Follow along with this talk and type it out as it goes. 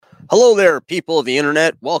Hello there, people of the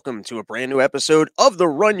internet. Welcome to a brand new episode of the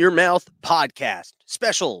Run Your Mouth podcast,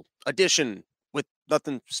 special edition with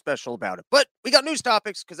nothing special about it. But we got news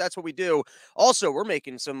topics because that's what we do. Also, we're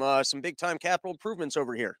making some big time capital improvements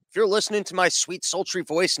over here. If you're listening to my sweet sultry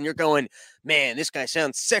voice and you're going, "Man, this guy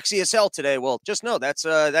sounds sexy as hell today," well, just know that's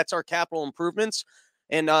our capital improvements.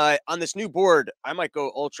 And on this new board, I might go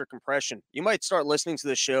ultra compression. You might start listening to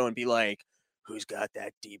the show and be like, "Who's got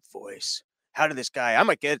that deep voice? How did this guy?" I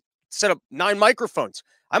might get set up 9 microphones.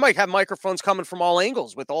 I might have microphones coming from all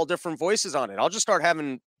angles with all different voices on it. I'll just start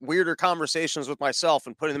having weirder conversations with myself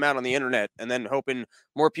and putting them out on the internet and then hoping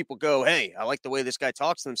more people go, "Hey, I like the way this guy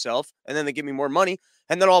talks to himself." And then they give me more money.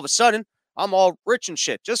 And then all of a sudden, I'm all rich and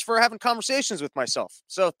shit just for having conversations with myself.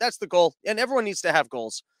 So that's the goal. And everyone needs to have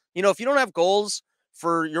goals. You know, if you don't have goals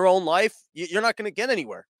for your own life, you're not going to get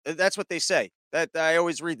anywhere. That's what they say. That I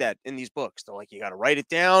always read that in these books. They're like, you got to write it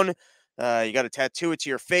down. You got to tattoo it to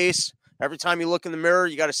your face. Every time you look in the mirror,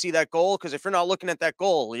 you got to see that goal, because if you're not looking at that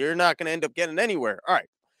goal, you're not going to end up getting anywhere. All right.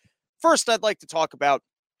 First, I'd like to talk about,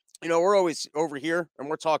 we're always over here and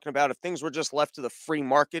we're talking about if things were just left to the free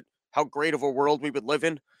market, how great of a world we would live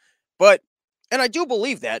in. But, and I do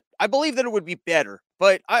believe that. I believe that it would be better.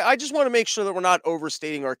 But I just want to make sure that we're not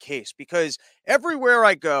overstating our case, because everywhere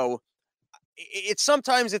I go,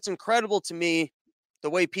 sometimes it's incredible to me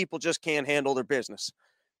the way people just can't handle their business.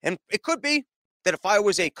 And it could be that if I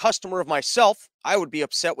was a customer of myself, I would be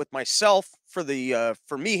upset with myself for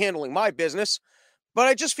me handling my business. But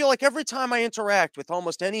I just feel like every time I interact with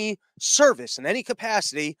almost any service in any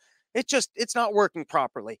capacity, it's not working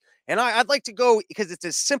properly. And I'd like to go, because it's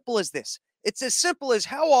as simple as this. It's as simple as,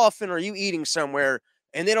 how often are you eating somewhere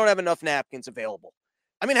and they don't have enough napkins available?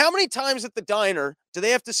 I mean, how many times at the diner do they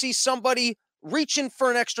have to see somebody reaching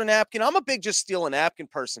for an extra napkin? I'm a big just steal a napkin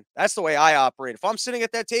person. That's the way I operate. If I'm sitting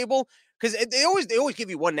at that table, because they always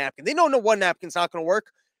give you one napkin. They know no one napkin's not going to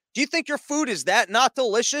work. Do you think your food is that not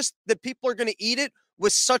delicious that people are going to eat it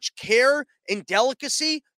with such care and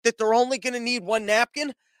delicacy that they're only going to need one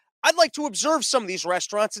napkin? I'd like to observe some of these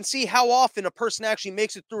restaurants and see how often a person actually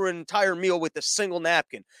makes it through an entire meal with a single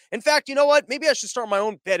napkin. In fact, you know what? Maybe I should start my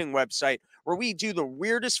own betting website where we do the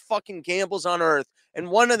weirdest fucking gambles on earth. And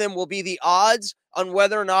one of them will be the odds on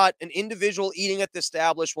whether or not an individual eating at the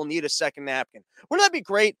establishment will need a second napkin. Wouldn't that be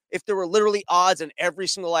great if there were literally odds in every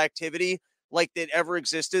single activity like that ever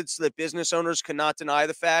existed, so that business owners could not deny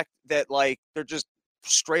the fact that, like, they're just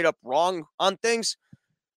straight up wrong on things?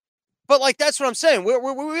 But, like, that's what I'm saying.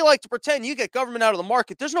 We like to pretend you get government out of the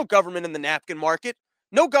market. There's no government in the napkin market.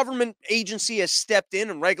 No government agency has stepped in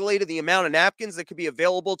and regulated the amount of napkins that could be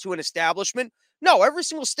available to an establishment. No, every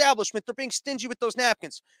single establishment, they're being stingy with those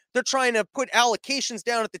napkins. They're trying to put allocations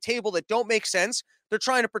down at the table that don't make sense. They're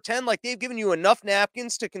trying to pretend like they've given you enough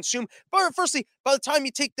napkins to consume. But firstly, by the time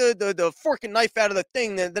you take the fork and knife out of the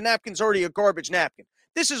thing, the napkin's already a garbage napkin.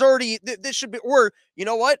 This is already, this should be, or you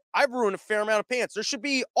know what? I've ruined a fair amount of pants. There should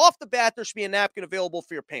be, off the bat, there should be a napkin available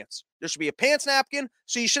for your pants. There should be a pants napkin,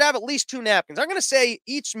 so you should have at least 2 napkins. I'm going to say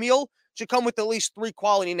each meal should come with at least 3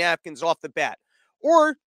 quality napkins off the bat.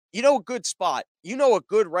 Or, a good spot, a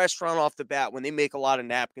good restaurant off the bat when they make a lot of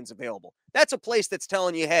napkins available. That's a place that's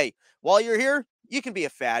telling you, hey, while you're here, you can be a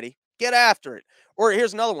fatty. Get after it. Or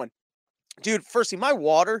here's another one. Dude, firstly, my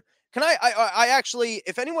water, can I actually,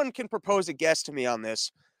 if anyone can propose a guest to me on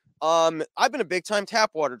this, I've been a big time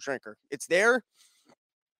tap water drinker. It's there.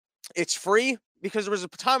 It's free, because there was a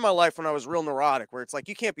time in my life when I was real neurotic where it's like,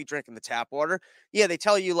 you can't be drinking the tap water. Yeah, they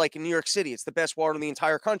tell you, like, in New York City, it's the best water in the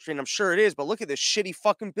entire country, and I'm sure it is, but look at this shitty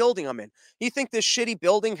fucking building I'm in. You think this shitty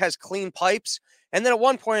building has clean pipes? And then at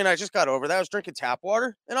one point, I just got over that. I was drinking tap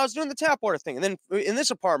water, and I was doing the tap water thing. And then in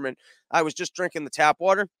this apartment, I was just drinking the tap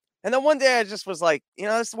water. And then one day I just was like,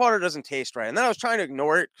 this water doesn't taste right. And then I was trying to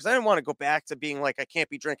ignore it because I didn't want to go back to being like, I can't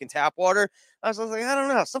be drinking tap water. I was like, I don't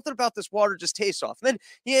know. Something about this water just tastes off. And then,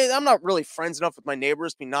 yeah, I'm not really friends enough with my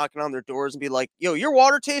neighbors to be knocking on their doors and be like, yo, your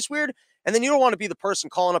water tastes weird. And then you don't want to be the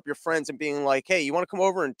person calling up your friends and being like, hey, you want to come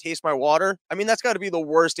over and taste my water? I mean, that's got to be the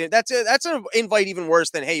worst. That's it. That's an invite even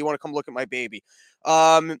worse than, hey, you want to come look at my baby?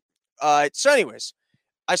 So anyways,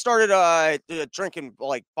 I started drinking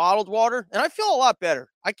like bottled water, and I feel a lot better.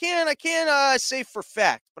 I can't say for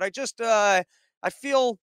fact, but I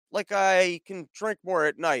feel like I can drink more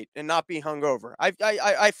at night and not be hungover.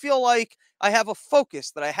 I feel like I have a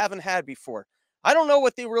focus that I haven't had before. I don't know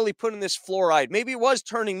what they really put in this fluoride. Maybe it was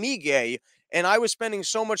turning me gay, and I was spending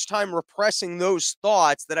so much time repressing those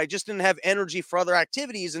thoughts that I just didn't have energy for other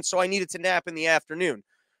activities, and so I needed to nap in the afternoon.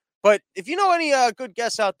 But if you know any good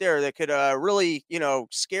guests out there that could really,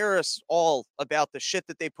 scare us all about the shit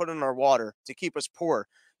that they put in our water to keep us poor,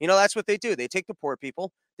 You know, that's what they do. They take the poor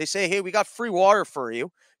people. They say, hey, we got free water for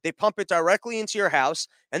you. They pump it directly into your house,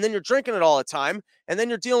 and then you're drinking it all the time. And then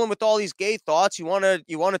you're dealing with all these gay thoughts. You want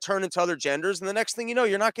to turn into other genders. And the next thing you know,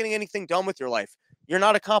 you're not getting anything done with your life. You're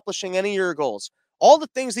not accomplishing any of your goals. All the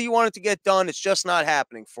things that you wanted to get done, it's just not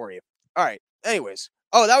happening for you. All right. Anyways.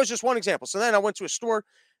 Oh, that was just one example. So then I went to a store.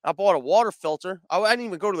 I bought a water filter. I didn't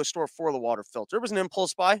even go to the store for the water filter. It was an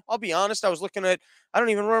impulse buy. I'll be honest. I was looking at, I don't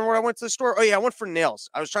even remember where I went to the store. Oh, yeah, I went for nails.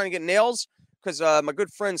 I was trying to get nails because my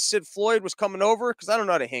good friend Sid Floyd was coming over because I don't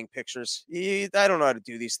know how to hang pictures. I don't know how to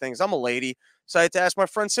do these things. I'm a lady. So I had to ask my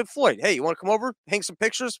friend Sid Floyd, hey, you want to come over, hang some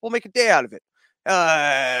pictures? We'll make a day out of it.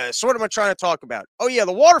 So what am I trying to talk about? Oh, yeah,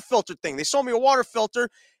 the water filter thing. They sold me a water filter,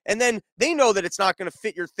 and then they know that it's not going to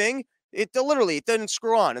fit your thing. It didn't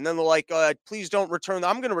screw on. And then they're like, please don't return.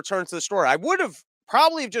 I'm going to return it to the store. I would have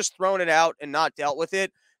probably just thrown it out and not dealt with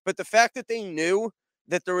it. But the fact that they knew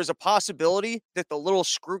that there was a possibility that the little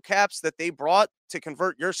screw caps that they brought to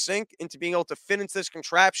convert your sink into being able to fit into this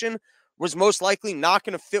contraption was most likely not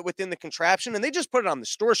going to fit within the contraption. And they just put it on the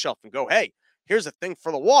store shelf and go, hey, here's a thing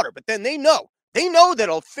for the water. But then they know that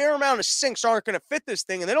a fair amount of sinks aren't going to fit this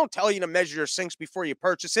thing. And they don't tell you to measure your sinks before you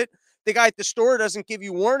purchase it. The guy at the store doesn't give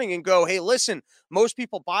you warning and go, hey, listen, most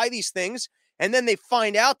people buy these things and then they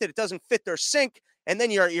find out that it doesn't fit their sink. And then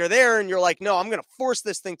you're there and you're like, no, I'm going to force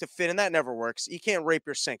this thing to fit. And that never works. You can't rape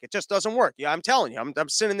your sink. It just doesn't work. Yeah, I'm telling you, I'm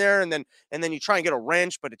sitting there and then you try and get a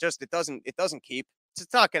wrench, but it doesn't keep. It's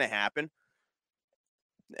not going to happen.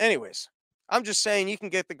 Anyways, I'm just saying you can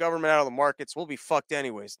get the government out of the markets. We'll be fucked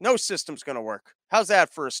anyways. No system's going to work. How's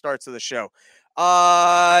that for a start to the show?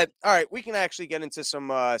 All right, we can actually get into some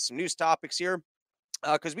news topics here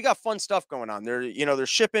because we got fun stuff going on. They're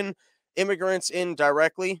shipping immigrants in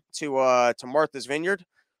directly to Martha's Vineyard,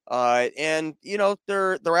 and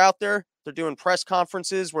they're out there. They're doing press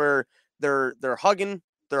conferences where they're hugging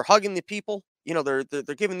the people.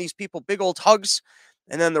 They're giving these people big old hugs,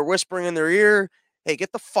 and then they're whispering in their ear, "Hey,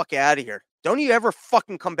 get the fuck out of here! Don't you ever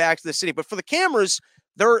fucking come back to the city." But for the cameras,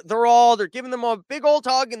 they're giving them a big old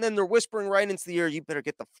hug, and then they're whispering right into the ear, "You better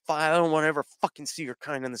get the fuck. I don't want to ever fucking see your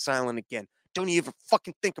kind on this island again. Don't you ever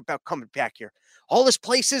fucking think about coming back here. All these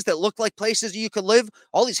places that look like places you could live,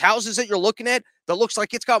 all these houses that you're looking at that looks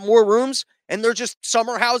like it's got more rooms, and they're just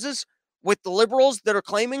summer houses with the liberals that are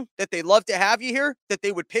claiming that they'd love to have you here, that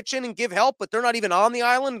they would pitch in and give help, but they're not even on the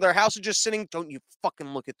island. Their house is just sitting. Don't you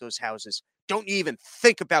fucking look at those houses. Don't you even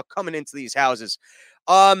think about coming into these houses."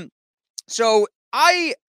 So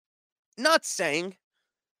I not saying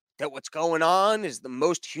that what's going on is the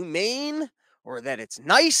most humane or that it's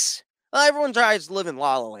nice. Everyone tries to live in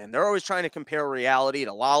La La Land. They're always trying to compare reality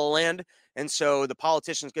to La La Land. And so the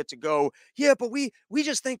politicians get to go, yeah, but we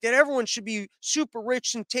just think that everyone should be super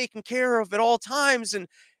rich and taken care of at all times. And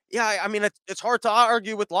yeah, I mean, it's hard to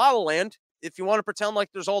argue with La La Land if you want to pretend like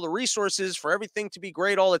there's all the resources for everything to be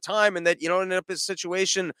great all the time, and that you don't end up in a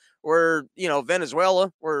situation where,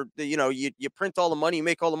 Venezuela, where, you print all the money, you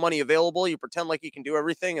make all the money available, you pretend like you can do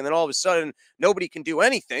everything, and then all of a sudden nobody can do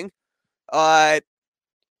anything.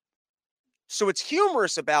 So what's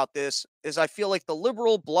humorous about this is I feel like the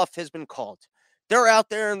liberal bluff has been called. They're out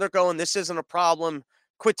there and they're going, this isn't a problem.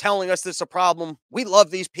 Quit telling us this is a problem. We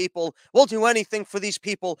love these people. We'll do anything for these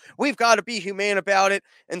people. We've got to be humane about it.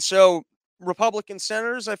 And so Republican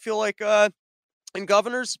senators, I feel like, and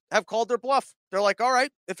governors have called their bluff. They're like, all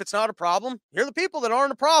right, if it's not a problem, here are the people that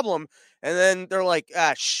aren't a problem. And then they're like,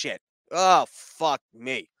 shit. Oh, fuck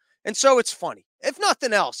me. And so it's funny, if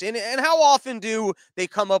nothing else. And how often do they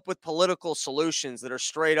come up with political solutions that are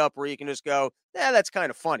straight up where you can just go, that's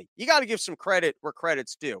kind of funny. You got to give some credit where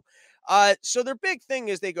credit's due. So their big thing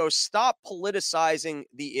is they go, stop politicizing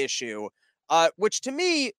the issue, which to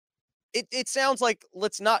me, it sounds like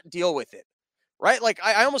let's not deal with it. Right? Like,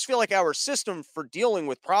 I almost feel like our system for dealing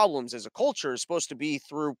with problems as a culture is supposed to be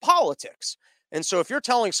through politics. And so if you're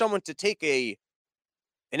telling someone to take an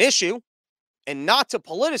issue and not to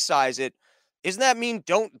politicize it, doesn't that mean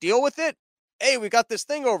don't deal with it? Hey, we got this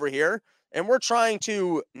thing over here and we're trying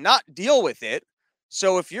to not deal with it.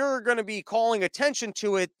 So if you're going to be calling attention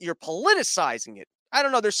to it, you're politicizing it. I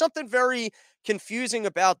don't know. There's something very confusing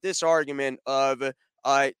about this argument of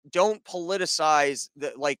don't politicize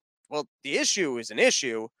the, like, well, the issue is an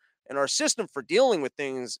issue, and our system for dealing with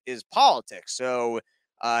things is politics. So,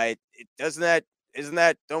 are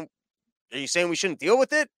you saying we shouldn't deal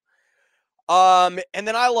with it? And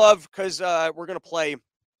then I love, because we're gonna play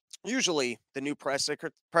usually the new press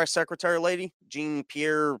secretary lady, Jean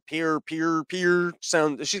Pierre. She's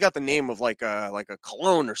got the name of like a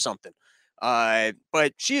cologne or something.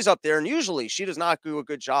 But she's up there, and usually she does not do a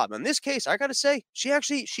good job. In this case, I gotta say,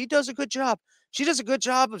 she does a good job. She does a good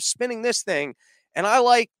job of spinning this thing. And I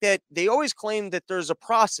like that they always claim that there's a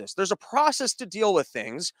process. There's a process to deal with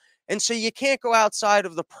things. And so you can't go outside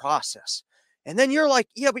of the process. And then you're like,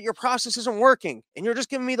 yeah, but your process isn't working. And you're just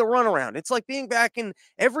giving me the runaround. It's like being back in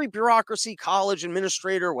every bureaucracy, college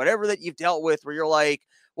administrator, whatever that you've dealt with, where you're like,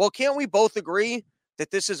 well, can't we both agree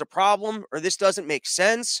that this is a problem or this doesn't make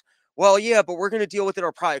sense? Well, yeah, but we're going to deal with it.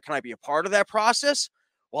 Or probably, can I be a part of that process?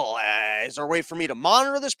 Well, is there a way for me to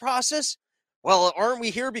monitor this process? Well, aren't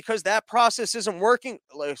we here because that process isn't working?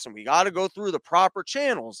 Listen, we got to go through the proper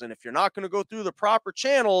channels. And if you're not going to go through the proper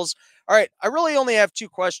channels, all right, I really only have two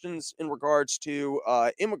questions in regards to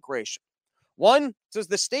immigration. One, does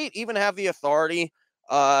the state even have the authority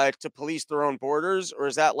to police their own borders, or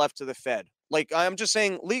is that left to the Fed? Like, I'm just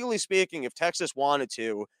saying, legally speaking, if Texas wanted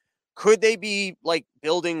to, could they be like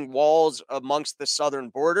building walls amongst the southern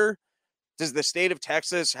border? Does the state of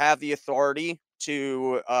Texas have the authority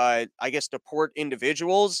to, I guess, deport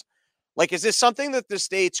individuals? Like, is this something that the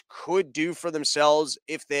states could do for themselves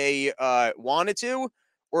if they wanted to?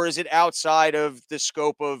 Or is it outside of the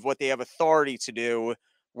scope of what they have authority to do?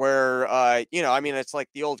 Where, I mean, it's like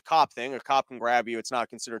the old cop thing. A cop can grab you. It's not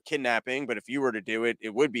considered kidnapping. But if you were to do it,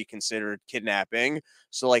 it would be considered kidnapping.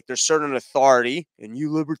 So, like, there's certain authority. And you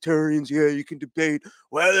libertarians, yeah, you can debate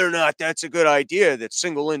whether or not that's a good idea that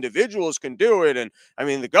single individuals can do it. And I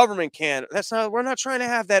mean, the government can. We're not trying to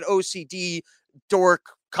have that OCD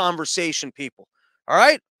dork conversation, people. All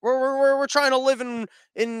right, we're trying to live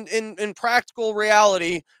in practical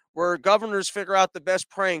reality where governors figure out the best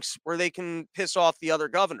pranks where they can piss off the other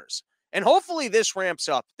governors. And hopefully this ramps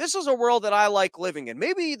up. This is a world that I like living in.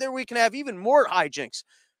 Maybe there we can have even more hijinks.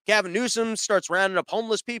 Gavin Newsom starts rounding up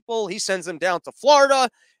homeless people. He sends them down to Florida.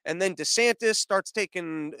 And then DeSantis starts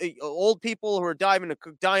taking old people who are dying of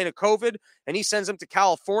COVID, and he sends them to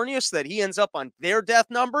California so that he ends up on their death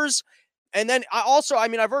numbers. And then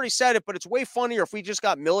I've already said it, but it's way funnier if we just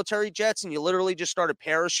got military jets and you literally just started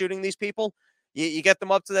parachuting these people. You get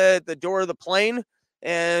them up to the door of the plane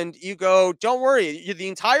and you go, don't worry, the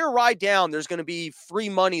entire ride down, there's going to be free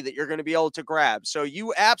money that you're going to be able to grab. So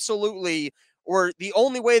you absolutely, or the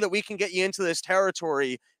only way that we can get you into this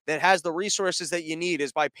territory that has the resources that you need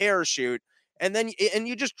is by parachute. And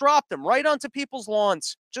you just drop them right onto people's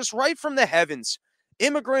lawns, just right from the heavens.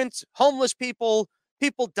 Immigrants, homeless people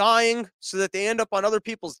dying so that they end up on other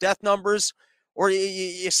people's death numbers. Or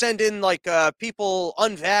you send in like people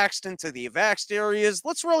unvaxxed into the vaxxed areas.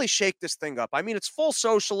 Let's really shake this thing up. I mean, it's full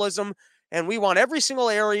socialism, and we want every single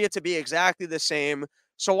area to be exactly the same.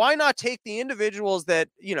 So why not take the individuals that,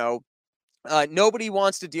 nobody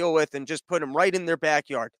wants to deal with and just put them right in their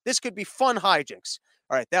backyard? This could be fun hijinks.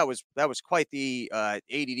 All right, that was quite the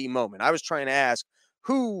ADD moment. I was trying to ask,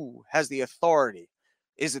 who has the authority?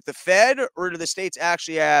 Is it the Fed, or do the states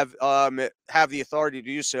actually have the authority to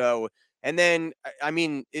do so? And then, I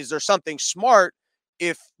mean, is there something smart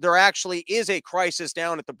if there actually is a crisis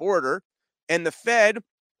down at the border and the Fed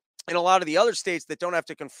and a lot of the other states that don't have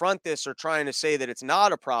to confront this are trying to say that it's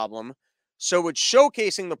not a problem? So would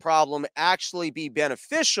showcasing the problem actually be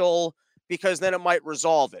beneficial, because then it might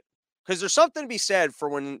resolve it? Because there's something to be said for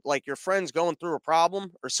when like your friend's going through a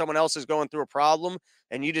problem or someone else is going through a problem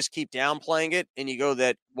and you just keep downplaying it and you go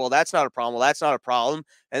that, well, that's not a problem. Well, that's not a problem.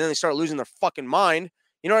 And then they start losing their fucking mind.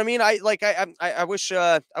 You know what I mean? I wish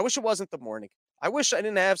it wasn't the morning. I wish I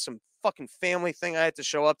didn't have some fucking family thing I had to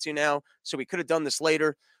show up to now, so we could have done this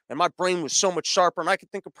later. And my brain was so much sharper, and I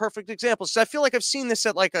could think of perfect examples. So I feel like I've seen this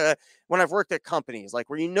at when I've worked at companies,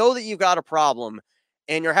 like where you know that you've got a problem,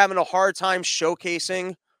 and you're having a hard time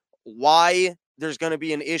showcasing why there's going to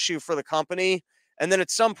be an issue for the company, and then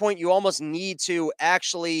at some point you almost need to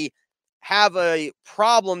actually have a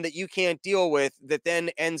problem that you can't deal with that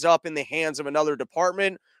then ends up in the hands of another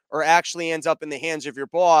department, or actually ends up in the hands of your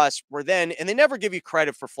boss, where then, and they never give you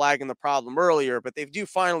credit for flagging the problem earlier, but they do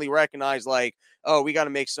finally recognize like, oh, we got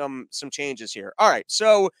to make some changes here. All right.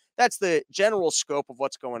 So that's the general scope of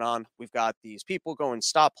what's going on. We've got these people going,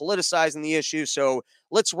 stop politicizing the issue. So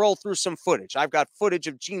let's roll through some footage. I've got footage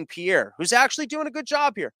of Jean Pierre, who's actually doing a good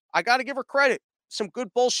job here. I got to give her credit. Some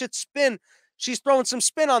good bullshit spin. She's throwing some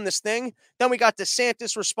spin on this thing. Then we got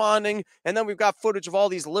DeSantis responding. And then we've got footage of all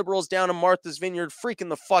these liberals down in Martha's Vineyard freaking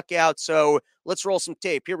the fuck out. So let's roll some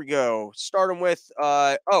tape. Here we go. Starting with,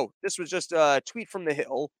 this was just a tweet from The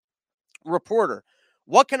Hill. Reporter: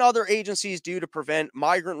 what can other agencies do to prevent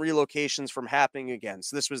migrant relocations from happening again?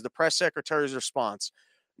 So this was the press secretary's response.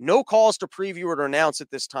 No calls to preview or to announce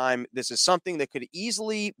at this time. This is something that could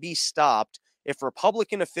easily be stopped if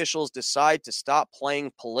Republican officials decide to stop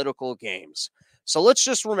playing political games. So let's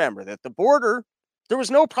just remember that the border There was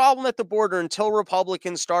no problem at the border until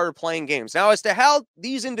Republicans started playing games. Now, as to how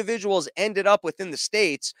these individuals ended up within the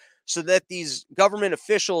states so that these government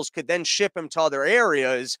officials could then ship them to other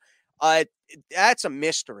areas, that's a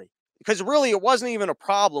mystery. Because really, it wasn't even a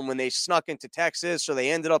problem when they snuck into Texas or they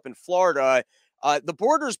ended up in Florida. The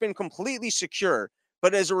border's been completely secure.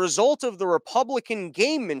 But as a result of the Republican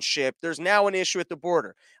gamemanship, there's now an issue at the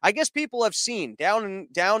border. I guess people have seen down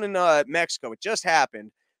in Mexico, it just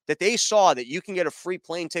happened, that they saw that you can get a free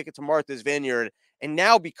plane ticket to Martha's Vineyard. And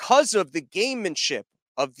now, because of the gamemanship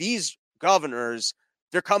of these governors,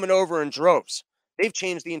 they're coming over in droves. They've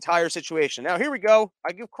changed the entire situation. Now, here we go.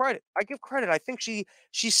 I give credit. I think she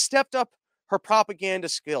stepped up her propaganda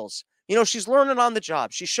skills. You know, she's learning on the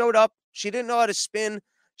job. She showed up. She didn't know how to spin.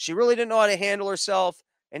 She really didn't know how to handle herself.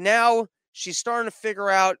 And now she's starting to figure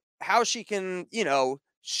out how she can,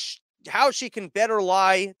 how she can better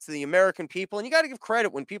lie to the American people. And you got to give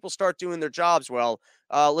credit when people start doing their jobs well.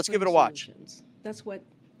 Let's give it a watch. That's what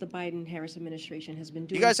the Biden-Harris administration has been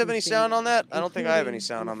doing. You guys have any sound on that? I don't think I have any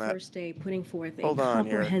sound on that. First day, putting forth a Hold on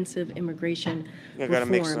comprehensive immigration I got to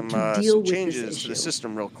make some changes to the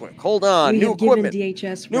system real quick. Hold on. New equipment. Given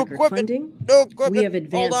DHS New record equipment. funding. New equipment. We have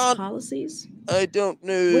advanced policies. I don't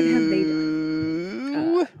know. What have they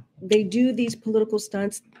done? They do these political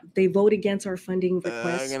stunts. They vote against our funding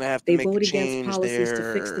requests. Gonna have to they make vote a against policies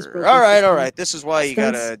to fix this broken all system. right. This is why you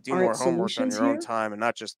got to do more homework on your own time and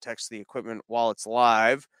not just text the equipment while it's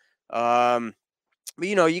live. But,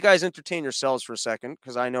 you guys entertain yourselves for a second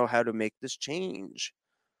because I know how to make this change.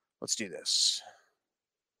 Let's do this.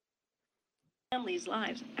 Families'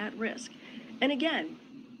 lives at risk. And again,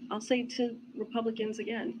 I'll say to Republicans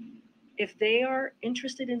again, if they are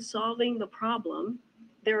interested in solving the problem,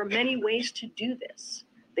 there are many ways to do this.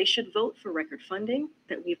 They should vote for record funding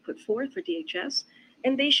that we've put forth for DHS,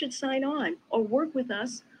 and they should sign on or work with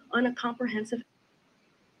us on a comprehensive.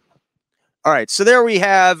 All right, so there we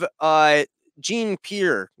have Jean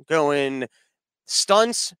Pierre going,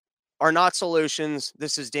 stunts are not solutions.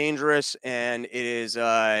 This is dangerous, and it is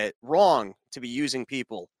wrong to be using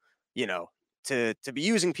people, to be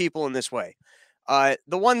using people in this way. The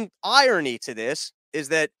one irony to this is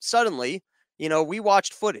that suddenly, we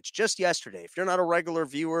watched footage just yesterday. If you're not a regular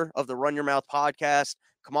viewer of the Run Your Mouth podcast,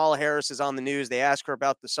 Kamala Harris is on the news. They ask her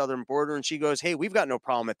about the southern border, and she goes, hey, we've got no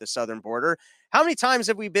problem at the southern border. How many times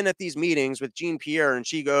have we been at these meetings with Jean Pierre? And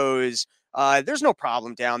she goes, there's no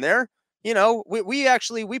problem down there.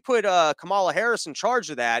 We put Kamala Harris in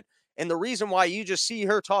charge of that. And the reason why you just see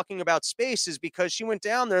her talking about space is because she went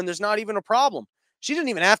down there and there's not even a problem. She didn't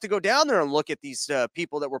even have to go down there and look at these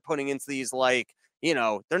people that we're putting into these,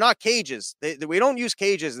 they're not cages. We don't use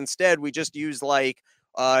cages. Instead, we just use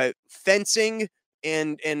fencing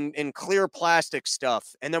and clear plastic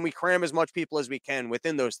stuff. And then we cram as much people as we can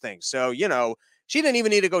within those things. So, she didn't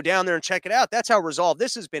even need to go down there and check it out. That's how resolved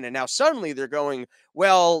this has been. And now suddenly they're going,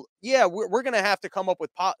 well, yeah, we're going to have to come up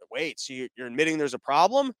with wait, so you're admitting there's a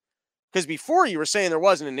problem? Because before you were saying there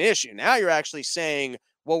wasn't an issue. Now you're actually saying,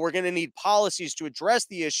 well, we're going to need policies to address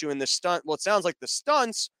the issue. And it sounds like the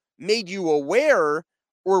stunts made you aware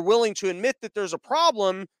or willing to admit that there's a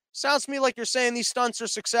problem. Sounds to me like you're saying these stunts are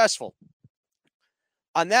successful.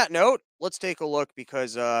 On that note, let's take a look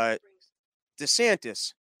because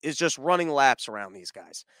DeSantis is just running laps around these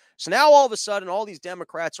guys. So now all of a sudden, all these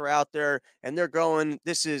Democrats are out there and they're going,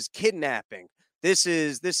 this is kidnapping. This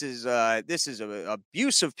is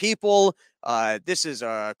abuse of people. This is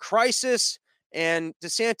a crisis. And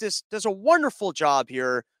DeSantis does a wonderful job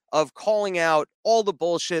here of calling out all the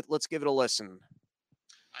bullshit. Let's give it a listen.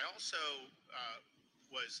 I also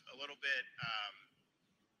was a little bit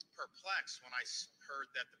perplexed when I heard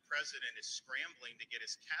that the president is scrambling to get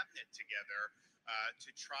his cabinet together to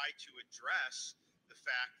try to address the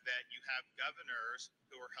fact that you have governors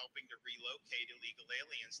who are helping to relocate illegal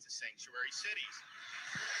aliens to sanctuary cities.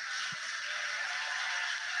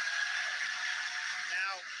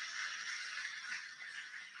 Now,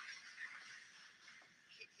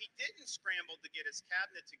 he didn't scramble to get his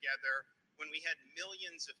cabinet together when we had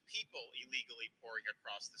millions of people illegally pouring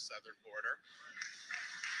across the southern border.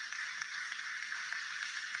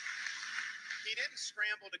 He didn't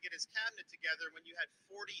scramble to get his cabinet together when you had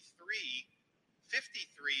 53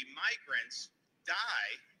 migrants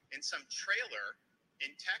die in some trailer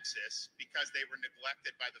in Texas because they were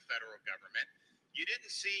neglected by the federal government. You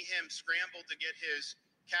didn't see him scramble to get his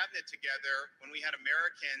cabinet together when we had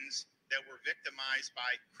Americans that were victimized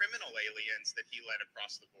by criminal aliens that he led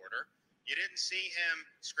across the border. You didn't see him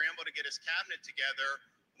scramble to get his cabinet together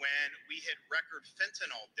when we hit record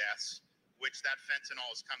fentanyl deaths, which that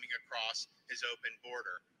fentanyl is coming across his open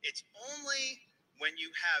border. It's only when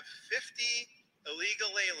you have 50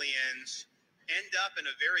 illegal aliens end up in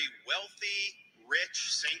a very wealthy,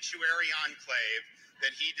 rich sanctuary enclave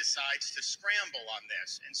that he decides to scramble on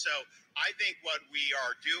this. And so I think what we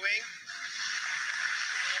are doing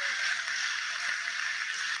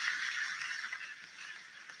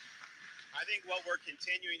I think what we're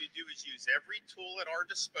continuing to do is use every tool at our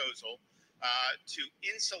disposal to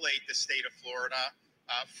insulate the state of Florida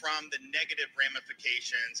from the negative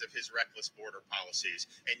ramifications of his reckless border policies.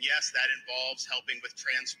 And yes, that involves helping with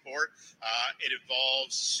transport. It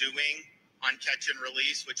involves suing on catch and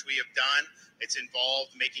release, which we have done. It's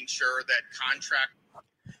involved making sure that contract.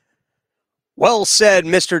 Well said,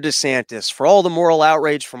 Mr. DeSantis. For all the moral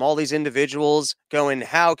outrage from all these individuals going,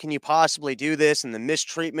 how can you possibly do this? And the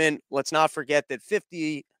mistreatment. Let's not forget that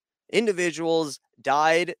 50 individuals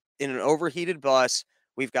died in an overheated bus.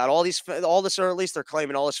 We've got all this, or at least they're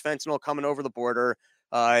claiming all this fentanyl coming over the border.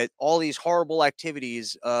 All these horrible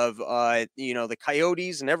activities of, the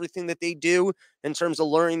coyotes and everything that they do in terms of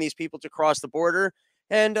luring these people to cross the border.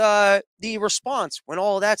 And the response when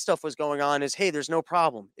all of that stuff was going on is, hey, there's no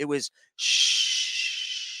problem. It was, shh.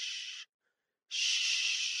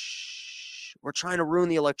 We're trying to ruin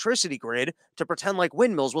the electricity grid to pretend like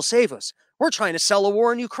windmills will save us. We're trying to sell a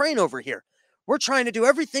war in Ukraine over here. We're trying to do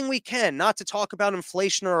everything we can not to talk about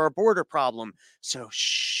inflation or our border problem. So,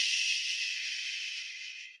 shh.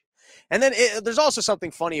 And then there's also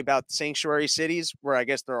something funny about sanctuary cities where I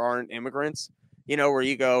guess there aren't immigrants, where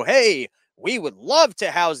you go, hey, we would love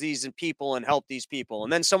to house these people and help these people.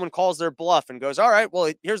 And then someone calls their bluff and goes, all right,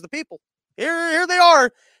 well, here's the people. Here they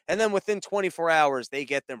are. And then within 24 hours, they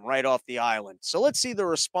get them right off the island. So let's see the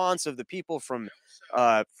response of the people from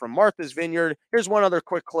Martha's Vineyard. Here's one other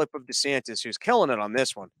quick clip of DeSantis, who's killing it on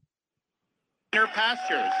this one. Inner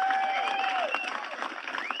pastures.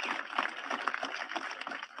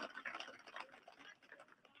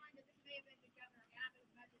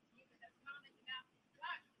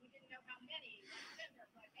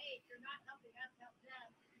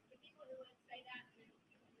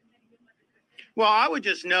 Well, I would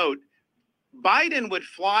just note, Biden would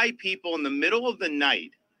fly people in the middle of the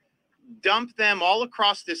night, dump them all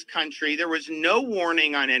across this country. There was no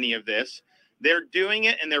warning on any of this. They're doing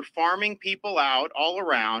it and they're farming people out all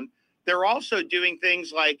around. They're also doing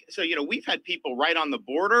things like, we've had people right on the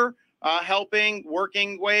border helping,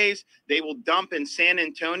 working ways. They will dump in San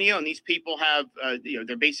Antonio, and these people have,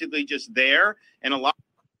 they're basically just there. And a lot.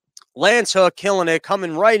 Lance Hook killing it,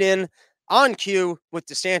 coming right in on cue with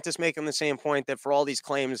DeSantis making the same point that for all these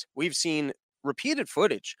claims, we've seen repeated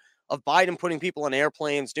footage of Biden putting people on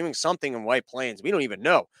airplanes, doing something in white planes. We don't even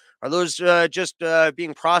know. Are those just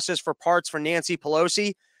being processed for parts for Nancy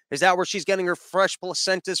Pelosi? Is that where she's getting her fresh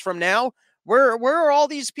placentas from now? Where are all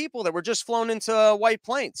these people that were just flown into white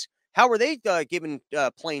planes? How were they given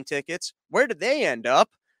plane tickets? Where did they end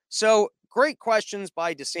up? So great questions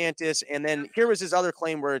by DeSantis. And then here was his other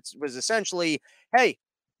claim where it was essentially, hey,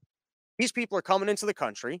 these people are coming into the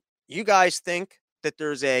country. You guys think that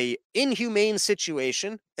there's a inhumane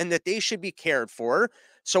situation and that they should be cared for.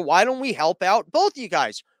 So why don't we help out both you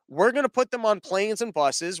guys? We're going to put them on planes and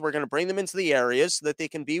buses. We're going to bring them into the areas so that they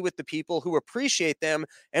can be with the people who appreciate them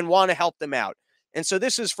and want to help them out. And so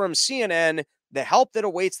this is from CNN, the help that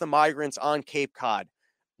awaits the migrants on Cape Cod.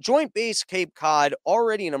 Joint Base Cape Cod,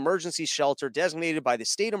 already an emergency shelter designated by the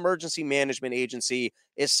State Emergency Management Agency,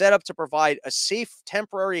 is set up to provide a safe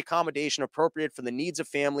temporary accommodation appropriate for the needs of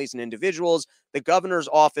families and individuals, the governor's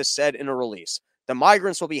office said in a release. The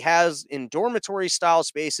migrants will be housed in dormitory-style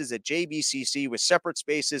spaces at JBCC with separate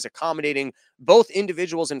spaces accommodating both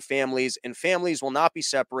individuals and families will not be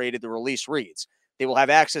separated, the release reads. They will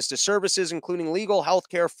have access to services, including legal,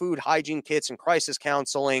 healthcare, food, hygiene kits, and crisis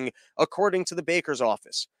counseling, according to the Baker's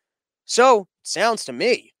office. So, sounds to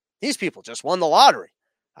me, these people just won the lottery.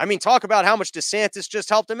 I mean, talk about how much DeSantis just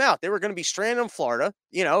helped them out. They were going to be stranded in Florida.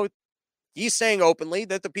 He's saying openly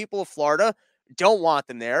that the people of Florida don't want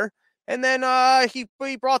them there. And then he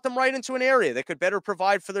brought them right into an area that could better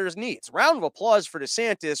provide for their needs. Round of applause for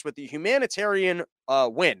DeSantis with the humanitarian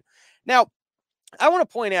win. Now, I want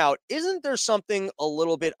to point out, isn't there something a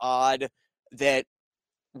little bit odd that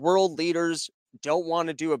world leaders don't want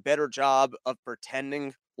to do a better job of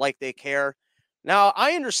pretending like they care? Now,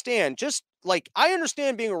 I understand, I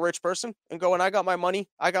understand being a rich person and going, I got my money,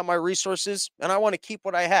 I got my resources, and I want to keep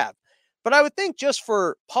what I have. But I would think just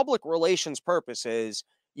for public relations purposes,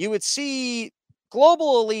 you would see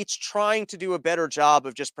global elites trying to do a better job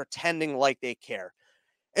of just pretending like they care.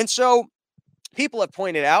 And so people have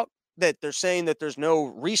pointed out that they're saying that there's no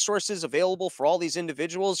resources available for all these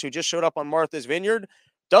individuals who just showed up on Martha's Vineyard.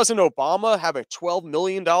 Doesn't Obama have a $12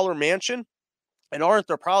 million mansion? And aren't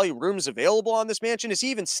there probably rooms available on this mansion? Is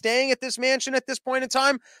he even staying at this mansion at this point in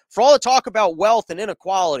time? For all the talk about wealth and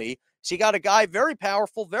inequality, so you got a guy very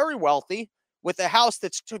powerful, very wealthy, with a house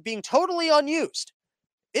that's being totally unused.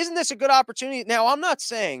 Isn't this a good opportunity? Now, I'm not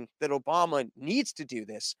saying that Obama needs to do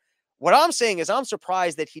this. What I'm saying is I'm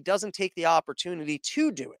surprised that he doesn't take the opportunity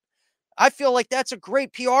to do it. I feel like that's a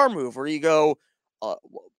great PR move where you go, I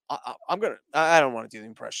don't want to do the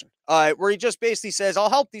impression, where he just basically says, I'll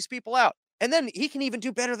help these people out. And then he can even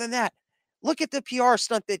do better than that. Look at the PR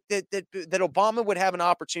stunt that Obama would have an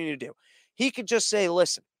opportunity to do. He could just say,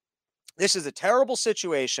 listen, this is a terrible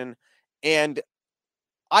situation, and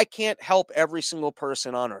I can't help every single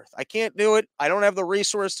person on earth. I can't do it. I don't have the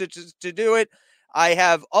resources to do it. I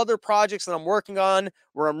have other projects that I'm working on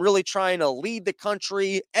where I'm really trying to lead the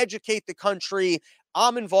country, educate the country.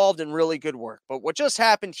 I'm involved in really good work. But what just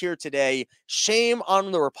happened here today, shame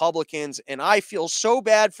on the Republicans. And I feel so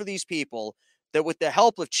bad for these people that with the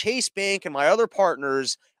help of Chase Bank and my other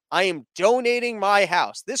partners, I am donating my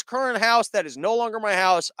house. This current house that is no longer my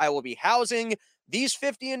house, I will be housing these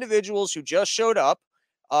 50 individuals who just showed up.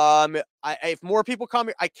 If more people come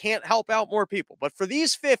here, I can't help out more people. But for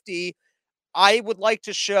these 50, I would like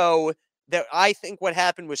to show that I think what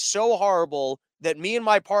happened was so horrible that me and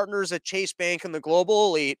my partners at Chase Bank and the Global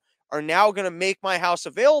Elite are now going to make my house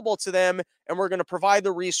available to them, and we're going to provide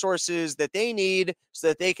the resources that they need so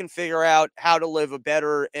that they can figure out how to live a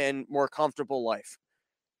better and more comfortable life.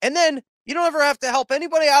 And then you don't ever have to help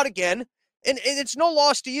anybody out again. And it's no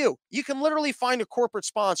loss to you. You can literally find a corporate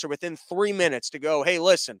sponsor within 3 minutes to go, hey,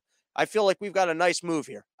 listen, I feel like we've got a nice move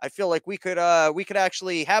here. I feel like we could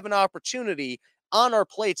actually have an opportunity on our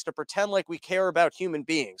plates to pretend like we care about human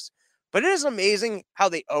beings. But it is amazing how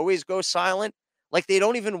they always go silent. Like they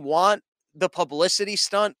don't even want the publicity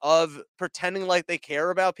stunt of pretending like they care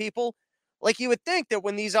about people. Like you would think that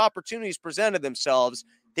when these opportunities presented themselves,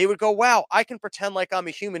 they would go, wow, I can pretend like I'm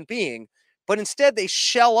a human being. But instead they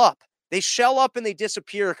shell up. They shell up and they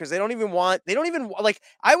disappear because they don't even like,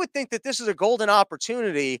 I would think that this is a golden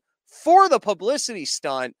opportunity for the publicity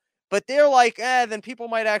stunt, but they're like, then people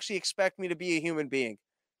might actually expect me to be a human being.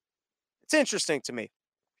 It's interesting to me.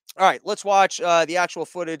 All right, let's watch the actual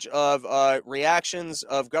footage of reactions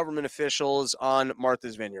of government officials on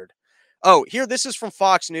Martha's Vineyard. Oh, here, this is from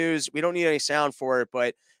Fox News. We don't need any sound for it,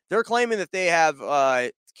 but they're claiming that they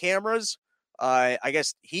have cameras, I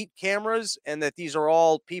guess heat cameras, and that these are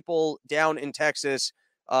all people down in Texas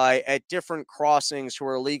at different crossings who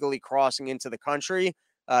are illegally crossing into the country.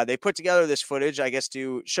 They put together this footage, I guess,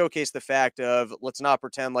 to showcase the fact of let's not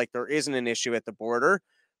pretend like there isn't an issue at the border.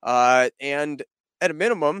 And at a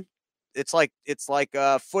minimum, it's like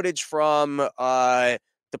footage from the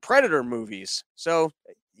Predator movies. So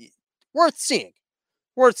worth seeing.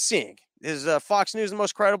 Worth seeing. Is Fox News the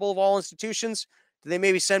most credible of all institutions? Do they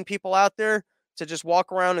maybe send people out there to just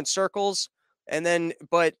walk around in circles? And then,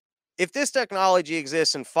 but if this technology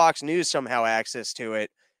exists and Fox News somehow access to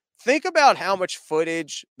it, think about how much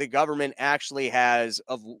footage the government actually has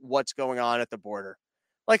of what's going on at the border.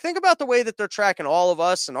 Like, think about the way that they're tracking all of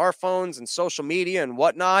us and our phones and social media and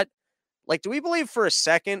whatnot. Like, do we believe for a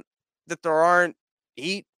second that there aren't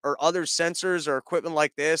heat or other sensors or equipment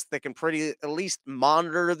like this that can at least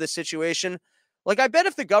monitor the situation? Like, I bet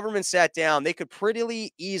if the government sat down, they could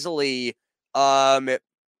pretty easily,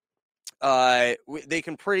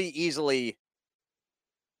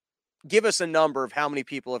 give us a number of how many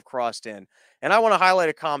people have crossed in. And I want to highlight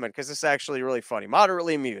a comment because this is actually really funny.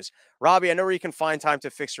 Moderately amused. Robbie, I know where you can find time to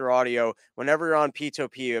fix your audio whenever you're on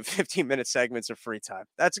P2P of 15-minute segments of free time.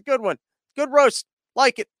 That's a good one. Good roast.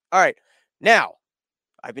 Like it. All right. Now,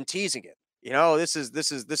 I've been teasing it. You know, this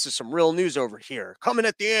is some real news over here. Coming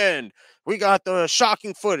at the end, we got the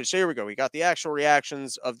shocking footage. So here we go. We got the actual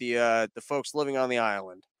reactions of the folks living on the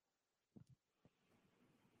island.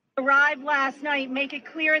 Arrived last night make it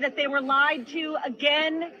clear that they were lied to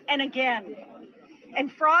again and again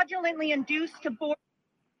and fraudulently induced to board.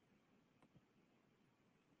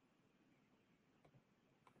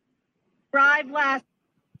 Arrived last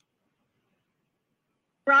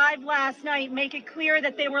night make it clear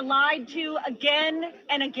that they were lied to again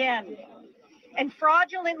and again and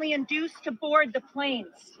fraudulently induced to board the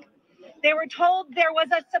planes. They were told there was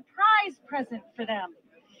a surprise present for them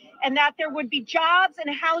and that there would be jobs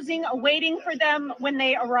and housing awaiting for them when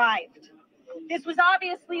they arrived. This was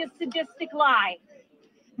obviously a sadistic lie.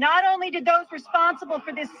 Not only did those responsible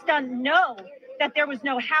for this stunt know that there was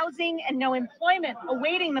no housing and no employment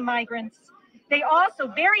awaiting the migrants, they also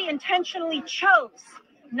very intentionally chose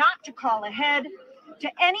not to call ahead to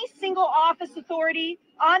any single office authority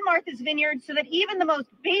on Martha's Vineyard so that even the most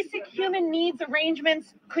basic human needs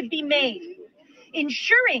arrangements could be made.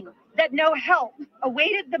 Ensuring that no help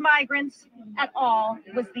awaited the migrants at all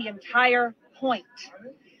was the entire point.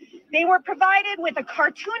 They were provided with a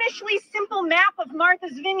cartoonishly simple map of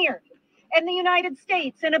Martha's Vineyard and the United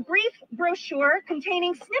States and a brief brochure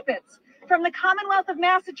containing snippets from the Commonwealth of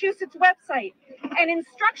Massachusetts website and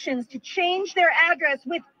instructions to change their address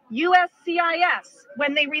with USCIS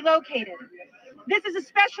when they relocated. This is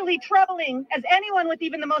especially troubling as anyone with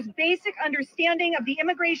even the most basic understanding of the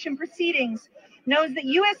immigration proceedings knows that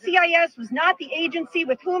USCIS was not the agency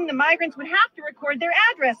with whom the migrants would have to record their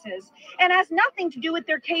addresses and has nothing to do with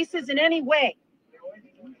their cases in any way.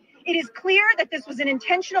 It is clear that this was an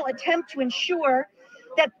intentional attempt to ensure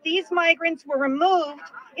that these migrants were removed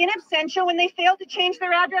in absentia when they failed to change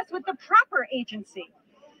their address with the proper agency.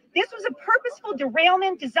 This was a purposeful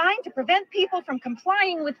derailment designed to prevent people from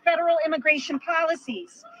complying with federal immigration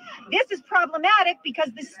policies. This is problematic because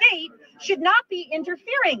the state should not be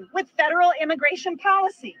interfering with federal immigration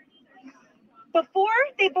policy. Before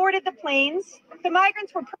they boarded the planes, the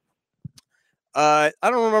migrants were... I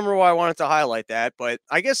don't remember why I wanted to highlight that, but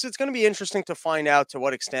I guess it's going to be interesting to find out to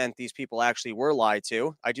what extent these people actually were lied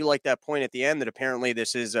to. I do like that point at the end that apparently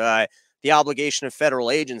this is the obligation of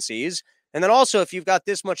federal agencies. And then also, if you've got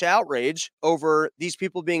this much outrage over these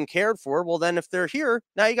people being cared for, well, then if they're here,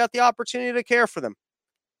 now you got the opportunity to care for them.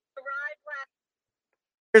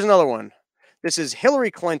 Here's another one. This is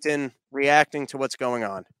Hillary Clinton reacting to what's going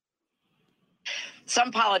on.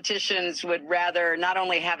 Some politicians would rather not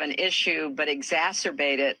only have an issue, but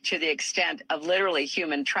exacerbate it to the extent of literally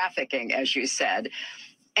human trafficking, as you said.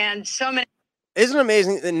 And so many... Isn't it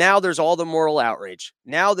amazing that now there's all the moral outrage?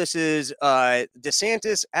 Now this is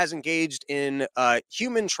DeSantis has engaged in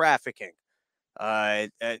human trafficking.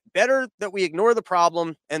 Better that we ignore the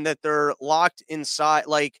problem and that they're locked inside.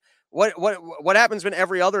 Like what happens when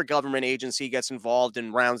every other government agency gets involved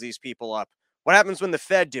and rounds these people up? What happens when the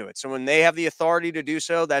Fed do it? So when they have the authority to do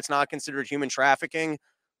so, that's not considered human trafficking.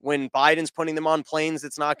 When Biden's putting them on planes,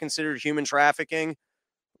 it's not considered human trafficking.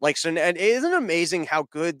 Like, so, and isn't it amazing how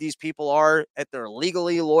good these people are at their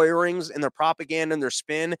legally lawyerings and their propaganda and their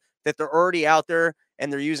spin, that they're already out there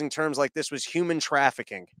and they're using terms like this was human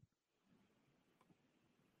trafficking?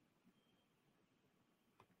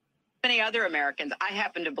 Many other Americans, I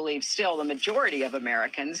happen to believe still the majority of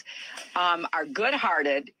Americans are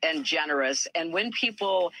good-hearted and generous. And when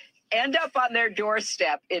people end up on their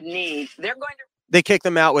doorstep in need, they're going to... They kick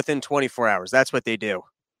them out within 24 hours. That's what they do.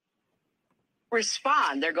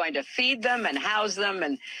 Respond. They're going to feed them and house them,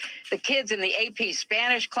 and the kids in the AP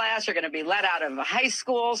Spanish class are going to be let out of high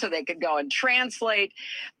school so they could go and translate.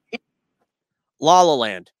 La La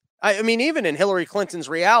Land. I mean, even in Hillary Clinton's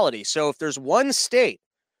reality. So if there's one state,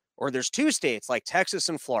 or there's two states like Texas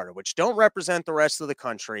and Florida, which don't represent the rest of the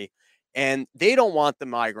country, and they don't want the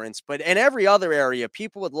migrants, but in every other area,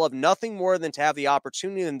 people would love nothing more than to have the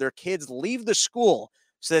opportunity and their kids leave the school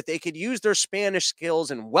so that they could use their Spanish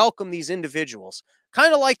skills and welcome these individuals.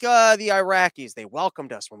 Kind of like the Iraqis. They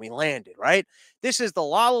welcomed us when we landed, right? This is the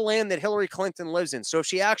La La Land that Hillary Clinton lives in. So if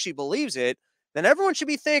she actually believes it, then everyone should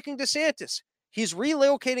be thanking DeSantis. He's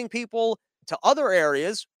relocating people to other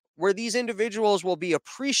areas where these individuals will be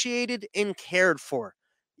appreciated and cared for.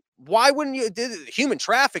 Why wouldn't you? Human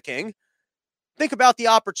trafficking. Think about the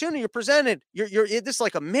opportunity you're presented. You're this is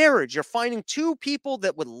like a marriage. You're finding two people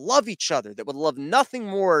that would love each other, that would love nothing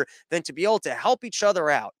more than to be able to help each other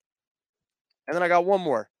out. And then I got one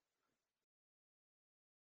more.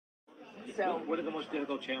 So, what are the most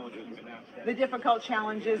difficult challenges right now? The difficult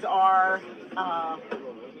challenges are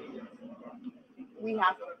we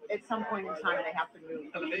have, at some point in time, they have to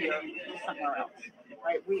move from here to somewhere else,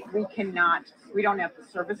 right? We cannot, we don't have the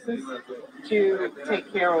services to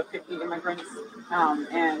take care of 50 immigrants,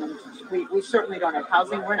 and we certainly don't have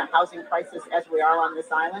housing. We're in a housing crisis as we are on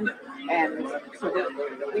this island, and so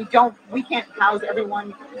we can't house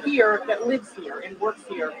everyone here that lives here and works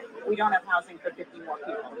here. We don't have housing for 50 more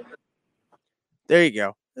people. There you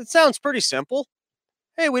go. It sounds pretty simple.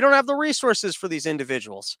 Hey, we don't have the resources for these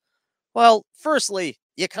individuals. Well, firstly,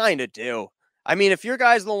 you kind of do. I mean, if your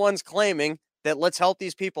guys are the ones claiming that let's help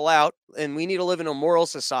these people out and we need to live in a moral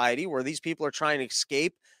society where these people are trying to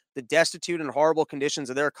escape the destitute and horrible conditions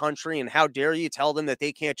of their country, and how dare you tell them that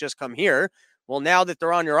they can't just come here? Well, now that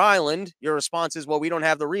they're on your island, your response is, well, we don't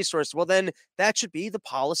have the resources. Well, then that should be the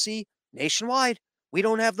policy nationwide. We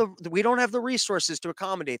don't have the resources to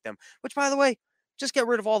accommodate them, which, by the way, just get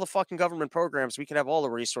rid of all the fucking government programs. We can have all the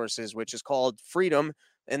resources, which is called freedom,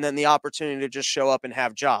 and then the opportunity to just show up and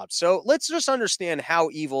have jobs. So let's just understand how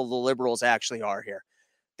evil the liberals actually are here.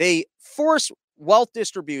 They force wealth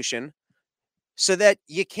distribution so that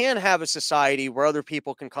you can have a society where other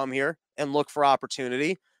people can come here and look for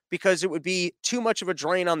opportunity because it would be too much of a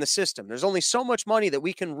drain on the system. There's only so much money that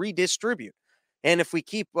we can redistribute. And if we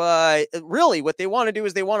keep, really what they want to do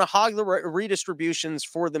is they want to hog the redistributions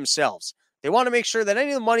for themselves. They want to make sure that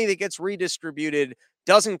any of the money that gets redistributed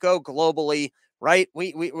doesn't go globally, right?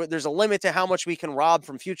 There's a limit to how much we can rob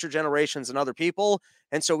from future generations and other people.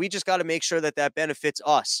 And so we just got to make sure that that benefits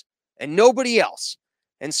us and nobody else.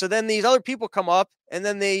 And so then these other people come up and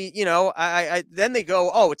then they, then they go,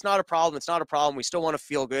 oh, it's not a problem. It's not a problem. We still want to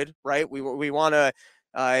feel good, right? We want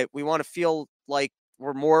to feel like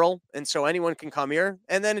we're moral. And so anyone can come here.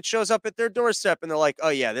 And then it shows up at their doorstep and they're like, oh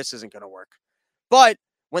yeah, this isn't going to work. But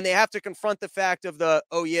when they have to confront the fact of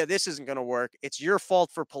oh yeah, this isn't going to work, it's your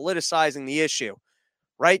fault for politicizing the issue,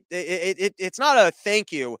 right? It's not a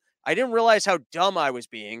thank you. I didn't realize how dumb I was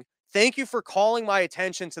being. Thank you for calling my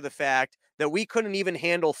attention to the fact that we couldn't even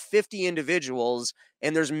handle 50 individuals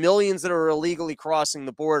and there's millions that are illegally crossing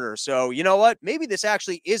the border. So you know what? Maybe this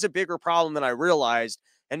actually is a bigger problem than I realized.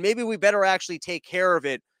 And maybe we better actually take care of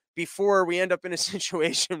it before we end up in a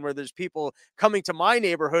situation where there's people coming to my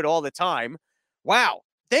neighborhood all the time. Wow.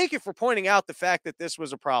 Thank you for pointing out the fact that this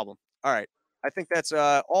was a problem. All right. I think that's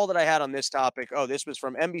all that I had on this topic. Oh, this was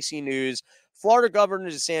from NBC News. Florida Governor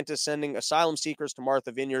DeSantis sending asylum seekers to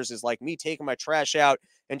Martha Vineyards is like me taking my trash out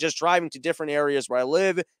and just driving to different areas where I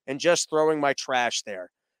live and just throwing my trash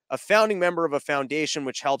there. A founding member of a foundation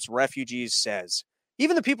which helps refugees says.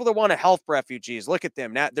 Even the people that want to help refugees, look at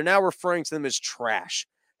them. Now, they're now referring to them as trash.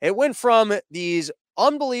 It went from these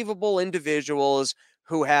unbelievable individuals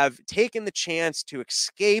who have taken the chance to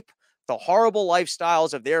escape the horrible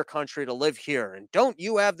lifestyles of their country to live here. And don't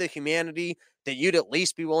you have the humanity that you'd at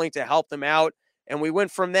least be willing to help them out? And we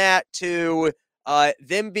went from that to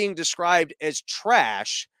them being described as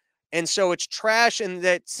trash. And so it's trash, and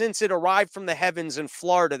that since it arrived from the heavens in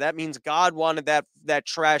Florida, that means God wanted that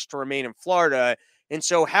trash to remain in Florida. And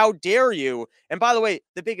so how dare you? And by the way,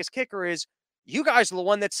 the biggest kicker is you guys are the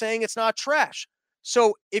one that's saying it's not trash.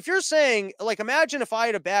 So if you're saying, like, imagine if I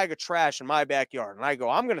had a bag of trash in my backyard and I go,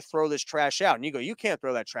 I'm going to throw this trash out. And you go, you can't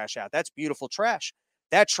throw that trash out. That's beautiful trash.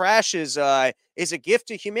 That trash is a gift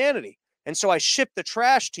to humanity. And so I ship the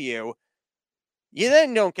trash to you. You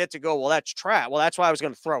then don't get to go, well, that's trash. Well, that's why I was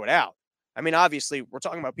going to throw it out. I mean, obviously, we're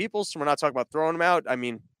talking about people, so we're not talking about throwing them out. I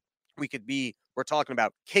mean, we're talking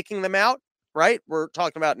about kicking them out, right? We're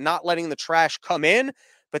talking about not letting the trash come in.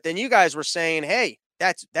 But then you guys were saying, hey,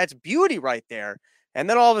 that's beauty right there. And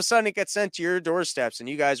then all of a sudden it gets sent to your doorsteps and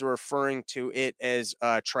you guys are referring to it as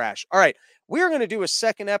trash. All right. We're going to do a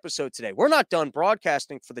second episode today. We're not done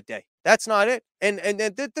broadcasting for the day. That's not it. And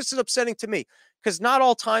this is upsetting to me because not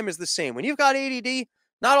all time is the same. When you've got ADD,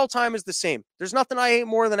 not all time is the same. There's nothing I hate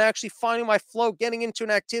more than actually finding my flow, getting into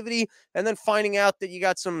an activity, and then finding out that you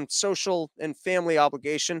got some social and family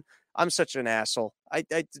obligation. I'm such an asshole.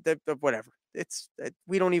 Whatever.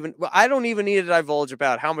 I don't even need to divulge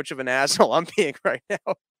about how much of an asshole I'm being right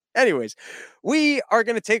now. Anyways, we are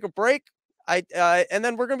going to take a break. And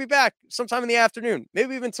then we're going to be back sometime in the afternoon,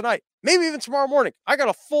 maybe even tonight, maybe even tomorrow morning. I got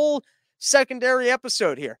a full secondary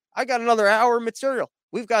episode here. I got another hour of material.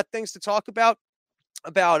 We've got things to talk about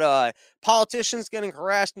politicians getting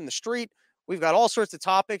harassed in the street. We've got all sorts of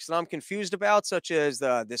topics that I'm confused about, such as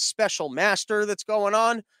this special master that's going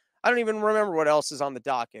on. I don't even remember what else is on the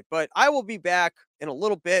docket, but I will be back in a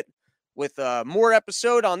little bit with more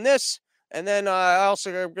episode on this. And then I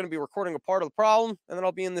also am going to be recording a part of the problem. And then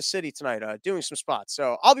I'll be in the city tonight doing some spots.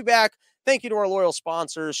 So I'll be back. Thank you to our loyal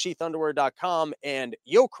sponsors, sheathunderwear.com and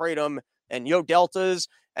Yo Kratom and Yo Deltas.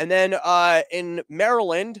 And then in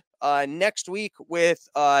Maryland next week with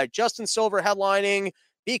Justin Silver headlining,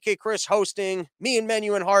 BK Chris hosting, me and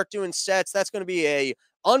Menu and Hart doing sets. That's going to be a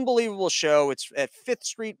unbelievable show. It's at 5th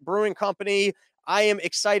Street Brewing Company. I am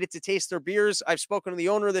excited to taste their beers. I've spoken to the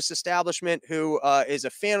owner of this establishment who is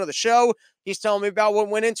a fan of the show. He's telling me about what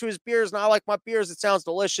went into his beers, and I like my beers. It sounds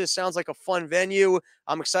delicious. Sounds like a fun venue.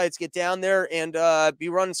 I'm excited to get down there and be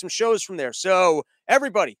running some shows from there. So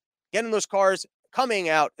everybody, get in those cars, coming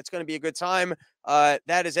out. It's going to be a good time.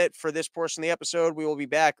 That is it for this portion of the episode. We will be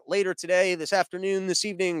back later today, this afternoon, this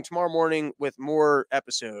evening, tomorrow morning with more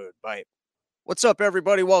episode. Bye. What's up,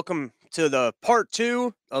 everybody? Welcome to the part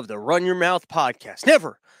 2 of the Run Your Mouth podcast.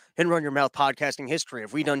 Never in Run Your Mouth podcasting history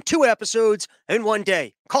have we done 2 episodes in one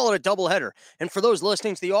day. Call it a double header. And for those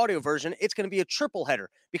listening to the audio version, it's going to be a triple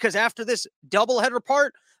header because after this double header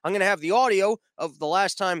part, I'm going to have the audio of the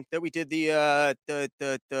last time that we did the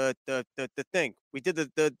thing. We did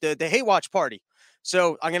the Haywatch party.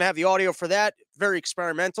 So I'm going to have the audio for that. Very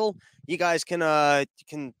experimental. You guys can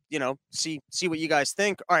see what you guys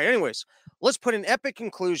think. All right. Anyways, let's put an epic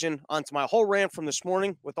conclusion onto my whole rant from this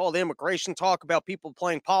morning with all the immigration talk about people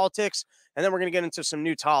playing politics. And then we're going to get into some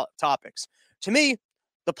new topics. To me,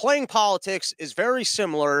 the playing politics is very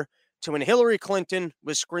similar to when Hillary Clinton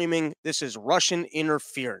was screaming, "This is Russian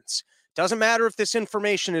interference." Doesn't matter if this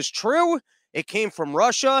information is true. It came from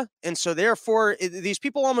Russia. And so therefore, these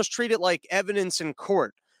people almost treat it like evidence in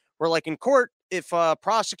court. Where like in court, if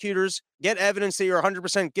prosecutors get evidence that you're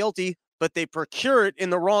 100% guilty, but they procure it in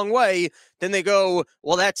the wrong way, then they go,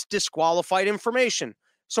 well, that's disqualified information.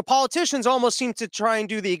 So politicians almost seem to try and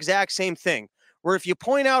do the exact same thing, where if you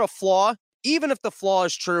point out a flaw, even if the flaw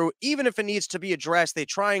is true, even if it needs to be addressed, they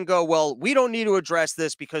try and go, well, we don't need to address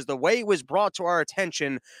this because the way it was brought to our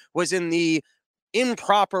attention was in the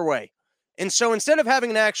improper way. And so instead of having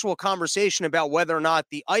an actual conversation about whether or not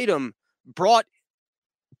the item brought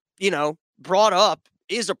up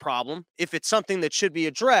is a problem, if it's something that should be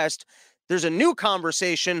addressed, there's a new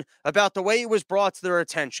conversation about the way it was brought to their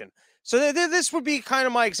attention. So this would be kind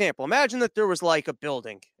of my example. Imagine that there was like a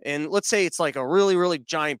building, and let's say it's like a really, really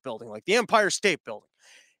giant building, like the Empire State Building.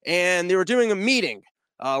 And they were doing a meeting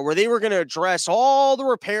where they were going to address all the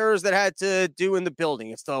repairs that had to do in the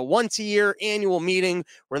building. It's the once-a-year annual meeting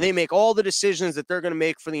where they make all the decisions that they're going to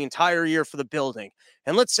make for the entire year for the building.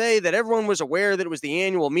 And let's say that everyone was aware that it was the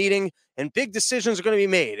annual meeting and big decisions are going to be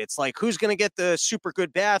made. It's like who's going to get the super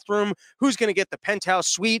good bathroom, who's going to get the penthouse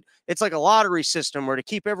suite. It's like a lottery system where to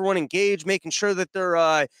keep everyone engaged, making sure that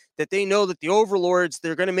that they know that the overlords,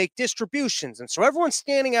 they're going to make distributions. And so everyone's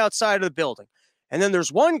standing outside of the building. And then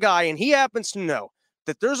there's one guy, and he happens to know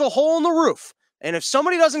that there's a hole in the roof. And if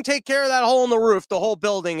somebody doesn't take care of that hole in the roof, the whole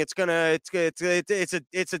building, it's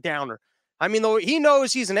a downer. I mean, though he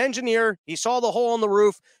knows, he's an engineer. He saw the hole in the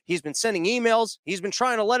roof. He's been sending emails. He's been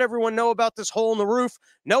trying to let everyone know about this hole in the roof.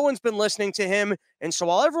 No one's been listening to him. And so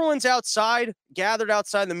while everyone's outside, gathered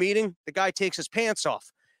outside the meeting, the guy takes his pants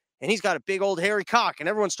off. And he's got a big old hairy cock. And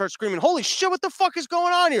everyone starts screaming, "Holy shit, what the fuck is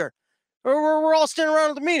going on here? We're all standing around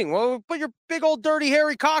at the meeting. Well, put your big old dirty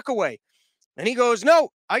hairy cock away." And he goes, "No,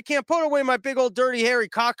 I can't put away my big old dirty hairy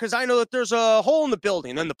cock because I know that there's a hole in the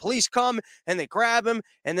building." And then the police come and they grab him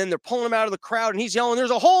and then they're pulling him out of the crowd and he's yelling,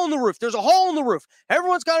 "There's a hole in the roof. There's a hole in the roof.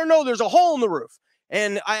 Everyone's got to know there's a hole in the roof.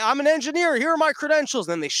 And I'm an engineer. Here are my credentials."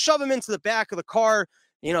 And then they shove him into the back of the car.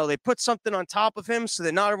 You know, they put something on top of him so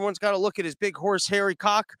that not everyone's got to look at his big horse hairy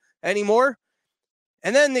cock anymore.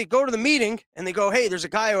 And then they go to the meeting and they go, "Hey, there's a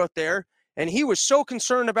guy out there. And he was so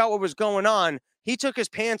concerned about what was going on, he took his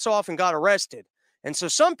pants off and got arrested." And so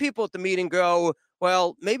some people at the meeting go,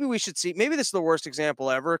 "Well, maybe we should see, maybe this is the worst example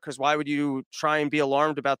ever, because why would you try and be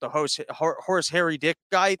alarmed about the horse hairy dick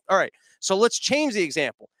guy? All right, so let's change the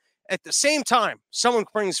example." At the same time, someone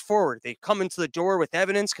brings forward, they come into the door with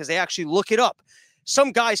evidence because they actually look it up.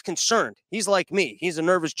 Some guy's concerned. He's like me. He's a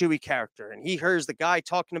nervous Jewy character. And he hears the guy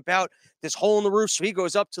talking about this hole in the roof. So he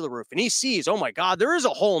goes up to the roof and he sees, oh my God, there is a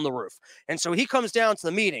hole in the roof. And so he comes down to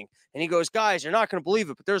the meeting and he goes, "Guys, you're not going to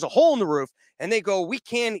believe it, but there's a hole in the roof." And they go, we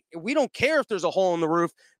don't care if there's a hole in the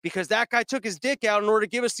roof because that guy took his dick out in order to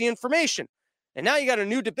give us the information. And now you got a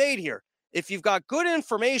new debate here. If you've got good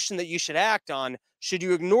information that you should act on, should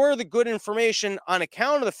you ignore the good information on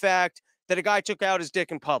account of the fact that a guy took out his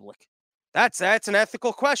dick in public? That's an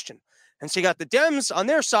ethical question. And so you got the Dems on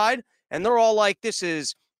their side, and they're all like,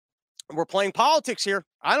 we're playing politics here.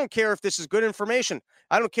 I don't care if this is good information.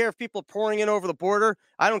 I don't care if people are pouring in over the border.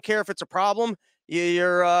 I don't care if it's a problem.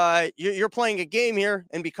 You're playing a game here,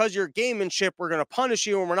 and because you're gamemanship, we're going to punish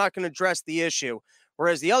you, and we're not going to address the issue.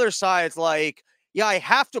 Whereas the other side's like, yeah, I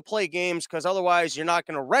have to play games because otherwise you're not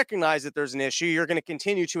going to recognize that there's an issue. You're going to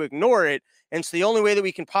continue to ignore it. And so the only way that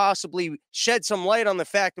we can possibly shed some light on the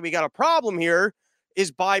fact that we got a problem here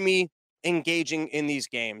is by me engaging in these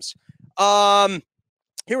games.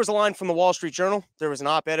 Here was a line from the Wall Street Journal. There was an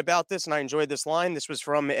op-ed about this, and I enjoyed this line. This was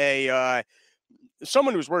from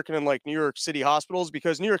someone who's working in like New York City hospitals,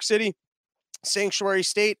 because New York City, sanctuary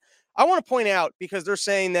state. I want to point out, because they're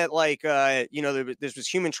saying that this was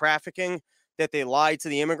human trafficking, that they lied to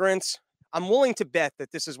the immigrants. I'm willing to bet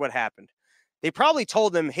that this is what happened. They probably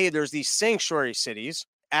told them, hey, there's these sanctuary cities,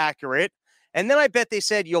 accurate. And then I bet they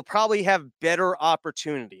said, you'll probably have better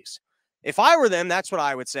opportunities. If I were them, that's what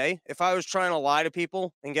I would say. If I was trying to lie to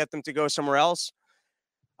people and get them to go somewhere else,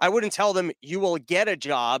 I wouldn't tell them you will get a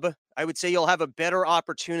job. I would say you'll have a better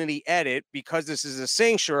opportunity at it because this is a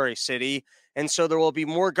sanctuary city. And so there will be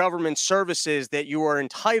more government services that you are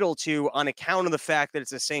entitled to on account of the fact that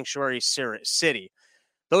it's a sanctuary city.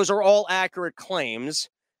 Those are all accurate claims.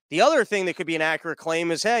 The other thing that could be an accurate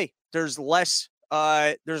claim is, hey, there's less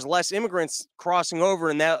there's less immigrants crossing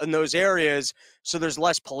over in those areas, so there's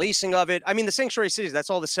less policing of it. I mean, the sanctuary cities, that's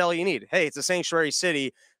all the sell you need. Hey, it's a sanctuary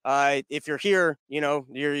city. If you're here,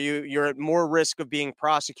 you're at more risk of being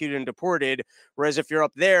prosecuted and deported. Whereas if you're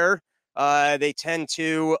up there, they tend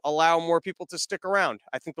to allow more people to stick around.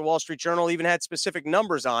 I think the Wall Street Journal even had specific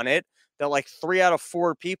numbers on it that like 3 out of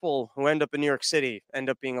 4 people who end up in New York City end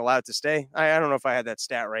up being allowed to stay. I don't know if I had that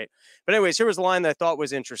stat right. But anyways, here was the line that I thought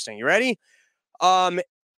was interesting. You ready?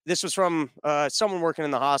 This was from someone working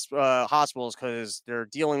in the hospitals because they're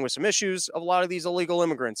dealing with some issues of a lot of these illegal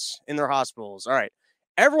immigrants in their hospitals. All right.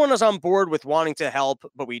 Everyone is on board with wanting to help,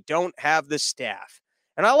 but we don't have the staff.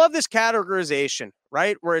 And I love this categorization,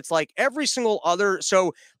 right? Where it's like every single other.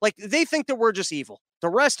 So like they think that we're just evil. The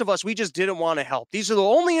rest of us, we just didn't want to help. These are the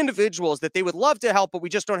only individuals that they would love to help, but we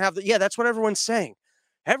just don't have the. Yeah, that's what everyone's saying.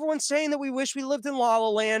 Everyone's saying that we wish we lived in La La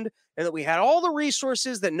Land and that we had all the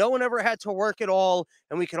resources, that no one ever had to work at all.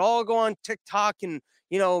 And we could all go on TikTok and,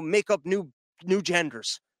 make up new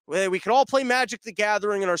genders. We could all play Magic the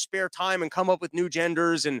Gathering in our spare time and come up with new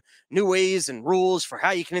genders and new ways and rules for how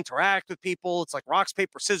you can interact with people. It's like rocks,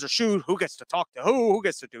 paper, scissors, shoot. Who gets to talk to who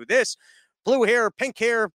gets to do this? Blue hair, pink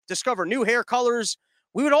hair, discover new hair colors.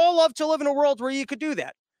 We would all love to live in a world where you could do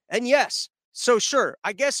that. And yes, so sure,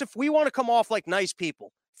 I guess if we want to come off like nice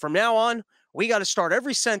people, from now on, we got to start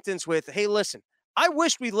every sentence with, hey, listen, I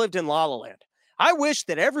wish we lived in La La Land. I wish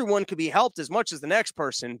that everyone could be helped as much as the next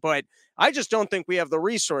person, but I just don't think we have the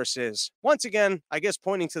resources. Once again, I guess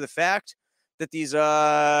pointing to the fact that the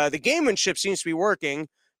gamemanship seems to be working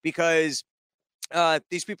because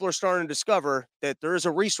these people are starting to discover that there is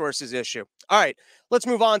a resources issue. All right, let's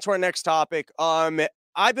move on to our next topic.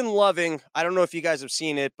 I've been loving, I don't know if you guys have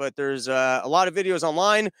seen it, but there's a lot of videos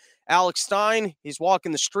online. Alex Stein, he's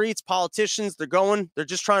walking the streets. Politicians, they're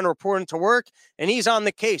just trying to report into work, and he's on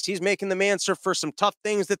the case. He's making them answer for some tough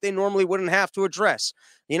things that they normally wouldn't have to address.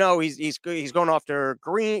 He's going after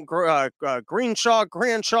Granshaw,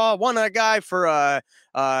 one guy for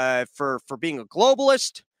being a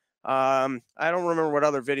globalist. I don't remember what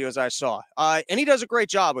other videos I saw. And he does a great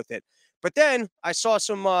job with it. But then I saw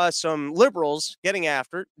some liberals getting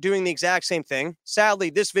after it, doing the exact same thing. Sadly,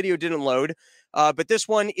 this video didn't load. But this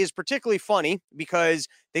one is particularly funny because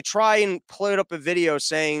they try and put up a video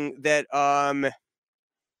saying that,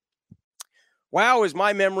 wow, is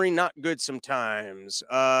my memory not good sometimes?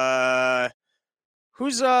 That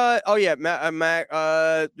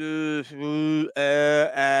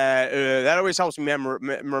always helps me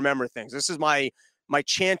remember things. This is my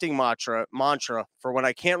chanting mantra for when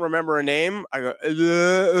I can't remember a name. I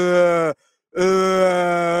go,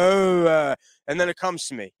 and then it comes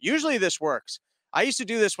to me. Usually this works. I used to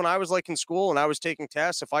do this when I was like in school and I was taking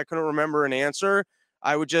tests. If I couldn't remember an answer,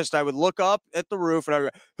 I would look up at the roof and I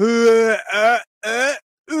would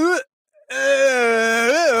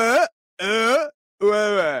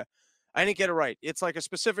I didn't get it right. It's like a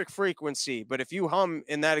specific frequency, but if you hum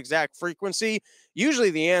in that exact frequency,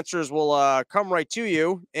 usually the answers will come right to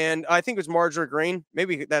you. And I think it was Marjorie Greene.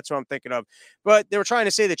 Maybe that's what I'm thinking of. But they were trying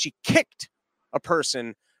to say that she kicked a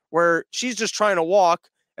person where she's just trying to walk,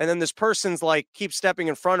 and then this person's like keeps stepping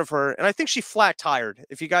in front of her. And I think she flat tired.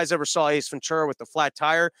 If you guys ever saw Ace Ventura with the flat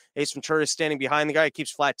tire, Ace Ventura is standing behind the guy, he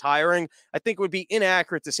keeps flat tiring. I think it would be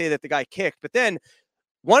inaccurate to say that the guy kicked. But then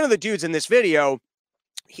one of the dudes in this video,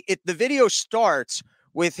 the video starts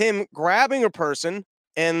with him grabbing a person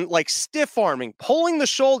and like stiff arming, pulling the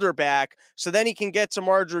shoulder back so then he can get to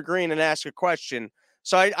Marjorie Greene and ask a question.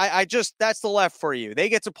 So I just, that's the left for you. They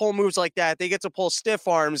get to pull moves like that. They get to pull stiff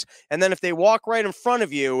arms. And then if they walk right in front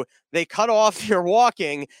of you, they cut off your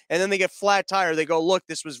walking and then they get flat tire. They go, look,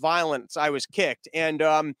 this was violence. I was kicked. And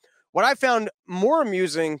what I found more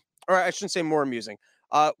amusing, or I shouldn't say more amusing,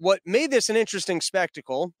 what made this an interesting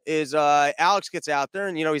spectacle is Alex gets out there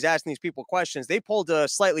and, he's asking these people questions. They pulled a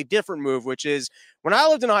slightly different move, which is when I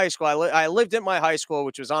lived in high school, I lived at my high school,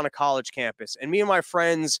 which was on a college campus. And me and my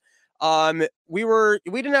friends, we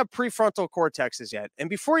didn't have prefrontal cortexes yet. And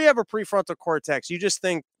before you have a prefrontal cortex, you just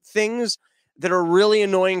think things that are really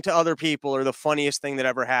annoying to other people are the funniest thing that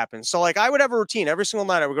ever happened. So like I would have a routine every single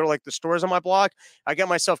night. I would go to like the stores on my block. I get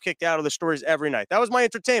myself kicked out of the stores every night. That was my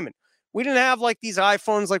entertainment. We didn't have like these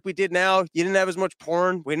iPhones like we did now. You didn't have as much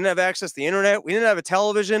porn. We didn't have access to the internet. We didn't have a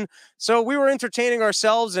television. So we were entertaining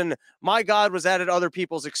ourselves, and my God was that at other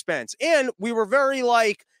people's expense. And we were very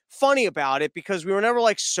like funny about it because we were never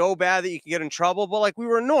like so bad that you could get in trouble, but like we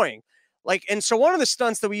were annoying. Like, and so one of the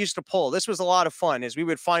stunts that we used to pull, this was a lot of fun, is we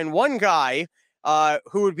would find one guy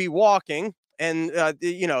who would be walking, and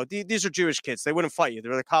these are Jewish kids. They wouldn't fight you.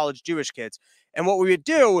 They're the college Jewish kids. And what we would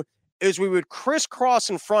do is we would crisscross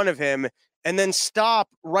in front of him and then stop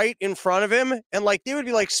right in front of him. And like, they would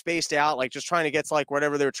be like spaced out, like just trying to get to like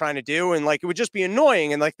whatever they were trying to do. And like, it would just be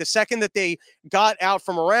annoying. And like the second that they got out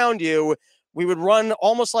from around you, we would run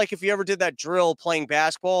almost like if you ever did that drill playing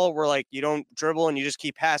basketball where like you don't dribble and you just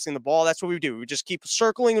keep passing the ball. That's what we do. We just keep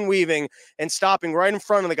circling and weaving and stopping right in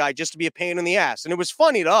front of the guy just to be a pain in the ass. And it was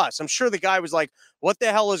funny to us. I'm sure the guy was like, what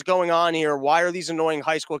the hell is going on here? Why are these annoying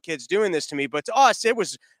high school kids doing this to me? But to us, it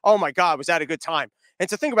was, oh my God, was that a good time? And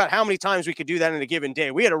to think about how many times we could do that in a given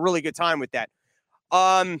day, we had a really good time with that.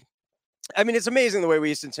 I mean, it's amazing the way we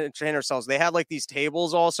used to train ourselves. They had like these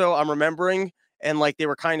tables also, I'm remembering, and like they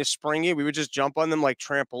were kind of springy. We would just jump on them like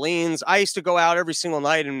trampolines. I used to go out every single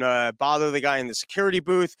night and bother the guy in the security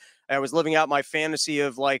booth. I was living out my fantasy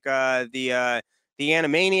of like the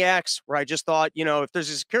Animaniacs, where I just thought, you know, if there's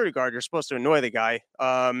a security guard, you're supposed to annoy the guy.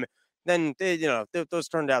 Then they, you know, those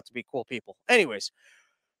turned out to be cool people. Anyways,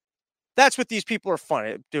 that's what these people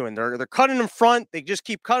are doing. They're cutting in front. They just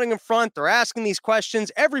keep cutting in front. They're asking these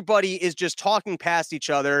questions. Everybody is just talking past each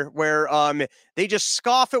other, where they just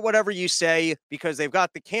scoff at whatever you say because they've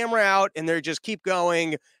got the camera out and they just keep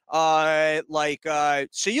going. So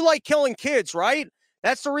you like killing kids, right?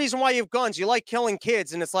 That's the reason why you have guns. You like killing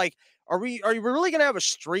kids. And it's like, are you really going to have a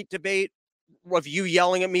street debate of you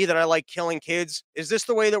yelling at me that I like killing kids? Is this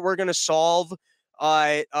the way that we're going to solve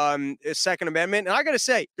Second Amendment? And I got to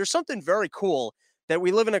say, there's something very cool that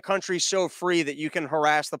we live in a country so free that you can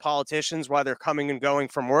harass the politicians while they're coming and going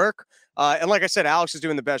from work. And like I said, Alex is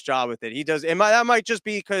doing the best job with it. He does. That might just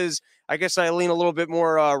be because I guess I lean a little bit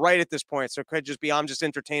more right at this point. So it could just be I'm just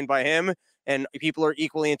entertained by him and people are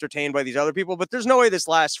equally entertained by these other people. But there's no way this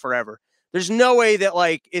lasts forever. There's no way that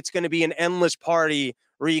like it's going to be an endless party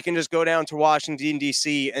where you can just go down to Washington,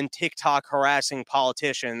 D.C. and TikTok harassing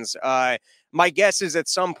politicians. My guess is at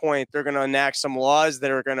some point they're going to enact some laws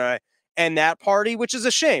that are going to end that party, which is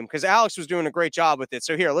a shame because Alex was doing a great job with it.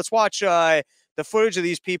 So here, let's watch the footage of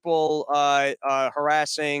these people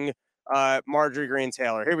harassing Marjorie Greene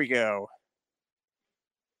Taylor. Here we go.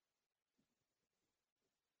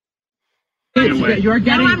 You're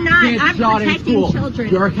getting kids shot in school. Children.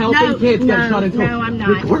 You're helping kids get shot in school. No, I'm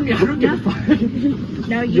not. I don't give a fuck.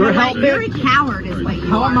 No, you're helping. You're a coward, is what you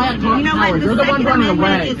How are. am I a coward? You know what? You're the one running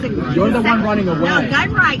away. You're the one running away. No,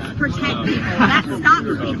 gun rights protect people. That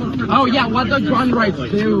stops people from. Oh yeah, what does gun rights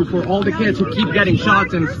do for all the kids who keep getting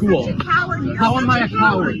shots in school? How am I a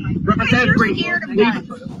coward? You're scared of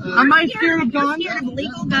guns. Am I scared of guns? You're scared of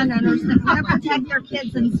legal gun owners that want to protect their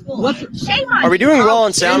kids in school. Shame on you. Are we doing well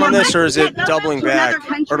on sound on this, or is it Go doubling to back? another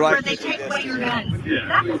country Or do I? where they take away your guns.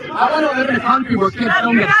 I want to live in a country where kids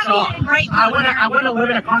don't get shot. I want to live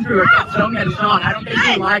in a country where kids don't get shot. I don't think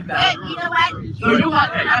you like that. You know what? So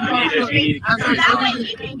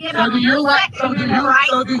you like? So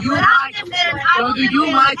do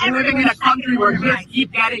you like living in a country where kids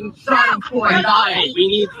keep getting shot in school and dying? We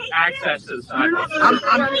need access to the sidewalks.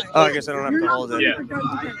 Oh, I guess I don't have to hold it. Yeah.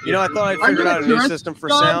 You know, I thought I'd figured out a new system for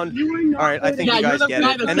sound. All right, I think you guys get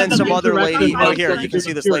it. And then some other lady. Oh, here, you can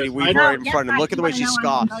see this lady weave right in front of him. Look at the way she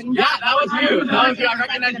scoffs. Yeah, that was you. I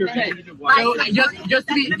recognize your face. So just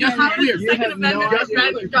to be clear, Second Amendment just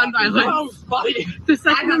bans gun violence. The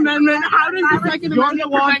Second Amendment. How does the Second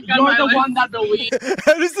Amendment prevent gun violence? You're the one that believes.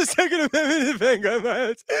 How does the Second Amendment defend gun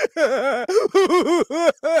violence?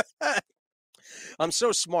 I'm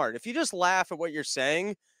so smart. If you just laugh at what you're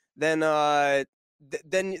saying, then you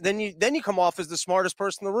come off as the smartest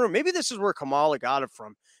person in the room. Maybe this is where Kamala got it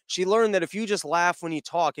from. She learned that if you just laugh when you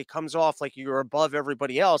talk, it comes off like you're above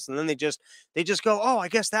everybody else. And then they just go, oh, I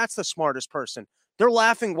guess that's the smartest person. They're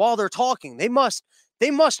laughing while they're talking. They must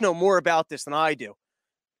know more about this than I do.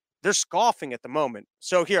 They're scoffing at the moment.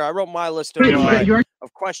 So here, I wrote my list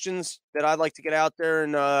of questions that I'd like to get out there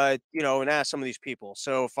and ask some of these people.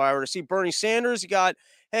 So if I were to see Bernie Sanders, you got,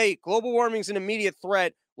 hey, global warming is an immediate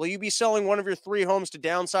threat. Will you be selling one of your 3 homes to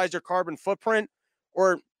downsize your carbon footprint?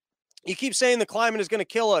 Or you keep saying the climate is going to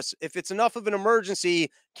kill us. If it's enough of an emergency,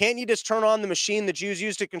 can't you just turn on the machine the Jews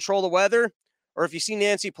use to control the weather? Or if you see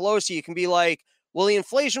Nancy Pelosi, you can be like, will the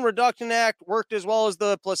Inflation Reduction Act work as well as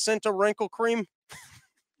the placenta wrinkle cream?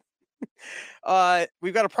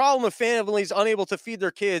 We've got a problem with families unable to feed their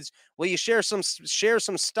kids. Will you share some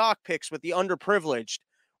stock picks with the underprivileged?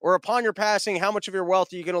 Or upon your passing, how much of your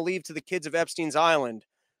wealth are you going to leave to the kids of Epstein's Island?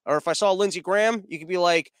 Or if I saw Lindsey Graham, you could be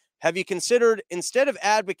like, have you considered, instead of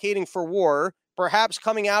advocating for war, perhaps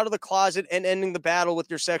coming out of the closet and ending the battle with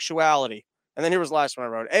your sexuality? And then here was the last one I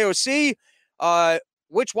wrote. AOC,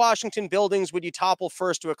 which Washington buildings would you topple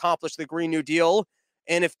first to accomplish the Green New Deal?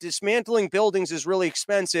 And if dismantling buildings is really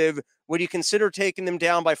expensive, would you consider taking them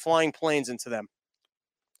down by flying planes into them?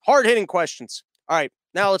 Hard-hitting questions. All right,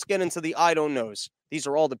 Now let's get into the I don't knows. These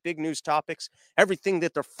are all the big news topics, everything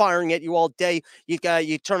that they're firing at you all day. You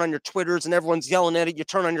turn on your Twitters and everyone's yelling at it. You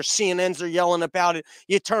turn on your CNNs, they're yelling about it.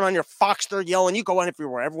 You turn on your Fox, they're yelling. You go on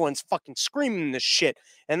everywhere, everyone's fucking screaming this shit.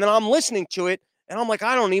 And then I'm listening to it and I'm like,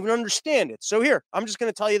 I don't even understand it. So here, I'm just going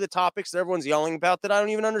to tell you the topics that everyone's yelling about that I don't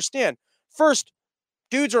even understand. First,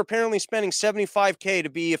 dudes are apparently spending $75K to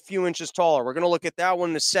be a few inches taller. We're going to look at that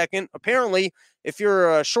one in a second. Apparently, if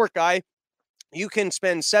you're a short guy, you can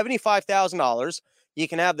spend $75,000. You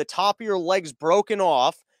can have the top of your legs broken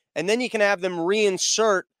off, and then you can have them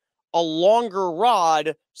reinsert a longer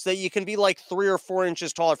rod so that you can be like 3 or 4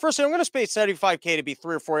 inches taller. First, I'm going to spend $75K to be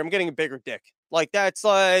 3 or 4. I'm getting a bigger dick. Like that's,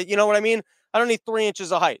 you know what I mean? I don't need 3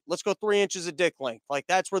 inches of height. Let's go 3 inches of dick length. Like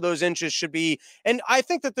that's where those inches should be. And I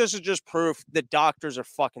think that this is just proof that doctors are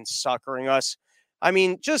fucking suckering us. I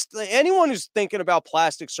mean, just anyone who's thinking about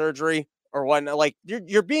plastic surgery or whatnot, like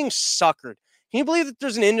you're being suckered. Can you believe that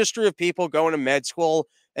there's an industry of people going to med school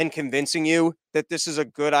and convincing you that this is a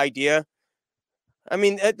good idea? I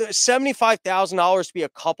mean, $75,000 to be a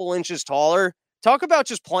couple inches taller. Talk about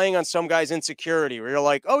just playing on some guy's insecurity where you're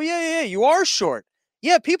like, oh, yeah, you are short.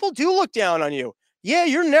 Yeah, people do look down on you. Yeah,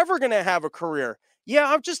 you're never going to have a career. Yeah,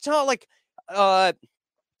 I'm just telling all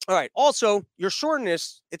right. Also, your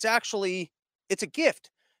shortness, it's a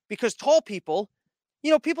gift because tall people,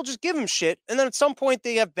 people just give them shit. And then at some point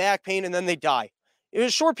they have back pain and then they die.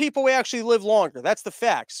 Short people, we actually live longer. That's the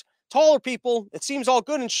facts. Taller people, it seems all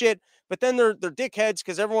good and shit, but then they're dickheads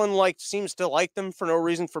because everyone seems to like them for no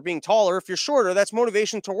reason for being taller. If you're shorter, that's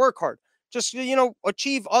motivation to work hard. Just,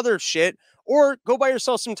 achieve other shit or go buy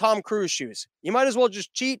yourself some Tom Cruise shoes. You might as well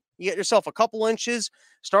just cheat. You get yourself a couple inches,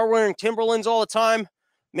 start wearing Timberlands all the time.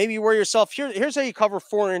 Maybe you wear yourself, here's how you cover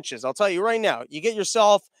 4 inches. I'll tell you right now, you get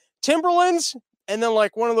yourself Timberlands, and then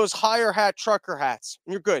like one of those higher hat trucker hats,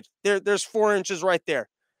 and you're good. There's 4 inches right there.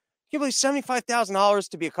 You believe $75,000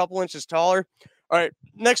 to be a couple inches taller? All right,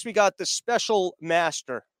 next we got the special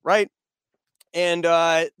master, right? And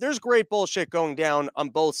there's great bullshit going down on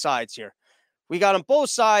both sides here. We got on both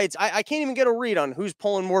sides. I can't even get a read on who's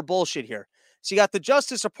pulling more bullshit here. So you got the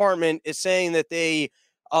Justice Department is saying that they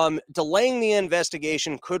delaying the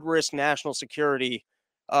investigation could risk national security,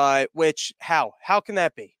 which how can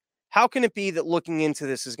that be? How can it be that looking into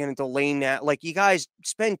this is going to delay that? Like, you guys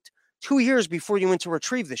spent 2 years before you went to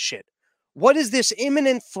retrieve this shit. What is this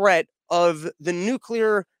imminent threat of the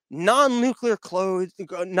non-nuclear codes,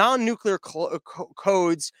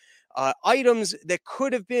 items that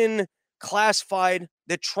could have been classified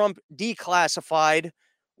that Trump declassified?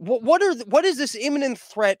 What is this imminent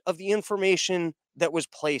threat of the information that was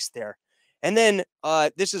placed there? And then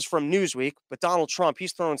this is from Newsweek, but Donald Trump,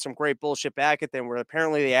 he's throwing some great bullshit back at them where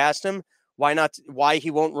apparently they asked him why he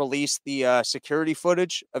won't release the security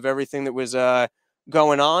footage of everything that was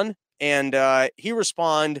going on. And he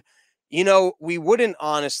responded, we wouldn't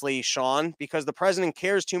honestly, Sean, because the president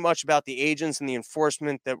cares too much about the agents and the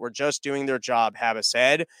enforcement that were just doing their job, Habba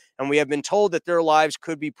said. And we have been told that their lives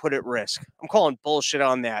could be put at risk. I'm calling bullshit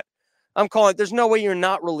on that. There's no way you're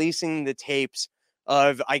not releasing the tapes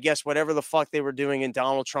of, I guess, whatever the fuck they were doing in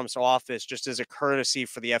Donald Trump's office, just as a courtesy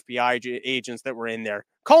for the FBI agents that were in there.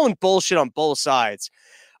 Calling bullshit on both sides.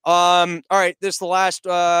 All right, this is the last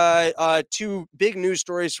two big news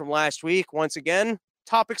stories from last week. Once again,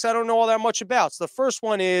 topics I don't know all that much about. So the first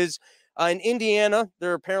one is in Indiana,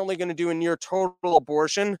 they're apparently going to do a near total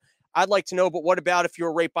abortion. I'd like to know, but what about if you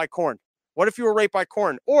were raped by corn? What if you were raped by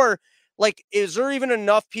corn? Or, is there even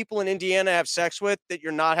enough people in Indiana to have sex with that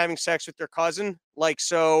you're not having sex with your cousin?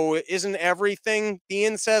 So isn't everything the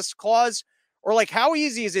incest clause? Or, how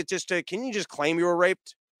easy is it can you just claim you were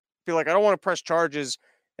raped? Be like, I don't want to press charges.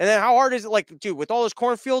 And then how hard is it? Dude, with all those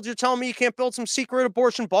cornfields, you're telling me you can't build some secret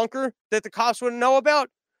abortion bunker that the cops wouldn't know about?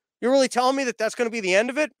 You're really telling me that that's going to be the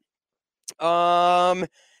end of it? And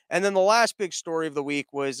then the last big story of the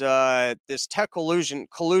week was this tech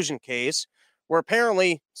collusion case where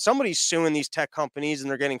apparently somebody's suing these tech companies and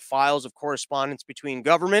they're getting files of correspondence between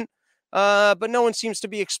government. But no one seems to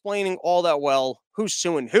be explaining all that well who's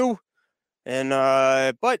suing who. And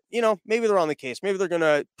but, maybe they're on the case. Maybe they're going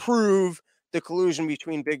to prove the collusion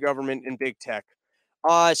between big government and big tech.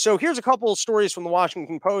 So here's a couple of stories from the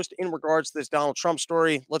Washington Post in regards to this Donald Trump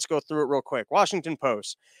story. Let's go through it real quick. Washington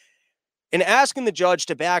Post. In asking the judge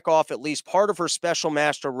to back off at least part of her special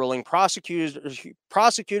master ruling,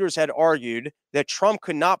 prosecutors had argued that Trump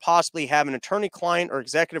could not possibly have an attorney-client or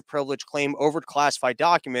executive privilege claim over classified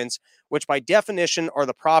documents, which by definition are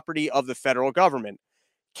the property of the federal government.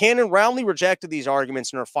 Cannon roundly rejected these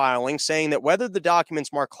arguments in her filing, saying that whether the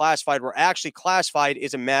documents marked classified were actually classified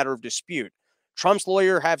is a matter of dispute. Trump's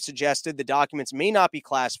lawyer have suggested the documents may not be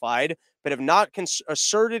classified, but have not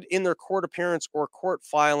asserted in their court appearance or court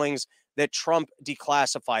filings that Trump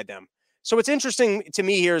declassified them. So what's interesting to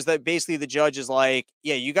me here is that basically the judge is like,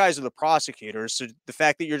 yeah, you guys are the prosecutors. So the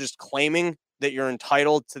fact that you're just claiming that you're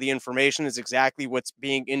entitled to the information is exactly what's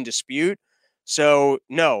being in dispute. So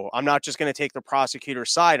no, I'm not just going to take the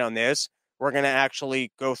prosecutor's side on this. We're going to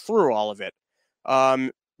actually go through all of it,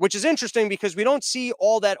 which is interesting because we don't see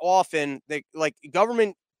all that often that like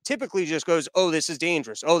government typically just goes, oh, this is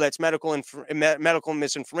dangerous. Oh, that's medical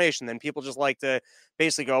misinformation. Then people just like to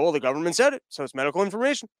basically go, well, the government said it, so it's medical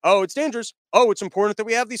information. Oh, it's dangerous. Oh, it's important that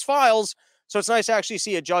we have these files. So it's nice to actually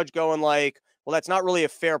see a judge going like, well, that's not really a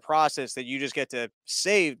fair process that you just get to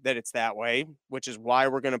say that it's that way, which is why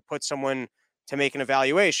we're going to put someone to make an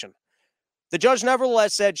evaluation. The judge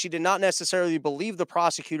nevertheless said she did not necessarily believe the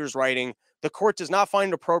prosecutor's writing. The court does not find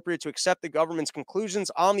it appropriate to accept the government's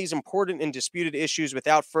conclusions on these important and disputed issues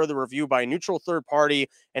without further review by a neutral third party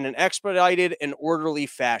in an expedited and orderly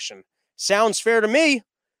fashion. Sounds fair to me.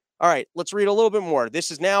 All right, let's read a little bit more.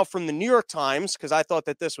 This is now from the New York Times, because I thought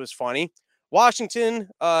that this was funny. Washington,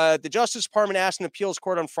 the Justice Department asked an appeals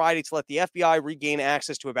court on Friday to let the FBI regain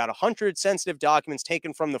access to about 100 sensitive documents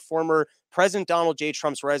taken from the former President Donald J.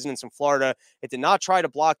 Trump's residence in Florida. It did not try to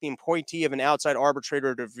block the appointee of an outside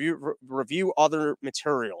arbitrator to review other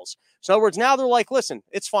materials. So in other words, now they're like, listen,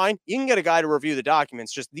 it's fine. You can get a guy to review the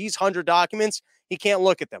documents. Just these 100 documents, he can't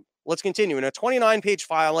look at them. Let's continue. In a 29-page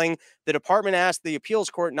filing, the department asked the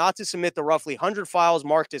appeals court not to submit the roughly 100 files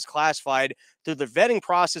marked as classified through the vetting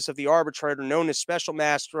process of the arbitrator known as special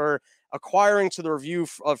master, acquiring to the review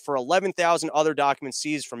for 11,000 other documents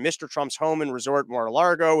seized from Mr. Trump's home and resort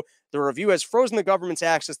Mar-a-Lago. The review has frozen the government's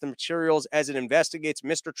access to materials as it investigates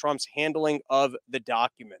Mr. Trump's handling of the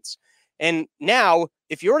documents. And now,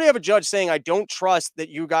 if you already have a judge saying, I don't trust that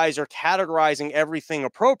you guys are categorizing everything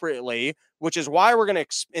appropriately, which is why we're going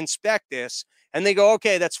to inspect this, and they go,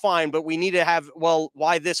 okay, that's fine, but we need to have, well,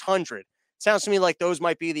 why this 100? Sounds to me like those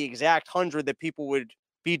might be the exact 100 that people would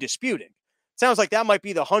be disputing. Sounds like that might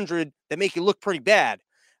be the 100 that make you look pretty bad.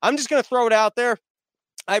 I'm just going to throw it out there.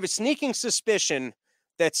 I have a sneaking suspicion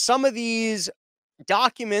that some of these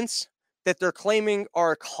documents that they're claiming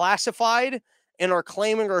are classified and are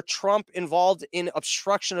claiming are Trump involved in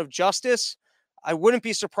obstruction of justice. I wouldn't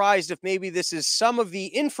be surprised if maybe this is some of the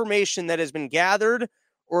information that has been gathered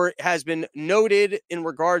or has been noted in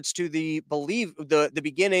regards to the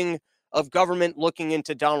beginning of government looking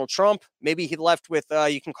into Donald Trump. Maybe he left with,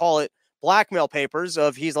 you can call it blackmail papers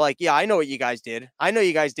of he's like, yeah, I know what you guys did. I know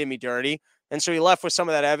you guys did me dirty. And so he left with some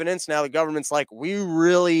of that evidence. Now the government's like, we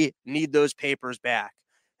really need those papers back.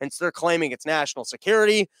 And so they're claiming it's national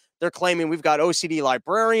security. They're claiming we've got OCD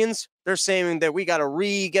librarians. They're saying that we got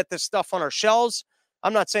to get this stuff on our shelves.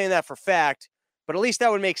 I'm not saying that for fact, but at least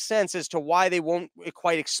that would make sense as to why they won't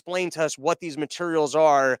quite explain to us what these materials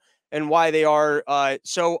are and why they are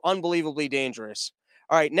so unbelievably dangerous.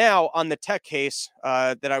 All right, now on the tech case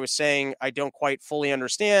that I was saying I don't quite fully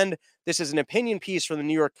understand. This is an opinion piece from the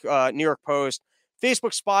New York Post.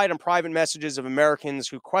 Facebook spied on private messages of Americans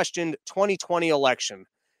who questioned 2020 election.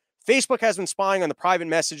 Facebook has been spying on the private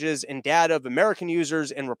messages and data of American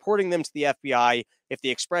users and reporting them to the FBI if they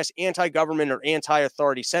express anti-government or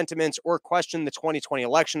anti-authority sentiments or question the 2020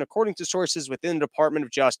 election, according to sources within the Department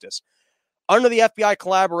of Justice. Under the FBI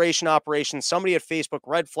collaboration operation, somebody at Facebook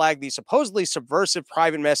red flagged these supposedly subversive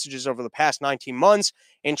private messages over the past 19 months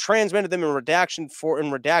and transmitted them in redacted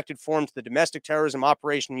form to the Domestic Terrorism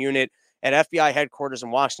Operation Unit at FBI headquarters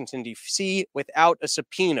in Washington, D.C. without a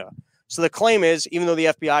subpoena. So the claim is, even though the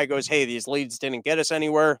FBI goes, hey, these leads didn't get us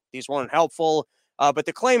anywhere, these weren't helpful. But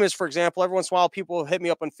the claim is, for example, every once in a while, people hit me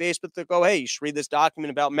up on Facebook that go, hey, you should read this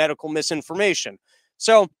document about medical misinformation.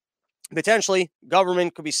 So potentially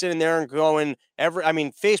government could be sitting there and going,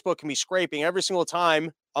 Facebook can be scraping every single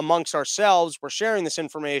time amongst ourselves. We're sharing this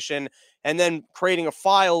information and then creating a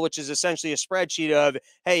file, which is essentially a spreadsheet of,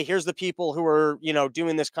 hey, here's the people who are,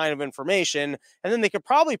 doing this kind of information. And then they could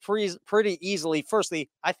probably pretty easily, firstly,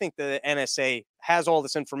 I think the NSA has all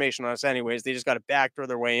this information on us anyways. They just got to backdoor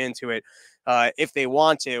their way into it if they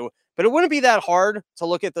want to. But it wouldn't be that hard to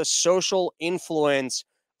look at the social influence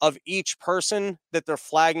of each person that they're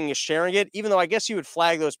flagging as sharing it, even though I guess you would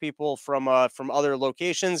flag those people from other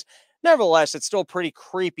locations. Nevertheless, it's still pretty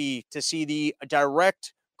creepy to see the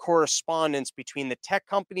direct correspondence between the tech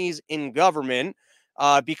companies and government,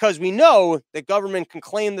 because we know that government can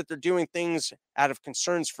claim that they're doing things out of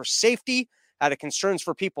concerns for safety, out of concerns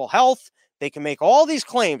for people's health. They can make all these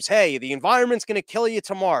claims. Hey, the environment's going to kill you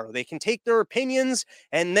tomorrow. They can take their opinions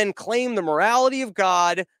and then claim the morality of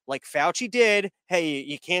God, like Fauci did. Hey,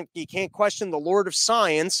 you can't question the Lord of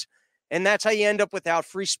science. And that's how you end up without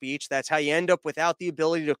free speech. That's how you end up without the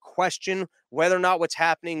ability to question whether or not what's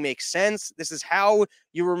happening makes sense. This is how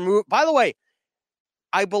you remove. By the way,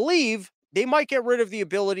 I believe they might get rid of the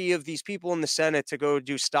ability of these people in the Senate to go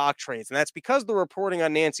do stock trades. And that's because they're reporting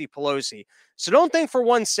on Nancy Pelosi. So don't think for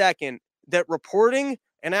 1 second that reporting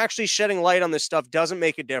and actually shedding light on this stuff doesn't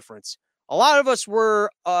make a difference. A lot of us were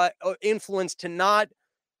influenced to not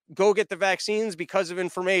go get the vaccines because of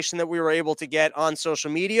information that we were able to get on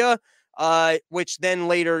social media, which then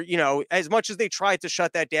later, as much as they tried to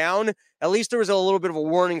shut that down, at least there was a little bit of a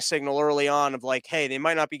warning signal early on of like, hey, they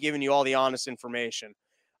might not be giving you all the honest information.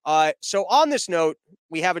 So on this note,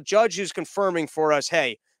 we have a judge who's confirming for us,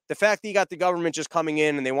 hey, the fact that you got the government just coming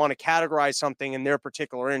in and they want to categorize something in their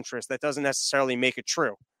particular interest, that doesn't necessarily make it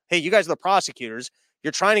true. Hey, you guys are the prosecutors.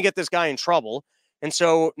 You're trying to get this guy in trouble. And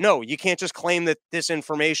so, no, you can't just claim that this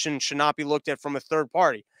information should not be looked at from a third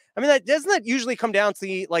party. I mean, doesn't that usually come down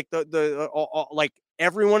to like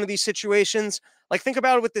every one of these situations? Like, think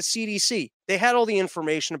about it with the CDC. They had all the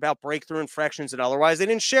information about breakthrough infections and otherwise they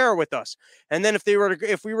didn't share it with us. And then if we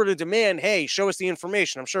were to demand, hey, show us the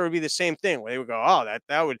information, I'm sure it would be the same thing where they would go, oh,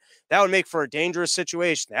 that would make for a dangerous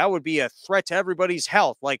situation. That would be a threat to everybody's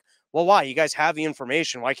health. Like, well, why? You guys have the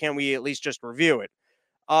information. Why can't we at least just review it?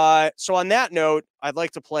 So on that note, I'd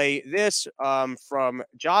like to play this from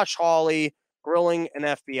Josh Hawley grilling an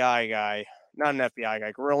FBI guy, not an FBI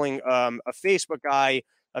guy, grilling a Facebook guy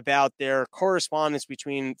about their correspondence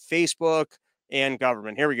between Facebook and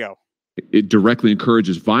government. Here we go. It directly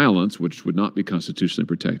encourages violence, which would not be constitutionally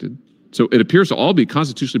protected. So it appears to all be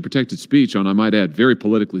constitutionally protected speech on, I might add, very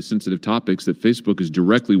politically sensitive topics that Facebook is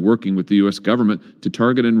directly working with the U.S. government to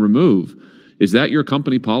target and remove. Is that your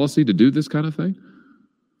company policy to do this kind of thing?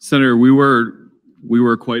 Senator, we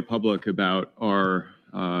were quite public about our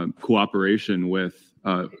cooperation with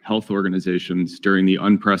health organizations during the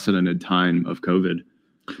unprecedented time of COVID.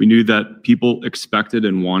 We knew that people expected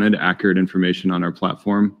and wanted accurate information on our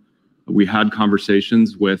platform. We had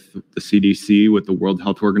conversations with the CDC, with the World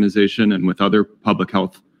Health Organization, and with other public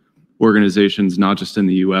health organizations, not just in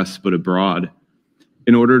the US, but abroad,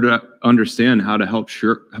 in order to understand how to help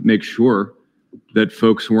make sure that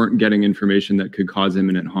folks weren't getting information that could cause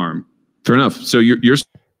imminent harm. Fair enough. So you're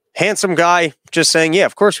handsome guy just saying, yeah,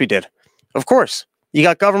 of course we did. Of course. You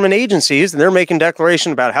got government agencies and they're making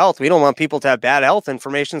declaration about health. We don't want people to have bad health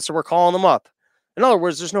information, so we're calling them up. In other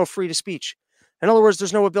words, there's no freedom of speech. In other words,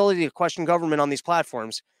 there's no ability to question government on these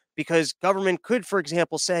platforms because government could, for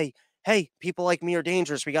example, say, hey, people like me are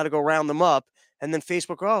dangerous. We got to go round them up. And then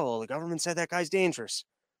Facebook, oh, well, the government said that guy's dangerous,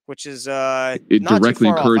 which is it not directly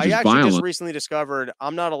too far encourages off. I actually violence. just recently discovered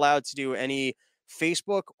I'm not allowed to do any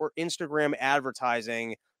Facebook or Instagram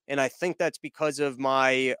advertising. And I think that's because of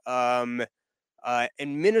my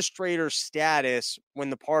administrator status when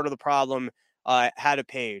the part of the problem had a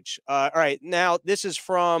page. All right. Now, this is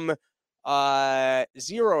from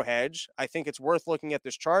Zero Hedge. I think it's worth looking at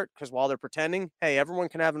this chart because while they're pretending, hey, everyone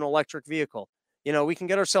can have an electric vehicle. We can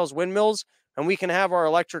get ourselves windmills and we can have our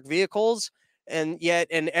electric vehicles and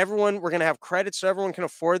everyone, we're going to have credits so everyone can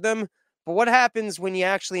afford them. But what happens when you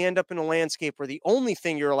actually end up in a landscape where the only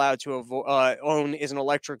thing you're allowed to own is an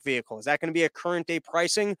electric vehicle? Is that going to be a current day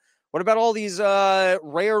pricing? What about all these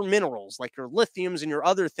rare minerals like your lithiums and your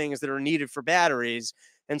other things that are needed for batteries?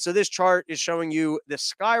 And so this chart is showing you the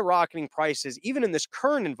skyrocketing prices, even in this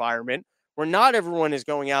current environment where not everyone is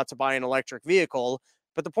going out to buy an electric vehicle.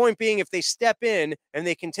 But the point being, if they step in and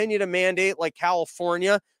they continue to mandate like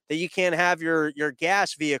California that you can't have your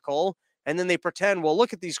gas vehicle, and then they pretend, well,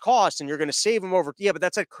 look at these costs and you're going to save them over. Yeah, but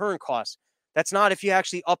that's at current cost. That's not if you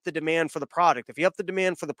actually up the demand for the product. If you up the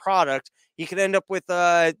demand for the product, you could end up with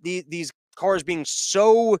these cars being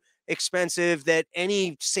so expensive that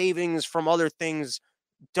any savings from other things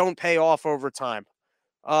don't pay off over time.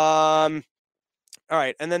 All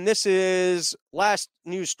right, and then this is last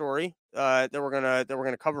news story that we're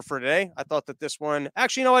gonna cover for today. I thought that this one,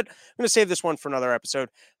 actually, you know what? I'm gonna save this one for another episode.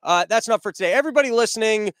 That's enough for today. Everybody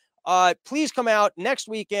listening, please come out next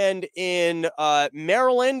weekend in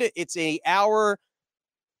Maryland. It's an hour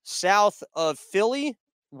south of Philly,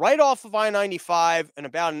 right off of I-95, and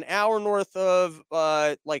about an hour north of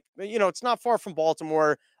it's not far from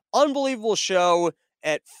Baltimore. Unbelievable show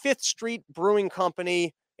at 5th Street Brewing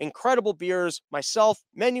Company. Incredible beers. Myself,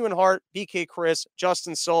 Menu and Heart, BK Chris,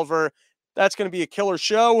 Justin Silver. That's going to be a killer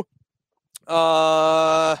show.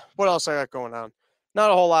 What else I got going on? Not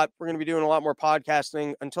a whole lot. We're going to be doing a lot more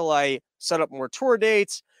podcasting until I set up more tour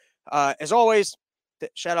dates. As always,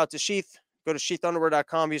 shout out to Sheath. Go to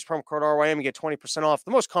sheathunderwear.com, use promo code RYM, and get 20% off. The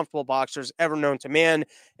most comfortable boxers ever known to man.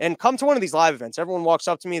 And come to one of these live events. Everyone walks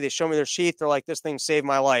up to me, they show me their Sheath. They're like, this thing saved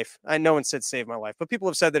my life. No one said save my life, but people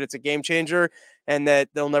have said that it's a game changer and that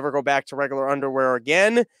they'll never go back to regular underwear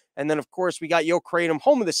again. And then, of course, we got Yo Kratom,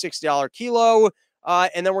 home of the $60 kilo.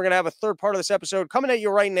 And then we're going to have a third part of this episode coming at you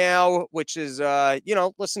right now, which is,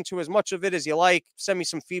 listen to as much of it as you like. Send me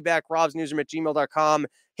some feedback, robsnewsroom@gmail.com.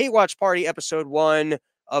 Hate Watch Party, episode 1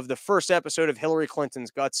 of the first episode of Hillary Clinton's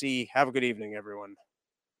Gutsy. Have a good evening, everyone.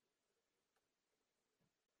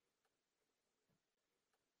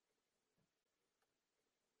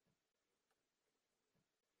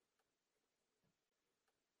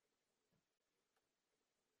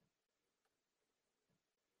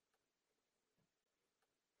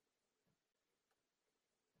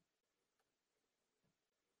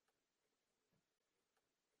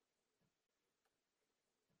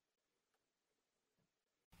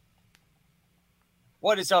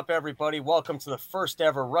 What is up, everybody? Welcome to the first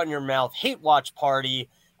ever Run Your Mouth Hate Watch Party.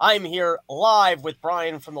 I'm here live with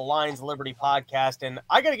Brian from the Lions of Liberty podcast, and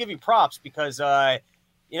I got to give you props because, other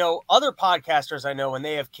podcasters I know when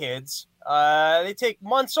they have kids, they take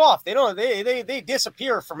months off. They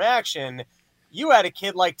disappear from action. You had a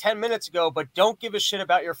kid like 10 minutes ago, but don't give a shit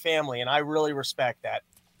about your family, and I really respect that.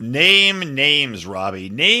 Name names, Robbie.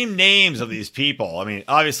 Name names of these people. I mean,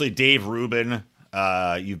 obviously Dave Rubin.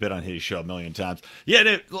 You've been on his show a million times.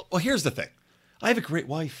 Yeah, well, here's the thing. I have a great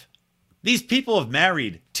wife. These people have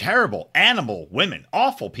married terrible animal women,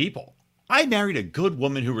 awful people. I married a good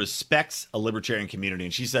woman who respects a libertarian community,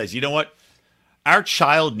 and she says, you know what? Our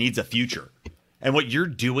child needs a future, and what you're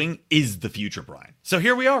doing is the future, Brian. So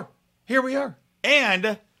here we are. Here we are.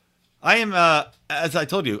 And I am, as I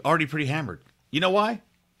told you, already pretty hammered. You know why?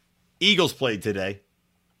 Eagles played today.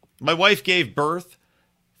 My wife gave birth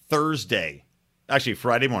Thursday. Actually,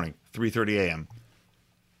 Friday morning, 3:30 a.m.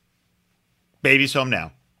 Baby's home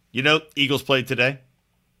now. You know, Eagles played today.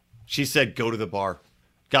 She said, go to the bar.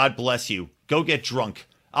 God bless you. Go get drunk.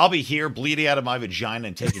 I'll be here bleeding out of my vagina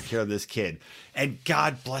and taking care of this kid. And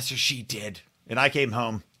God bless her, she did. And I came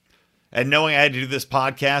home. And knowing I had to do this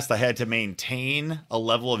podcast, I had to maintain a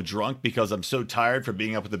level of drunk because I'm so tired from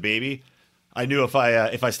being up with the baby. I knew if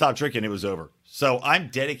I stopped drinking, it was over. So I'm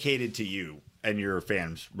dedicated to you and your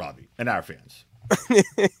fans, Robbie, and our fans.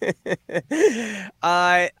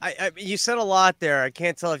 You said a lot there. I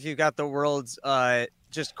can't tell if you got the world's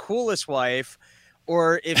just coolest wife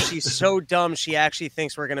or if she's so dumb she actually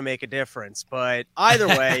thinks we're going to make a difference. But either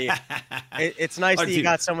way, it's nice that you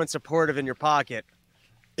got someone supportive in your pocket.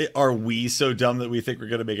 Are we so dumb that we think we're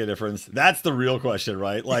going to make a difference? That's the real question,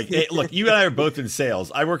 right? Like, look, you and I are both in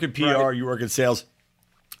sales. I work in PR, right. You work in sales.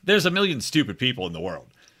 There's a million stupid people in the world.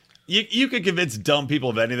 You can convince dumb people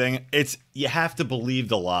of anything. You have to believe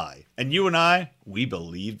the lie. And you and I, we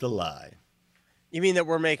believe the lie. You mean that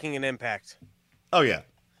we're making an impact? Oh, yeah.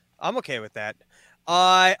 I'm okay with that.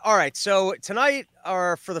 All right. So tonight,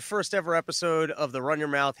 for the first ever episode of the Run Your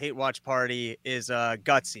Mouth Hate Watch Party is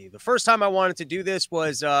Gutsy. The first time I wanted to do this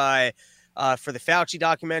was for the Fauci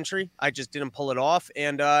documentary. I just didn't pull it off.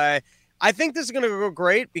 And I think this is going to go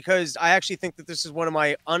great because I actually think that this is one of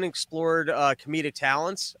my unexplored comedic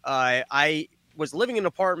talents. I was living in an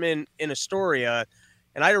apartment in Astoria,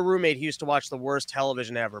 and I had a roommate who used to watch the worst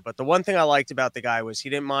television ever. But the one thing I liked about the guy was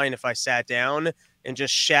he didn't mind if I sat down and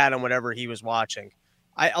just shat on whatever he was watching.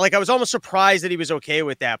 I was almost surprised that he was okay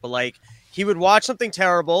with that. But, like, he would watch something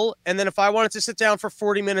terrible, and then if I wanted to sit down for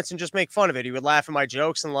 40 minutes and just make fun of it, he would laugh at my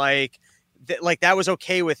jokes, and, that was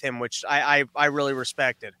okay with him, which I really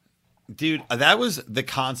respected. Dude, that was the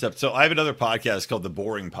concept. So I have another podcast called The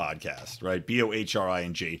Boring Podcast, right?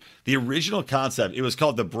 BOHRING. The original concept, it was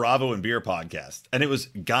called the Bravo and Beer Podcast. And it was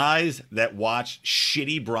guys that watch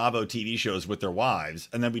shitty Bravo TV shows with their wives.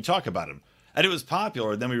 And then we talk about them. And it was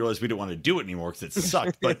popular. And then we realized we didn't want to do it anymore because it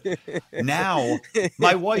sucked. But now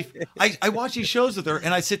my wife, I watch these shows with her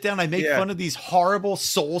and I sit down, I make fun of these horrible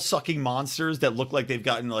soul-sucking monsters that look like they've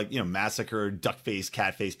gotten massacred, duck-faced,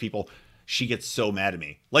 cat-faced people. She gets so mad at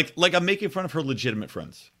me. Like I'm making fun of her legitimate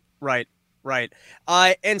friends. Right.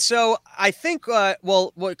 And so I think,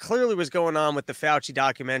 what clearly was going on with the Fauci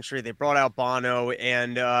documentary, they brought out Bono,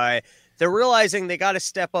 and they're realizing they got to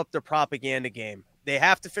step up their propaganda game. They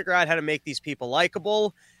have to figure out how to make these people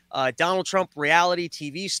likable. Donald Trump, reality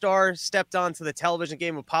TV star, stepped onto the television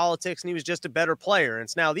game of politics, and he was just a better player. And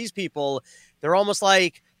it's now these people, they're almost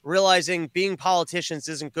like realizing being politicians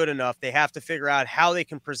isn't good enough. They have to figure out how they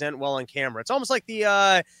can present well on camera. It's almost like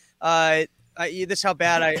the this is how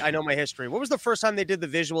bad I know my history. What was the first time they did the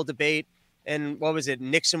visual debate? And what was it?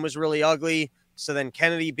 Nixon was really ugly. So then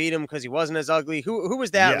Kennedy beat him because he wasn't as ugly. Who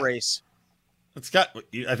was that Yeah. race? I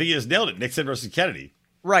think he just nailed it. Nixon versus Kennedy.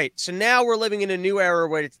 Right. So now we're living in a new era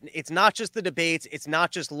where it's not just the debates. It's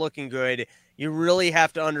not just looking good. You really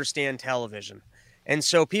have to understand television. And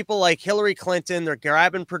so people like Hillary Clinton, they're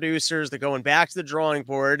grabbing producers. They're going back to the drawing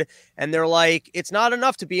board. And they're like, it's not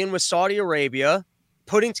enough to be in with Saudi Arabia,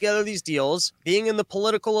 putting together these deals, being in the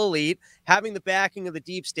political elite, having the backing of the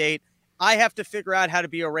deep state. I have to figure out how to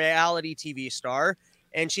be a reality TV star.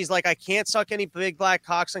 And she's like, I can't suck any big black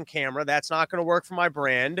cocks on camera. That's not going to work for my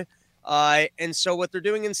brand. And so what they're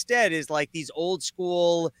doing instead is like these old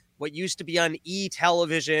school, what used to be on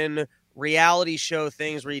television reality show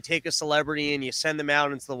things where you take a celebrity and you send them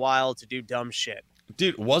out into the wild to do dumb shit.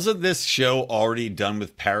 Dude, wasn't this show already done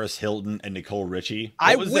with Paris Hilton and Nicole Richie?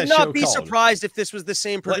 I would not be surprised if this was the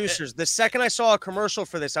same producers. The second I saw a commercial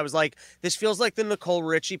for this, I was like, this feels like the Nicole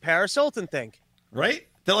Richie, Paris Hilton thing. Right?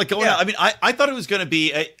 They're like going out. I mean, I thought it was going to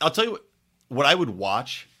be, I'll tell you what I would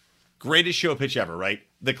watch. Greatest show pitch ever, right?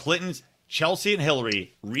 The Clintons, Chelsea and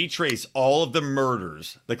Hillary retrace all of the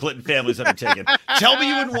murders the Clinton families have taken. Tell me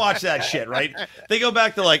you wouldn't watch that shit, right? They go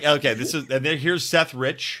back to like, okay, this is, and then here's Seth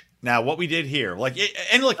Rich. Now, what we did here, like,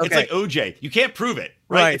 and look, it's like OJ. You can't prove it,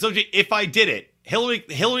 right? It's OJ. If I did it, Hillary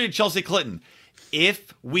and Chelsea Clinton,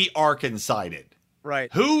 if we Arkansided,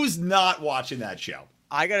 right? Who's not watching that show?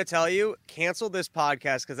 I got to tell you, cancel this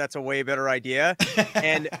podcast because that's a way better idea.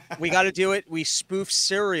 And we got to do it. We spoof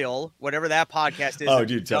Serial, whatever that podcast is. Oh,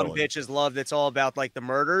 dude, dumb totally. bitches love. That's all about like the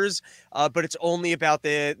murders, but it's only about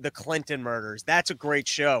the Clinton murders. That's a great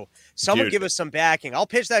show. Someone give us some backing. I'll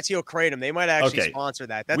pitch that to you, Kratom. They might actually sponsor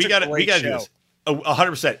that. That's we gotta do show. this.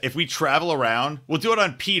 100%. If we travel around, we'll do it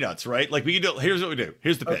on Peanuts, right? Like we can do. Here's what we do.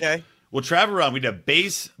 Here's the pitch. Okay. We'll travel around. We need a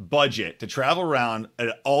base budget to travel around at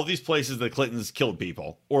all these places the Clintons killed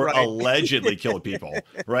people or allegedly killed people,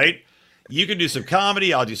 right? You can do some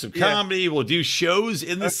comedy. I'll do some comedy. We'll do shows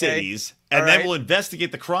in the cities, and then we'll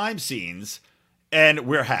investigate the crime scenes and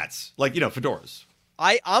wear hats, like, fedoras.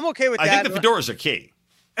 I'm okay with that. I think the fedoras are key.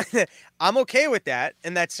 I'm okay with that,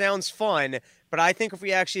 and that sounds fun. But I think if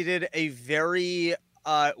we actually did a very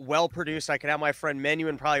well-produced, I could have my friend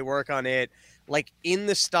Menuhin probably work on it, like in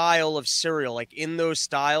the style of Serial, like in those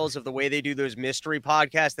styles of the way they do those mystery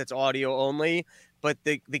podcasts that's audio only. But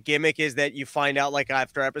the gimmick is that you find out like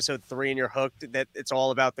after episode 3 and you're hooked that it's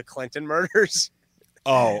all about the Clinton murders.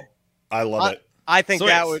 Oh, I love it. I think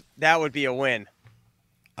that would be a win.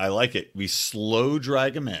 I like it. We slow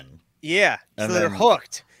drag them in. Yeah, so they're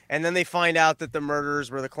hooked. And then they find out that the murderers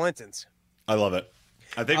were the Clintons. I love it.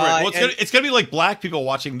 I think it's gonna be like black people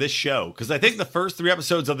watching this show, because I think the first 3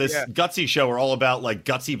 episodes of this gutsy show are all about like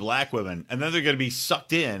gutsy black women, and then they're gonna be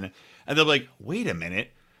sucked in, and they'll be like, "Wait a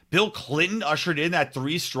minute, Bill Clinton ushered in that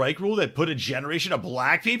 3-strike rule that put a generation of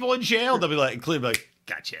black people in jail." They'll be like, and Clinton will be like,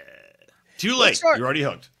 "Gotcha." Too late. You're already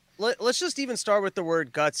hooked. Let's just even start with the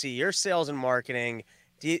word gutsy. Your sales and marketing.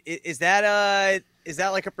 Is that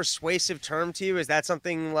like a persuasive term to you? Is that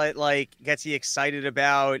something like gets you excited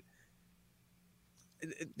about?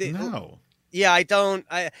 No. Yeah, I don't.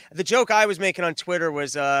 The joke I was making on Twitter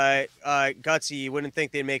was gutsy. You wouldn't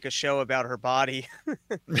think they'd make a show about her body.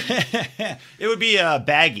 It would be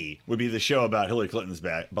Baggy would be the show about Hillary Clinton's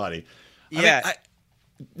body.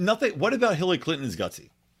 Nothing. What about Hillary Clinton's gutsy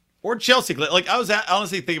or Chelsea Clinton? Like I was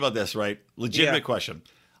honestly thinking about this, right? Legitimate question.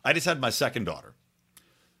 I just had my second daughter.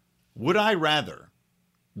 Would I rather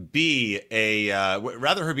be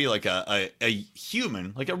rather her be like a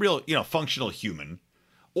human, like a real, functional human?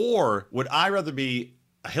 Or would I rather be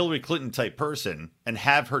a Hillary Clinton type person and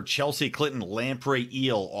have her Chelsea Clinton lamprey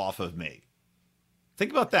eel off of me?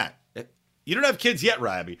 Think about that. You don't have kids yet,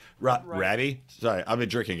 Robbie. Robbie? Sorry, I've been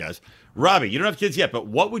drinking, guys. Robbie, you don't have kids yet, but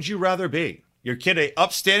what would you rather be? Your kid a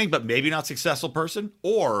upstanding but maybe not successful person,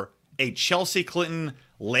 or a Chelsea Clinton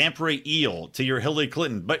lamprey eel to your Hillary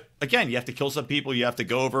Clinton? But again, you have to kill some people. You have to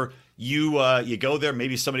go over. You go there.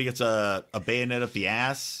 Maybe somebody gets a bayonet up the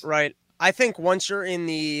ass. Right. I think once you're in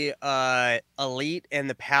the elite and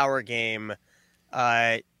the power game,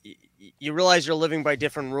 you realize you're living by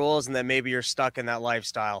different rules and that maybe you're stuck in that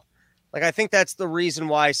lifestyle. Like, I think that's the reason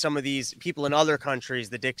why some of these people in other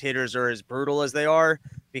countries, the dictators, are as brutal as they are,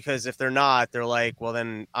 because if they're not, they're like, well,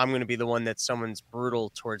 then I'm going to be the one that someone's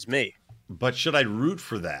brutal towards me. But should I root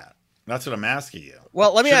for that? That's what I'm asking you.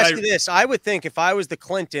 Well, let me ask you this. I would think if I was the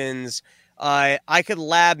Clintons, I could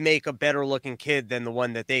lab make a better looking kid than the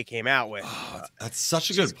one that they came out with. Oh, that's such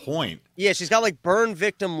a good point. Yeah, she's got like burn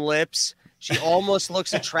victim lips. She almost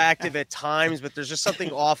looks attractive at times, but there's just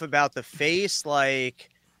something off about the face. Like,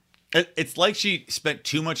 It's like she spent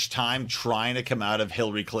too much time trying to come out of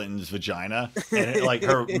Hillary Clinton's vagina, and like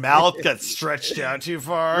her mouth got stretched out too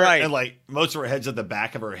far, Right. and like most of her head's at the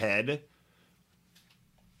back of her head.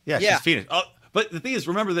 Yeah, she's Phoenix. Oh, but the thing is,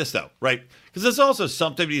 remember this though, right? Because there's also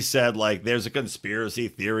something to be said, like there's a conspiracy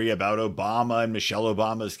theory about Obama and Michelle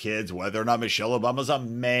Obama's kids, whether or not Michelle Obama's a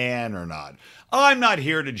man or not. I'm not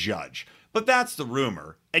here to judge, but that's the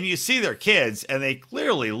rumor. And you see their kids, and they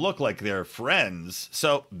clearly look like they're friends.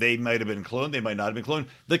 So they might have been cloned, they might not have been cloned.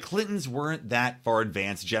 The Clintons weren't that far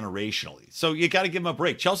advanced generationally. So you got to give them a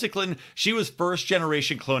break. Chelsea Clinton, she was first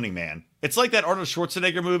generation cloning, man. It's like that Arnold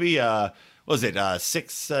Schwarzenegger movie, what was it,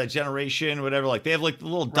 Sixth Generation, whatever. Like they have like the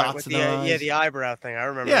little dots in the eyes. Yeah, the eyebrow thing. I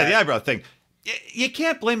remember Yeah, that. the eyebrow thing. You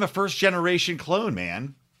can't blame a first generation clone,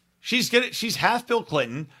 man. She's half Bill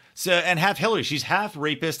Clinton and half Hillary. She's half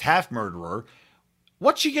rapist, half murderer.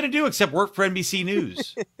 What's she going to do except work for NBC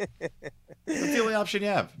News? That's the only option you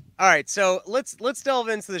have. All right, so let's delve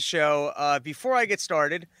into the show. Before I get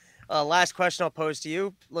started, last question I'll pose to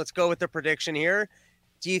you. Let's go with the prediction here.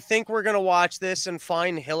 Do you think we're going to watch this and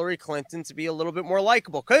find Hillary Clinton to be a little bit more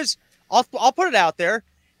likable? Because I'll put it out there.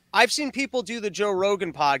 I've seen people do the Joe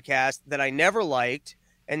Rogan podcast that I never liked,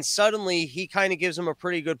 and suddenly he kind of gives them a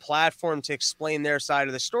pretty good platform to explain their side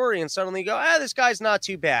of the story, and suddenly you go, this guy's not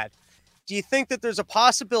too bad. Do you think that there's a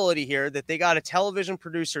possibility here that they got a television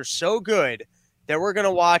producer so good that we're going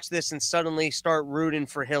to watch this and suddenly start rooting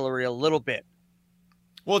for Hillary a little bit?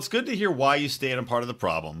 Well, it's good to hear why you stand a part of the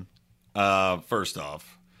problem. First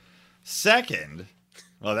off. Second,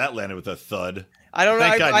 well, that landed with a thud. I don't know.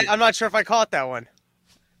 I'm not sure if I caught that one.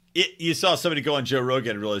 You saw somebody go on Joe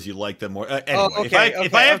Rogan and realize you liked them more. Anyway, if okay,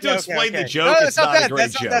 I have to explain the joke, it's not bad. a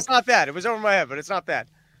great joke. That's not bad. It was over my head, but it's not bad.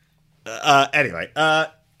 Anyway,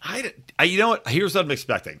 you know what? Here's what I'm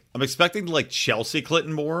expecting. I'm expecting like Chelsea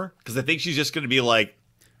Clinton more because I think she's just going to be like,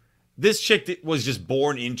 this chick that was just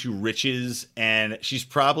born into riches, and she's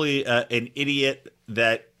probably an idiot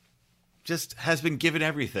that just has been given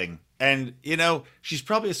everything. And, you know, she's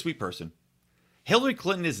probably a sweet person. Hillary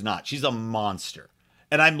Clinton is not. She's a monster.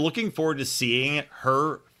 And I'm looking forward to seeing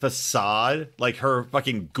her facade, like her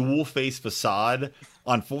fucking ghoul face facade,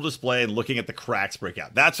 on full display and looking at the cracks break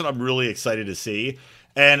out. That's what I'm really excited to see.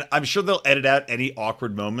 And I'm sure they'll edit out any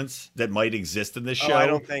awkward moments that might exist in this show. I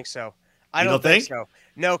don't think so. I don't think so.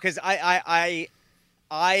 No, because I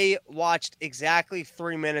watched exactly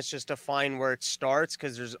 3 minutes just to find where it starts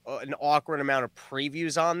because there's an awkward amount of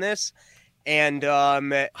previews on this. And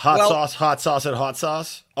hot sauce, and hot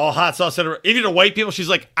sauce. All hot sauce. Even to white people, she's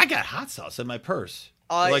like, I got hot sauce in my purse.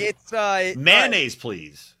 Like, it's mayonnaise,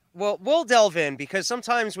 please. Well, we'll delve in because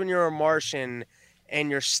sometimes when you're a Martian and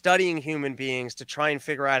you're studying human beings to try and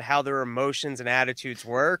figure out how their emotions and attitudes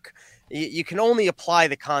work, you can only apply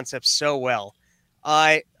the concept so well.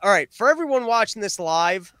 All right, for everyone watching this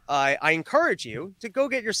live, I encourage you to go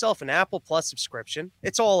get yourself an Apple Plus subscription.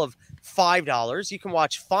 It's all of $5. You can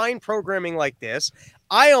watch fine programming like this.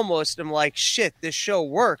 I almost am like, shit, this show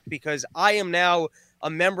worked because I am now a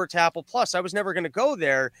member to Apple Plus. I was never going to go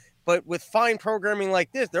there, but with fine programming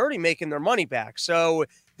like this, they're already making their money back. So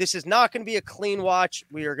this is not going to be a clean watch.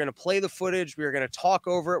 We are going to play the footage. We are going to talk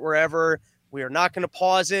over it wherever. We are not going to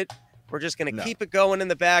pause it. We're just going to keep it going in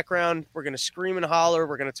the background. We're going to scream and holler.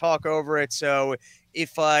 We're going to talk over it. So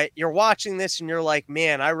if you're watching this and you're like,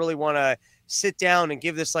 man, I really want to sit down and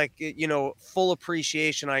give this full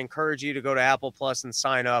appreciation, I encourage you to go to Apple Plus and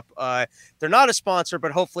sign up. They're not a sponsor,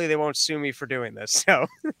 but hopefully they won't sue me for doing this. So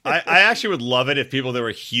I actually would love it if people that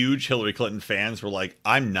were huge Hillary Clinton fans were like,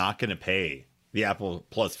 I'm not going to pay the Apple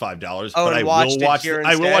Plus $5, but I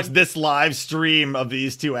will watch this live stream of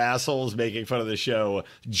these two assholes making fun of the show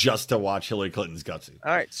just to watch Hillary Clinton's gutsy.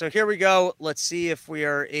 All right, so here we go. Let's see if we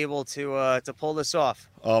are able to pull this off.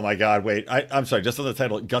 Oh my God! Wait, I'm sorry. Just on the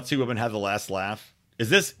title, "Gutsy Women Have the Last Laugh." Is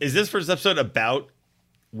this for this episode about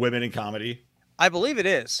women in comedy? I believe it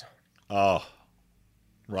is. Oh,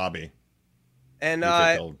 Robbie. And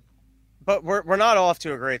but we're not off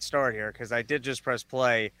to a great start here because I did just press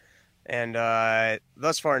play. And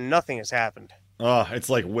thus far, nothing has happened. Oh, it's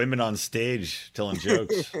like women on stage telling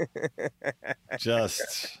jokes.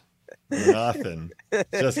 Just nothing.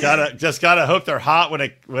 Just gotta hope they're hot when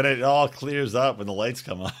it all clears up when the lights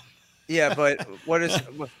come on. Yeah, but what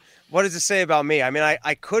does it say about me? I mean,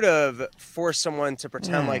 I could have forced someone to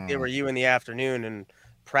pretend like they were you in the afternoon and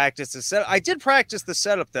practice the setup. I did practice the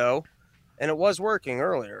setup though, and it was working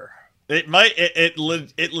earlier. It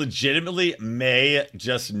legitimately may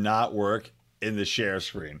just not work in the share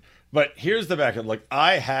screen. But here's the backup. Like,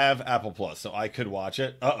 I have Apple Plus, so I could watch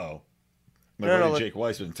it. Uh-oh. My buddy Jake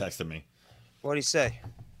Weissman texted me. What'd he say?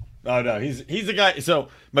 Oh no, he's the guy. So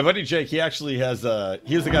my buddy Jake, he actually has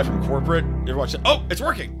he's the guy from corporate. You ever watch it? Oh, it's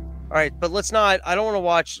working. All right, but let's not. I don't want to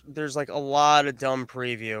watch. There's like a lot of dumb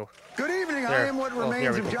preview. Good evening. There. I am what remains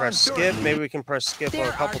Here we of can Jon press Stewart. skip. Maybe we can press skip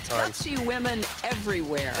a couple times. There are gutsy women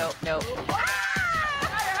everywhere. No.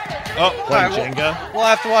 Oh, playing All right, Jenga. We'll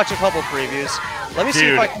have to watch a couple previews. Let me see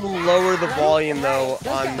if Dude. I can lower the volume though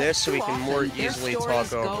on this so we can more easily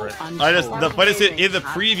talk over it. I just, but it's in the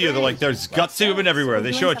preview. They're like, there's gutsy women everywhere.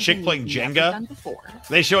 They show a chick playing Jenga.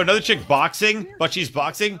 They show another chick boxing, but she's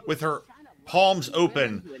boxing with her palms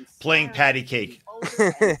open, playing patty cake.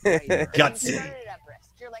 Gutsy.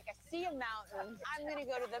 You're like, I see a mountain. I'm gonna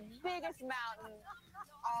go to the biggest mountain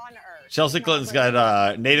on earth. Chelsea Clinton's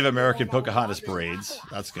got Native American Pocahontas parades.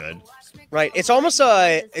 That's good. Right. It's almost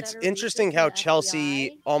it's interesting how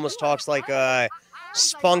Chelsea almost talks like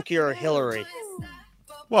spunkier Hillary.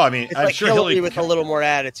 Well, I mean, It's I'm like sure Hillary Hillary with a little more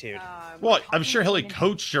attitude. Well, I'm sure Hillary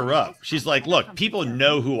coached her up. She's like, look, people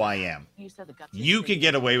know who I am. You can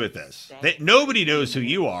get away with this. Nobody knows who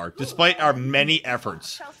you are, despite our many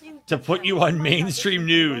efforts to put you on mainstream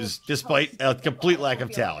news, despite a complete lack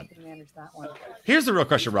of talent. Here's the real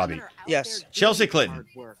question, Robbie. Yes. Chelsea Clinton,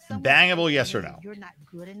 bangable, yes or no?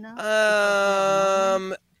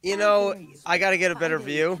 You know, I got to get a better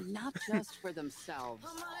view. Not just for themselves.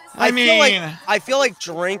 I feel like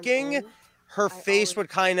drinking, her face would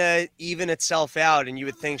kind of even itself out, and you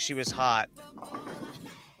would think she was hot.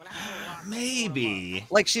 Maybe.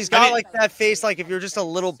 Like she's got like that face. Like if you're just a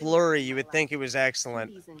little blurry, you would think it was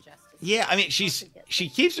excellent. Yeah, I mean, she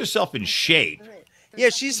keeps herself in shape. Yeah,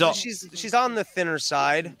 she's on the thinner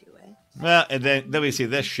side. Well, and then we see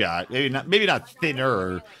this shot. Maybe not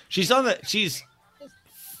thinner. She's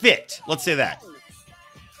fit. Let's say that.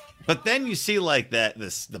 But then you see like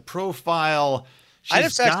the profile. I'd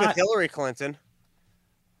have sex with Hillary Clinton.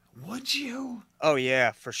 Would you? Oh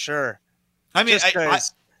yeah, for sure. I mean,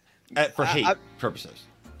 for I- hate purposes.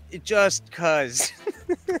 Just cause.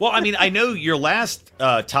 Well, I mean, I know your last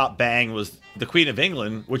top bang was the Queen of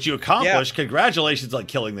England, which you accomplished. Yeah. Congratulations on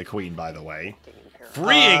killing the Queen, by the way.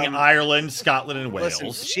 Freeing Ireland, Scotland, and Wales.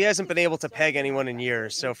 Listen, she hasn't been able to peg anyone in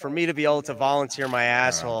years, so for me to be able to volunteer my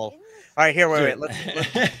asshole. All right, here, wait. Let's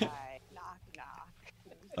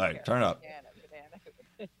All right, turn up.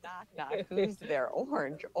 Knock, knock. Who's there?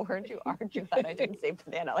 Orange, you aren't you glad I didn't say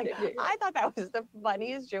banana? Like, I thought that was the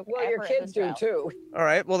funniest joke ever. your kids do too. All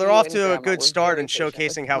right. Well, they're You off and to a Grandma good were start very in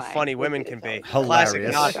showcasing how funny women can be. Hilarious.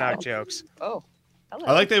 Classic knock-knock jokes. Oh.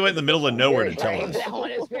 I like they went in the middle of nowhere to tell us. That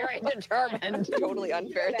one is very determined. Totally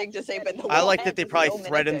unfair thing to say, but the I like that they probably no minute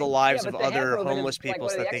threatened the thing. lives Yeah, of but the other hand movement homeless is like people one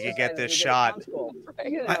so of that the they could get this exercises shot. we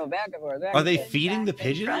did in high school. Back and forth, back Are and they forth. feeding the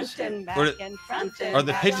pigeons? Back Or and front and are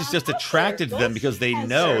the back. pigeons just attracted to them because they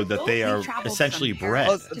know that they are essentially bred?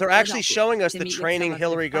 Oh, they're actually showing us the training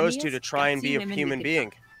Hillary goes to try and be a human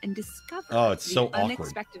being. And discover Oh, it's so the awkward.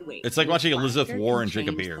 unexpected ways It's like that watching Elizabeth laughter Warren can drink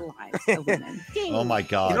a change beer. the lives of women. Oh my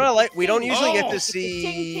God. You know what I like? We don't usually get Oh. to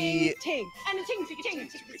see. Ting, and a ting, ting, ting,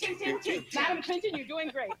 ting, ting, ting. Madam Clinton, you're doing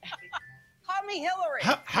great. Call me Hillary.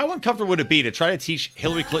 How uncomfortable would it be to try to teach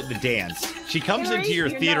Hillary Clinton to dance? She comes into your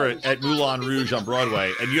theater at Moulin Rouge on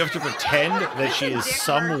Broadway, and you have to pretend that she is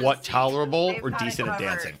somewhat tolerable or decent at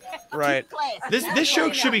dancing. Right. This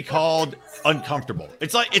show should be called Uncomfortable.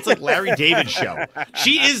 It's like Larry David's show.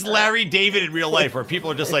 She is Larry David in real life, where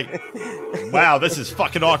people are just like, "Wow, this is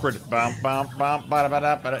fucking awkward." Bum, bum, bum, bada,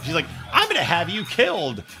 bada, bada. She's like, "I'm gonna have you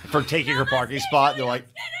killed for taking her parking spot." And they're like,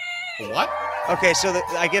 "What?" Okay, so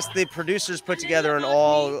I guess the producers put together an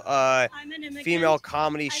all female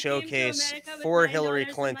comedy showcase for Hillary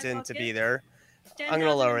Clinton to be there. I'm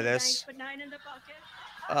going to lower this.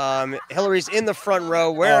 Hillary's in the front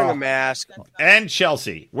row wearing a mask. And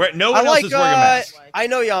Chelsea. Where no one else is wearing a mask. I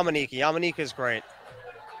know Yamanika. Yamanika great.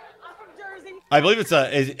 I believe it's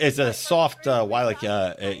a soft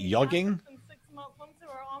yugging.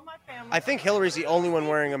 I think Hillary's the only one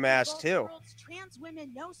wearing a mask too.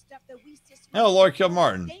 Oh, Laura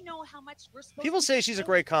Kilmartin. People say she's a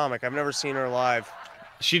great comic. I've never seen her live.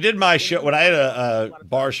 She did my show when I had a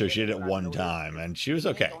bar show. She did it one time, and she was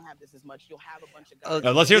okay.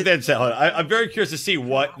 Let's hear what they had to say. I'm very curious to see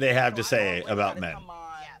what they have to say about men.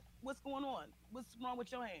 What's going on? What's wrong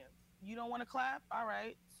with your hands? You don't want to clap? All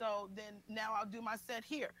right. So then now I'll do my set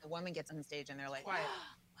here. The woman gets on the stage and they're like, wow.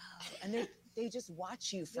 And they just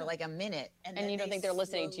watch you for like a minute, and you then don't they think they're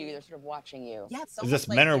listening to you? slowly- They're sort of watching you. Yeah, it's Is almost this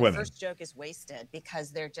like men or your women? First joke is wasted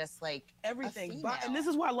because they're just like Everything. A And this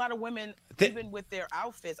is why a lot of women, even with their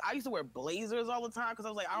outfits, I used to wear blazers all the time because I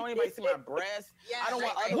was like, I don't want anybody to see my breasts. I don't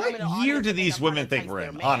want other women. in the What year audience do to these I'm women trying to think entice we're their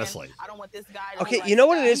in? man. Honestly. I don't want this guy. to Okay, like you know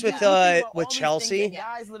what it that. is with All these Chelsea? things that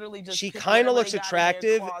guys literally just She pick kind of whatever looks they got in their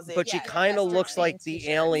attractive, closet. but she kind of looks like the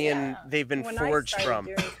alien they've been When forged I from.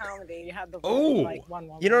 started doing comedy, you had the Oh. like one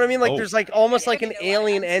woman. You know what I mean? Like Oh. there's like almost like an You know what?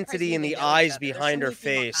 alien I'm surprised entity we in the even know each eyes other. behind her There's so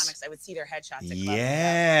many female face. comics, I would see their headshots. at clubs.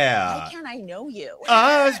 Yeah. Why can't I know you?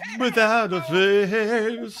 Eyes without a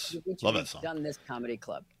face. Love that song. Done this comedy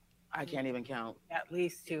club. I can't even count. At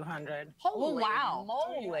least 200. Oh, wow.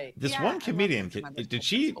 Moly. This Yeah, one I love comedian, this one. did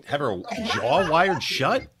she have her jaw wired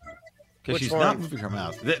shut? Because Which she's not one? moving her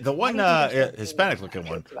mouth. The one Hispanic looking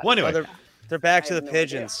one. Well, anyway, They're back to the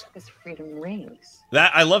pigeons. Because freedom rings.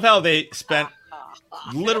 that I love how they spent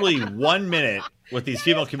literally 1 minute with these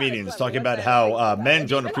female comedians talking about how men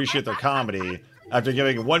don't appreciate their comedy after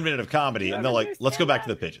giving 1 minute of comedy, and they're like, "Let's go back to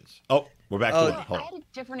the pigeons." Oh, we're back to it. Hold I on. had a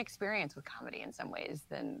different experience with comedy in some ways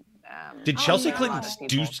than. Did Chelsea a lot Clinton of people,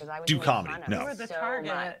 do 'cause I was do made comedy? fun of No. You were the so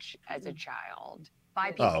target. much as a child by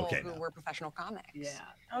Oh, people okay, who no. were professional comics. Yeah.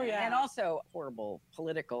 Oh yeah. And also horrible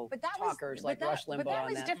political But that talkers was, like but that, Rush Limbaugh. But that and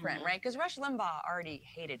was that. different, right? Because Rush Limbaugh already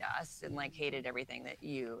hated us and like hated everything that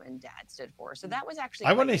you and Dad stood for. So that was actually.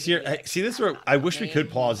 I want to quite hear. unique. See, this is where I wish we could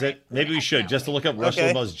pause it. Maybe we should just to look up Rush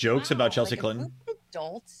Okay. Limbaugh's jokes about Chelsea Clinton.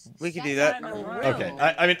 Adults. We could do sat that. in a room. Okay,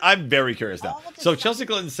 I mean, I'm very curious now. All the So stuff- Chelsea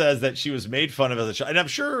Clinton says that she was made fun of as a child, and I'm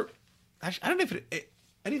sure. I don't know if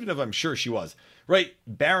I don't even know if I'm sure she was right.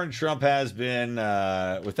 Barron Trump has been,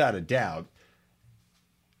 without a doubt,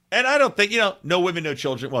 and I don't think no women, no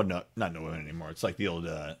children. Well, no, not no women anymore. It's like the old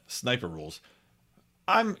sniper rules.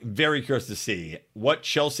 I'm very curious to see what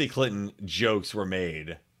Chelsea Clinton jokes were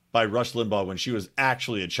made by Rush Limbaugh when she was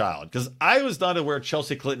actually a child, because I was not aware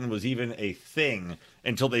Chelsea Clinton was even a thing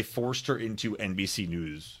until they forced her into NBC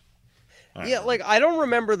News. Yeah, like I don't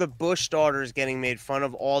remember the Bush daughters getting made fun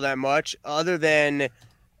of all that much, other than They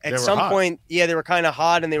at were some hot. point, yeah, they were kind of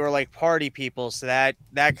hot and they were like party people, so that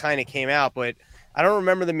kind of came out. But I don't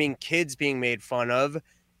remember them being kids being made fun of,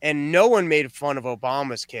 and no one made fun of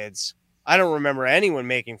Obama's kids. I don't remember anyone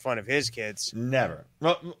making fun of his kids. Never.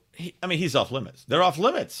 Well, he's off limits. They're off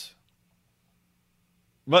limits.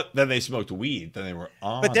 But then they smoked weed. Then they were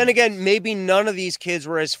on. But then again, maybe none of these kids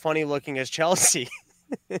were as funny looking as Chelsea.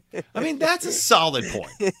 I mean, that's a solid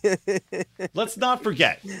point. Let's not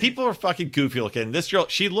forget, people are fucking goofy looking. This girl,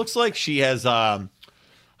 she looks like she has, I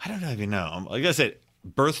don't even know. Like I said,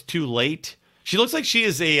 birth too late. She looks like she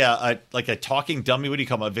is a talking dummy. What do you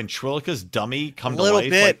call them? A ventriloquist dummy come to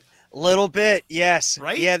life. Little bit, yes.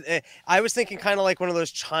 Right? Yeah, I was thinking kind of like one of those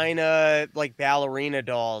China like ballerina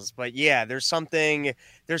dolls, but yeah, there's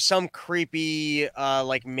some creepy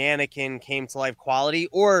like mannequin came to life quality,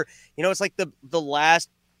 or it's like the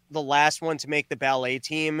last one to make the ballet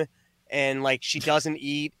team, and like she doesn't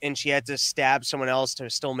eat and she had to stab someone else to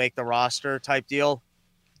still make the roster type deal.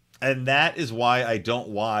 And that is why I don't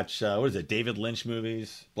watch David Lynch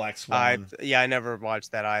movies, Black Swan. I never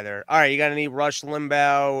watched that either. All right, you got any Rush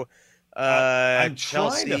Limbaugh? I'm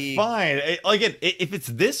Chelsea. trying to find again. If it's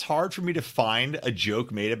this hard for me to find a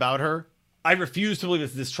joke made about her, I refuse to believe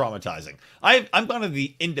it's this traumatizing. I'm going to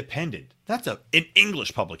The Independent. That's an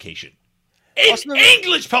English publication.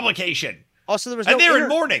 English publication. Also, there was and no they're in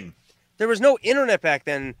mourning. There was no internet back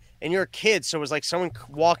then, and you're a kid, so it was like someone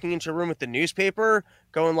walking into a room with the newspaper,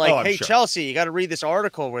 going like, I'm "Hey, sure. Chelsea, you got to read this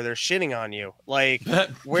article where they're shitting on you." Like,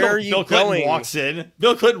 where are you Bill Clinton going? walks in.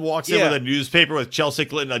 Bill Clinton walks in Yeah. with a newspaper with Chelsea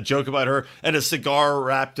Clinton, a joke about her, and a cigar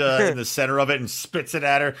wrapped in the center of it, and spits it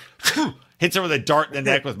at her. Hits her with a dart in the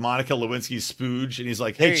neck with Monica Lewinsky's spooge, and he's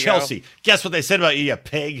like, There "Hey, you Chelsea, guess what they said about you, you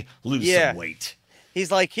pig? Lose Yeah. some weight."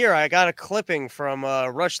 He's like, "Here, I got a clipping from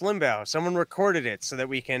Rush Limbaugh. Someone recorded it so that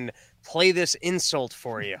we can play this insult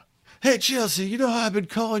for you." Hey, Chelsea, you know how I've been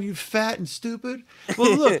calling you fat and stupid?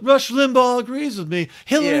 Well, look, Rush Limbaugh agrees with me.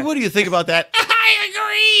 Hillary, Yeah. what do you think about that? I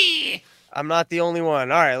agree. I'm not the only one.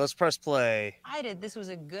 All right, let's press play. I did. This was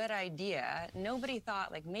a good idea. Nobody thought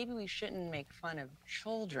like maybe we shouldn't make fun of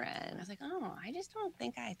children. I was like, oh, I just don't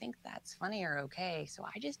think that's funny or okay. So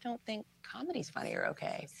I just don't think comedy's funny or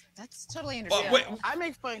okay. That's totally Well, understandable. wait. I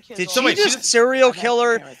make fun of kids. Did all she the just time. serial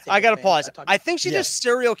killer? I gotta things. pause. I talk- I think she Yeah. just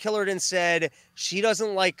serial killered and said she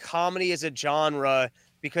doesn't like comedy as a genre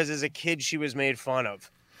because as a kid she was made fun of.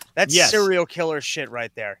 That's Yes. serial killer shit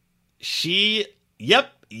right there.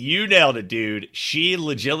 Yep. You nailed it, dude. She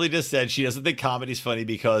legitimately just said she doesn't think comedy's funny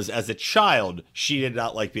because as a child, she did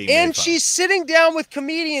not like being made And fun. she's sitting down with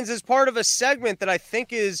comedians as part of a segment that I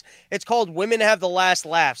think it's called Women Have the Last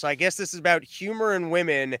Laugh. So I guess this is about humor and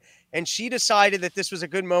women. And she decided that this was a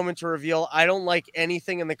good moment to reveal, I don't like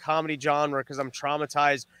anything in the comedy genre because I'm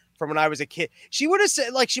traumatized from when I was a kid. She would have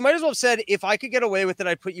said, like, she might as well have said, if I could get away with it,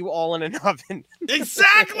 I'd put you all in an oven.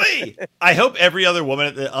 Exactly. I hope every other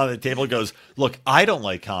woman on the table goes, look, I don't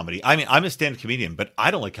like comedy. I mean, I'm a stand-up comedian, but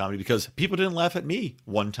I don't like comedy because people didn't laugh at me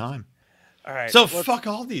one time. All right. So fuck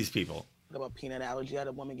all these people. About peanut allergy, I had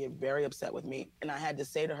a woman get very upset with me, and I had to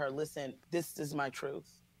say to her, listen, this is my truth,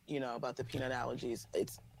 about the peanut allergies.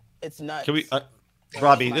 It's nuts. Can we,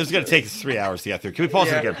 Robbie, this is going to take us 3 hours to get through. Can we pause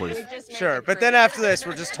it again, please? Sure. But then after this,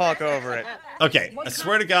 we'll just talk over it. Okay. I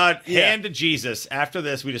swear to God, hand to Jesus. After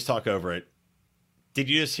this, we just talk over it. Did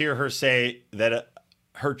you just hear her say that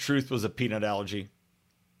her truth was a peanut allergy?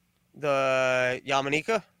 The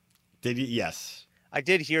Yamanika? Did you? Yes. I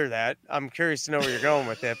did hear that. I'm curious to know where you're going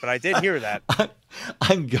with it, but I did hear that.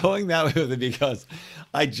 I'm going that way with it because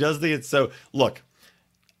I just think it's so. Look,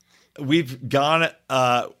 we've gone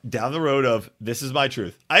down the road of this is my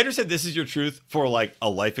truth. I understand this is your truth for like a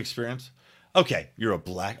life experience. Okay, you're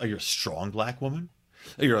a strong black woman.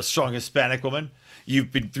 You're a strong Hispanic woman.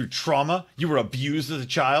 You've been through trauma. You were abused as a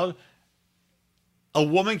child. A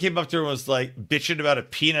woman came up to her and was like bitching about a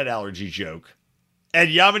peanut allergy joke. And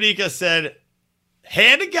Yamanika said,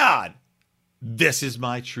 hand to God, this is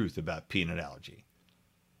my truth about peanut allergy.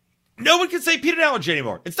 No one can say peanut allergy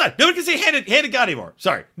anymore. It's done. Nobody can say hand to God anymore.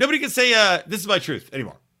 Sorry. Nobody can say this is my truth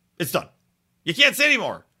anymore. It's done. You can't say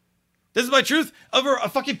anymore. This is my truth over a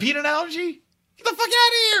fucking peanut allergy? Get the fuck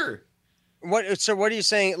out of here. So what are you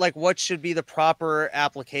saying? Like, what should be the proper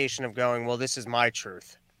application of going, well, this is my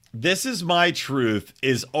truth? This is my truth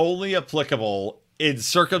is only applicable in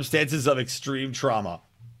circumstances of extreme trauma.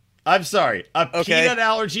 I'm sorry. A peanut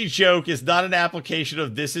allergy joke is not an application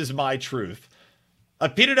of this is my truth. A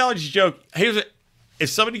peanut allergy joke, if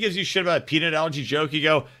somebody gives you shit about a peanut allergy joke, you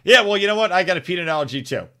go, yeah, well, you know what? I got a peanut allergy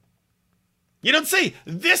too. You don't say,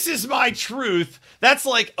 this is my truth. That's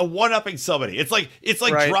like a one-upping somebody. It's like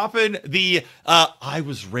right. Dropping the I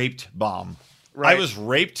was raped bomb. Right. I was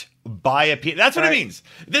raped by a peanut. That's what it means.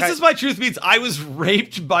 This is my truth means I was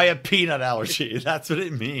raped by a peanut allergy. That's what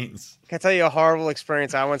it means. Can I tell you a horrible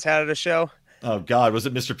experience I once had at a show? Oh, God. Was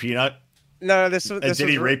it Mr. Peanut? No, this did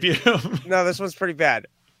he rape you? No, this one's pretty bad.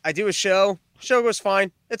 I do a show. Show goes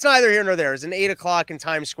fine. It's neither here nor there. It's an 8 o'clock in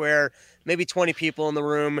Times Square. Maybe 20 people in the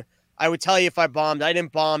room. I would tell you if I bombed. I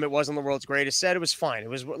didn't bomb. It wasn't the world's greatest set. It was fine. It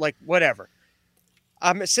was like whatever.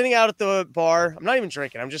 I'm sitting out at the bar. I'm not even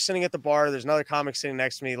drinking. I'm just sitting at the bar. There's another comic sitting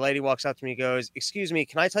next to me. The lady walks up to me and goes, excuse me,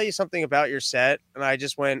 can I tell you something about your set? And I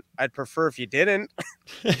just went, I'd prefer if you didn't.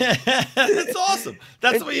 That's awesome.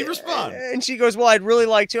 That's the way you respond. And she goes, well, I'd really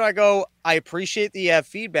like to. I go, I appreciate that you have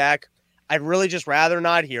feedback. I'd really just rather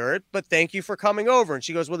not hear it, but thank you for coming over. And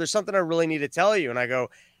she goes, well, there's something I really need to tell you. And I go,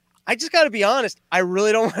 I just got to be honest. I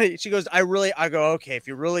really don't want to. She goes, I go, okay, if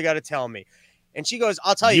you really got to tell me. And she goes,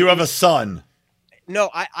 I'll tell you. You have a son. No,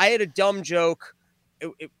 I had a dumb joke.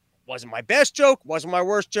 It wasn't my best joke, wasn't my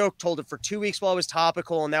worst joke. Told it for 2 weeks while it was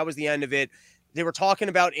topical, and that was the end of it. They were talking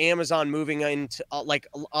about Amazon moving into like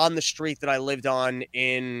on the street that I lived on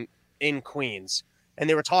in Queens, and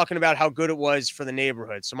they were talking about how good it was for the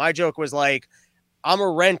neighborhood. So my joke was like, I'm a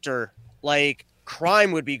renter, like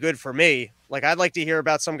crime would be good for me. Like I'd like to hear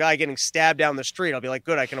about some guy getting stabbed down the street. I'll be like,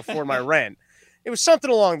 good, I can afford my rent. It was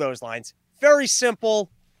something along those lines. Very simple,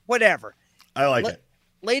 whatever. I like it.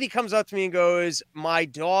 Lady comes up to me and goes, my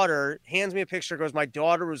daughter, hands me a picture, goes, my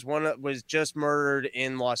daughter was just murdered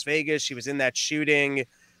in Las Vegas. She was in that shooting.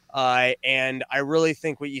 And I really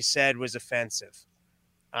think what you said was offensive.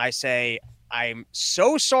 I say, I'm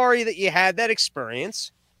so sorry that you had that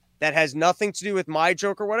experience. That has nothing to do with my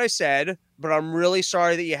joke or what I said, but I'm really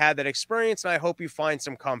sorry that you had that experience, and I hope you find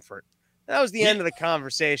some comfort. That was the end of the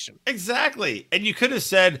conversation. Exactly. And you could have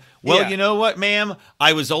said, well, you know what, ma'am?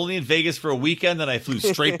 I was only in Vegas for a weekend, and I flew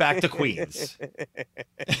straight back to Queens.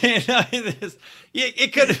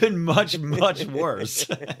 It could have been much, much worse.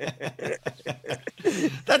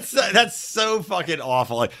 That's so fucking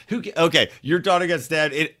awful. Like, okay, your daughter got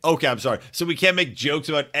stabbed. Okay, I'm sorry. So we can't make jokes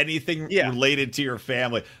about anything related to your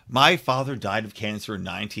family. My father died of cancer in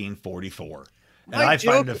 1944, and I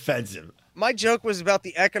find it offensive. My joke was about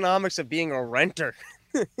the economics of being a renter.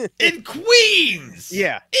 In Queens!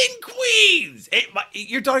 Yeah. In Queens!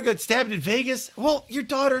 Your daughter got stabbed in Vegas? Well, your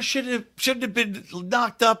daughter shouldn't have been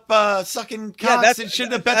knocked up sucking cocks and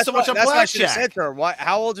shouldn't have bet so much on blackjack. That's what I should have said to her.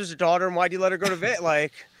 How old is your daughter and why do you let her go to Vegas?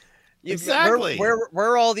 Like, Exactly. Where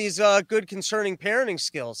are all these good concerning parenting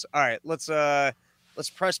skills? All right, let's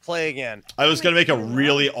press play again. I was going to make a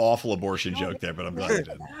really awful abortion joke there, but I'm glad I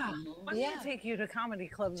didn't. I'm gonna take you to comedy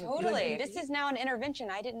clubs. Totally. This is now an intervention.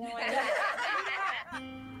 I didn't know I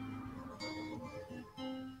needed.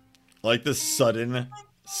 Like the sudden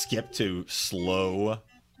skip to slow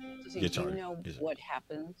Do guitar. you know what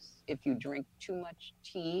happens if you drink too much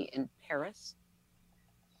tea in Paris?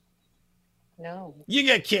 No. You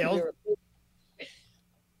get killed.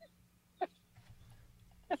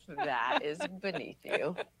 That is beneath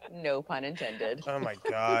you. No pun intended. Oh my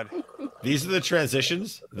God. These are the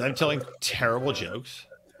transitions. Them telling terrible jokes.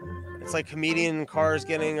 It's like comedian in cars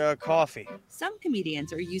getting coffee. Some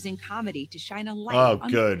comedians are using comedy to shine a light Oh, on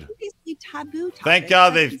good. previously taboo Thank topics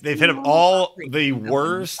God such as they've hit them female all rape. the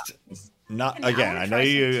worst. Not again. I know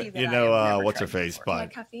you know what's her face,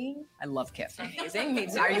 but Caffeine? I love caffeine. Amazing. Me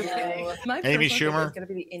too. Are you kidding? My Amy first one Schumer? is going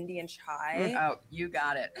to be the Indian chai. Oh, you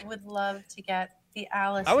got it. I would love to get the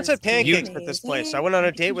Alice. I once had pancakes at this place. I went on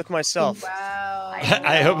a date with myself. Wow.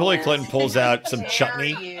 I hope Hillary Clinton pulls out some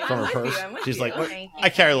chutney from her purse. She's like, "Look, I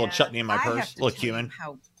carry a little chutney in my I have purse, to little tell you cumin."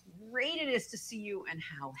 How great it is to see you and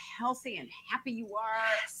how healthy and happy you are.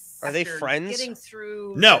 Are they after friends? Getting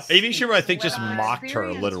through No, this Amy Schumer, I think, just incredible mocked her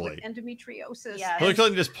experience literally. with endometriosis. Hillary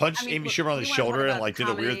Clinton just punched I mean, Amy look, Schumer on the we wanna shoulder talk and about like did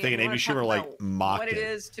a weird comedy, thing, and we Amy wanna talk Schumer like about mocked what it it.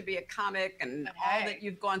 is to be a comic and all that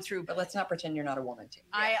you've gone through. But let's not pretend you're not a woman, too.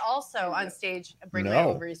 I also on stage bring my No.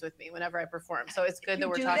 ovaries with me whenever I perform. So it's good that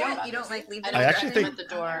we're do talking that? about You don't, this. like, leave I them I don't actually leave them think- at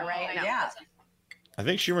the door, right? No. Yeah. I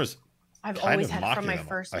think Schumer's I've kind always of had mocking from my them.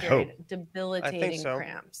 first I period hope. debilitating so.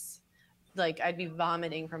 cramps. Like I'd be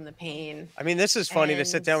vomiting from the pain. I mean, this is funny to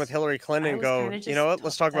sit down with Hillary Clinton I and was go, kinda you know what?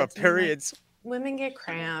 Let's talk about that's when, like, periods. Women get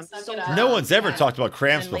cramps. No one's ever talked about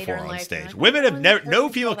cramps And later before in on life, stage. you're like, Women have "Oh, never, this no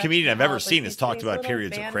person female told us comedian to I've ever help." seen Like, has talked these about little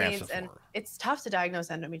periods or cramps Band-Aids, and before. it's tough to diagnose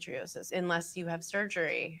endometriosis unless you have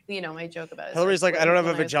surgery. You know, my joke about it. is Hillary's like, I don't have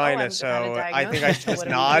a when I was, vagina, "Oh, I'm so gonna I diagnose think I it." should just What do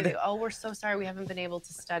we nod. do? Oh, we're so sorry we haven't been able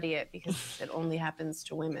to study it because it only happens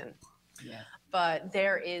to women. Yeah. But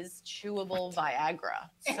there is chewable Viagra.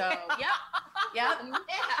 So, yep.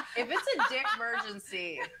 If it's a dick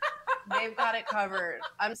emergency, they've got it covered.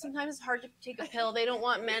 Sometimes it's hard to take a pill. They don't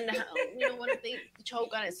want men to, what if they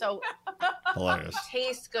choke on it? So, Hilarious.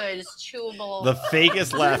 tastes good. It's chewable. The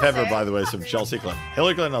fakest laugh ever, by the way, is from Chelsea Clinton.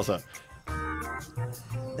 Hillary Clinton also.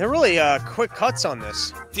 They're really quick cuts on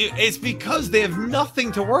this. Dude, it's because they have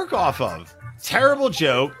nothing to work off of. Terrible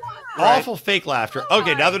joke. Right. Awful fake laughter.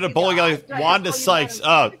 Okay, now they're the bowling alley. Wanda Sykes.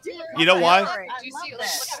 Oh, you know why?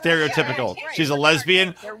 Stereotypical. She's a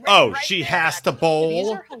lesbian. Oh, she has to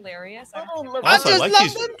bowl. Hilarious. Also, I like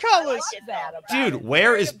these. colors. Dude,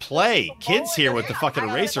 where is play? Kids here with the fucking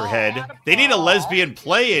eraser head. They need a lesbian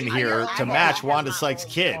play in here to match Wanda Sykes'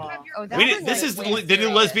 kid. This is the new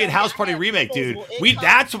lesbian house party remake, dude.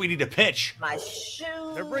 That's what we need to pitch.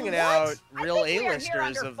 They're bringing out real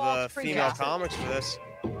A-listers of female comics for this.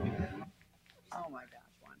 Oh my gosh,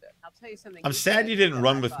 Wanda. I'll tell you something. I'm sad you didn't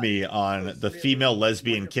run with me on the female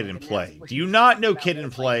lesbian Kid in Play. Do you not know Kid in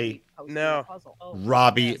Play? No.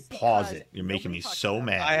 Robbie, pause it. You're making me so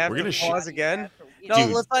mad. I have We're gonna to pause again. No,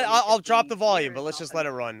 Dude. I'll drop the volume, but let's just let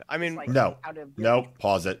it run. I mean, No,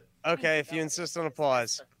 pause it. okay, if you insist on a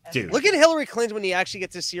pause. Dude. Look at Hillary Clinton when you actually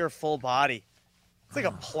get to see her full body. It's like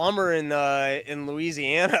a plumber in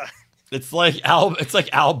Louisiana. It's like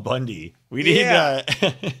Al Bundy. We need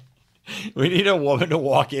we need a woman to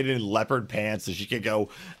walk in leopard pants so she can go,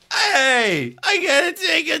 "Hey, I gotta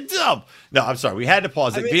take a dump." No, I'm sorry. We had to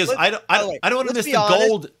pause it because I don't want to miss the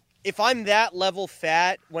gold. If I'm that level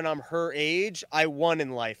fat when I'm her age, I won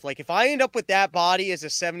in life. Like if I end up with that body as a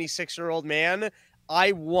 76-year-old man,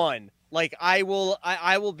 I won. Like I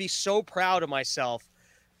will be so proud of myself.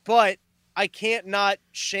 But I can't not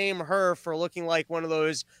shame her for looking like one of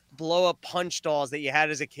those blow-up punch dolls that you had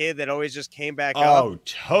as a kid that always just came back up. Oh,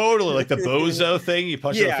 totally. Like the bozo thing. You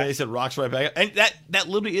punch her in the Yeah. face, it rocks right back. And that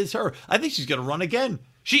literally is her. I think she's going to run again.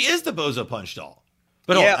 She is the bozo punch doll.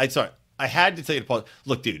 But hold on, sorry. I had to tell you to pause.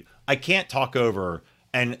 Look, dude, I can't talk over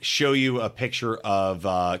and show you a picture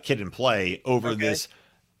of Kid in Play over this.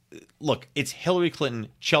 Look, it's Hillary Clinton,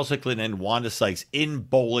 Chelsea Clinton, and Wanda Sykes in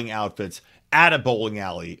bowling outfits at a bowling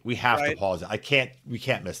alley. We have to pause it. We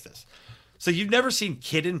can't miss this. So you've never seen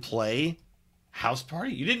Kid in Play House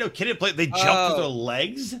Party? You didn't know Kid in Play? They jumped with their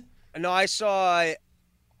legs? No, I saw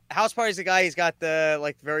House Party's the guy. He's got the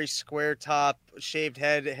like very square top, shaved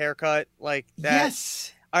head haircut like that.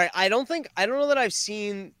 Yes. All right. I don't know that I've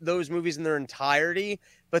seen those movies in their entirety,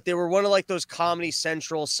 but they were one of like those Comedy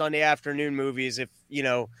Central Sunday afternoon movies. If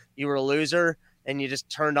you were a loser, and you just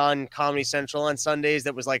turned on Comedy Central on Sundays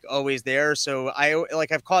that was like always there. So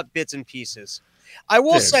I've caught bits and pieces. I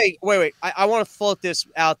will say, wait, I want to float this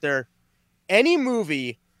out there. Any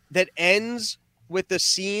movie that ends with the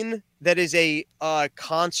scene that is a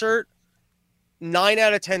concert, 9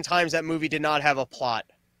 out of 10 times that movie did not have a plot.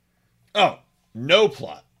 Oh, no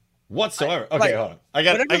plot whatsoever. Okay, hold on. I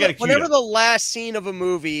got it. Whenever the last scene of a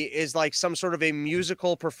movie is like some sort of a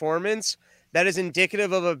musical performance, that is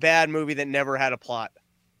indicative of a bad movie that never had a plot.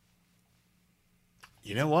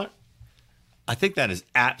 You know what? I think that is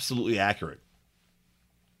absolutely accurate.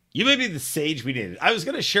 You may be the sage we needed. I was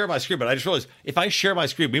going to share my screen, but I just realized if I share my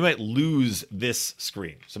screen, we might lose this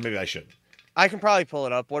screen. So maybe I shouldn't. I can probably pull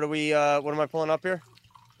it up. What am I pulling up here?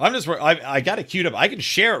 I got it queued up. I can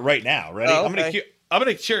share it right now. Ready? Oh, okay. I'm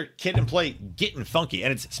gonna share Kid and Play Getting Funky,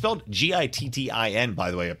 and it's spelled Gittin, by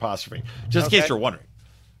the way, apostrophe, just in case you're wondering,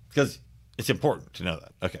 because it's important to know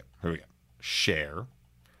that. Okay, here we go. Share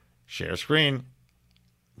screen.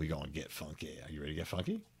 We gonna get funky. Are you ready to get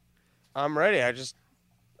funky? I'm ready. I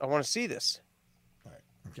want to see this. All right,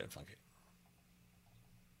 I'm getting funky.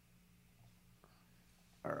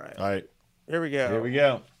 All right. All right. Here we go. Here we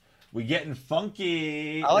go. We getting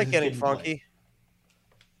funky. I like getting funky.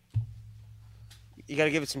 You got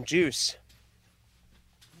to give it some juice.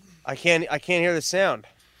 I can't hear the sound.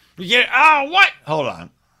 What? Hold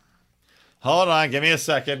on. Give me a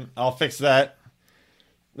second. I'll fix that.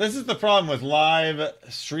 This is the problem with live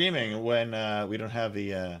streaming when we don't have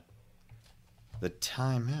the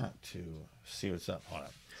timeout to see what's up. Hold on.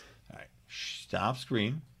 All right. Stop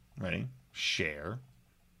screen. Ready? Share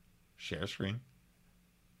screen.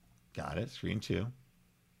 Got it. Screen 2.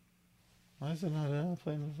 Why is it not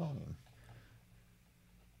playing the volume?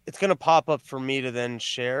 It's going to pop up for me to then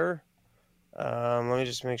share. Let me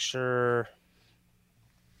just make sure.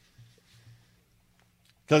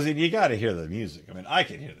 Because you got to hear the music. I mean, I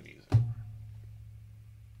can hear the music.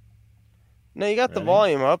 No, you got the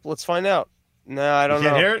volume up. Let's find out. No, I don't know.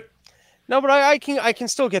 You can't hear it? No, but I can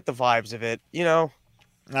still get the vibes of it, you know.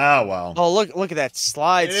 Oh, well. Oh, look at that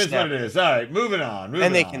slide. It is what it is. All right, moving on.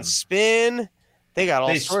 And they can spin. They got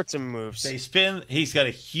all sorts of moves. They spin. He's got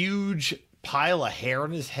a huge pile of hair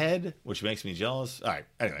on his head, which makes me jealous. All right,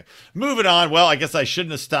 anyway, moving on. Well, I guess I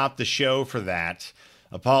shouldn't have stopped the show for that.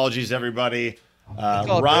 Apologies, everybody.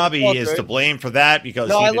 Robbie is to blame for that because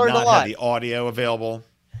he did not have the audio available.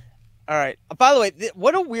 All right. By the way,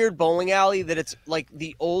 what a weird bowling alley that it's like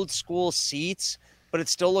the old school seats, but it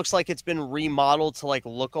still looks like it's been remodeled to like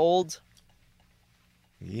look old.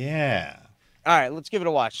 Yeah. All right, let's give it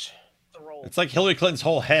a watch. It's like Hillary Clinton's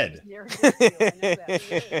whole head. I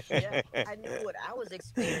knew what I was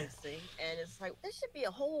experiencing, and it's like there should be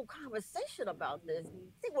a whole conversation about this.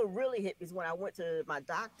 I think what really hit me is when I went to my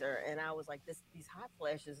doctor, and I was like, these hot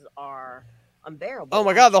flashes are unbearable. Oh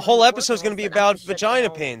my God, the whole episode is going to be about vagina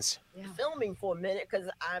pains. Filming for a minute because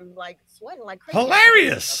I'm like sweating like crazy.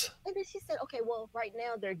 Hilarious. And then she said, okay, well, right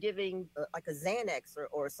now they're giving like a Xanax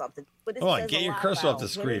or something. But it Hold on, says get a your lot cursor off about the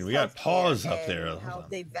screen. women's We got pause healthcare up there. and how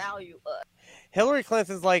they value us. Hillary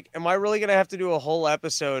Clinton's like, am I really going to have to do a whole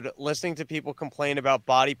episode listening to people complain about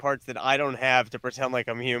body parts that I don't have to pretend like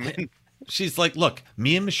I'm human? She's like, look,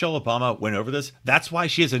 me and Michelle Obama went over this. That's why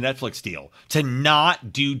she has a Netflix deal to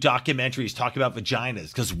not do documentaries talking about vaginas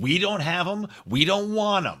because we don't have them. We don't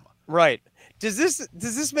want them. Right. Does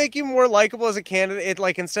this make you more likable as a candidate? It,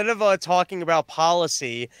 like, instead of talking about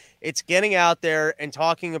policy, it's getting out there and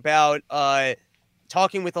talking about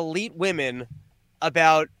talking with elite women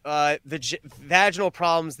about vaginal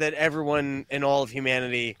problems that everyone in all of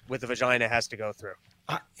humanity with a vagina has to go through.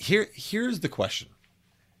 Here's the question.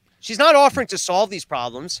 She's not offering to solve these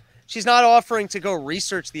problems. She's not offering to go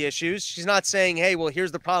research the issues. She's not saying, hey, well,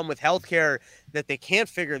 here's the problem with healthcare that they can't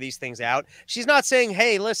figure these things out. She's not saying,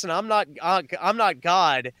 hey, listen, I'm not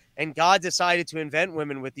God, and God decided to invent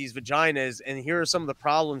women with these vaginas, and here are some of the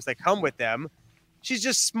problems that come with them. She's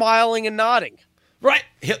just smiling and nodding. Right.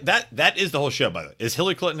 That is the whole show, by the way. Is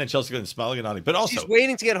Hillary Clinton and Chelsea Clinton smiling and nodding? But also, she's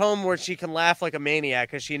waiting to get home where she can laugh like a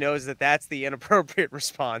maniac because she knows that that's the inappropriate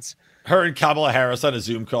response. Her and Kamala Harris on a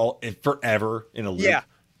Zoom call forever in a loop. Yeah.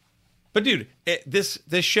 But dude, this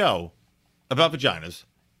show about vaginas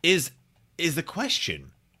is the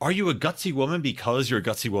question. Are you a gutsy woman because you're a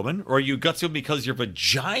gutsy woman? Or are you a gutsy woman because your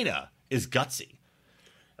vagina is gutsy?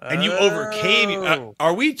 And you overcame...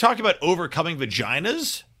 are we talking about overcoming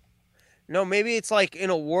vaginas? No, maybe it's like in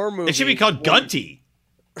a war movie. It should be called Gunty.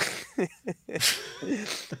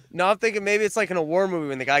 No, I'm thinking maybe it's like in a war movie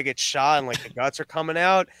when the guy gets shot and like the guts are coming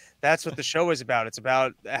out. That's what the show is about. It's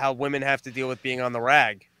about how women have to deal with being on the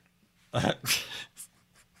rag. All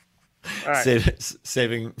right.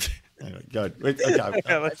 Saving Anyway, good. Wait, okay.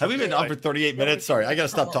 Have we been on for 38 minutes? Sorry, I got to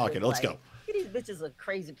stop talking. Let's go. These bitches are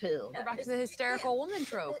crazy pills. We're back to the hysterical woman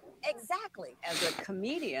trope. Exactly. As a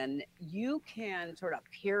comedian, you can sort of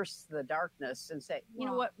pierce the darkness and say, you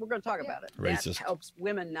know what, we're going to talk about it. Racist. That helps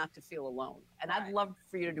women not to feel alone. And I'd love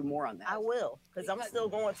for you to do more on that. I will, because I'm still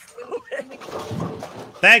going through it.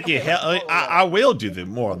 Thank you. I will do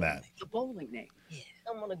more on that. The bowling name.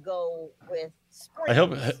 I'm going to go with Spring. I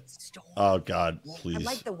hope. Oh, God, please.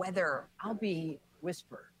 I like the weather. I'll be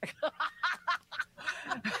Whisper.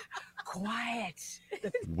 Quiet.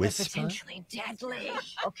 Whisper? Potentially deadly.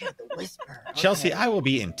 Okay, the Whisper. Chelsea, I will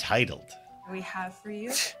be entitled. We have for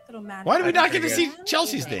you little magic. Why do we not get to see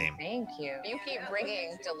Chelsea's name? Thank you. You keep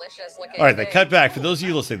bringing delicious looking. All right, they cut back. For those of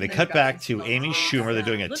you listening, they cut back to Amy Schumer. They're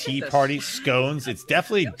doing a tea party, scones. It's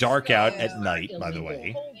definitely dark out at night, by the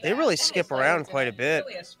way. They really skip around quite a bit.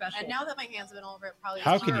 And now that my hands have been over it, probably.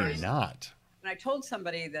 How can you not? When I told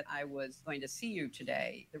somebody that I was going to see you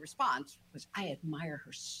today, the response was, I admire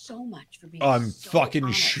her so much for being I'm so fucking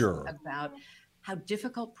honest sure. about how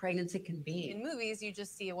difficult pregnancy can be. In movies, you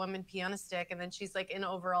just see a woman pee on a stick, and then she's like in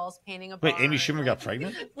overalls painting a Wait, barn, Amy Schumer got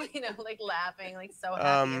pregnant? you know, like laughing, like so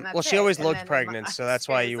happy. And that's Well, she it. always And looked then pregnant, so that's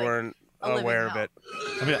why you like weren't a living aware of hell. it.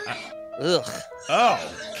 I mean, Ugh.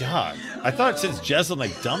 Oh, God. I thought since Jesselyn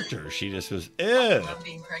like dumped her, she just was, ew.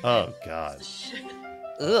 Oh, God.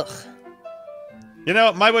 Ugh. You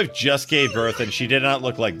know, my wife just gave birth, and she did not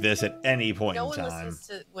look like this at any point No in one time. listens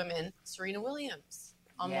to women. Serena Williams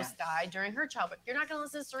almost died during her childbirth. You're not going to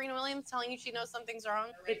listen to Serena Williams telling you she knows something's wrong?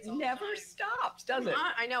 It never stops, does it?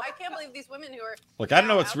 I know. I can't believe these women who are. Look, I don't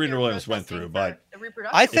know what Serena Williams went through, but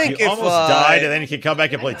I think if you if, almost died and then you can come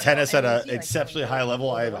back and play tennis at an exceptionally high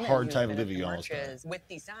level, I have a hard time believing you almost died. With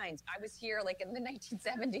these signs, I was here like in the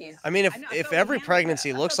 1970s. I mean, if every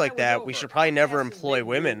pregnancy looks like that, we should probably never employ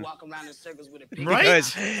women.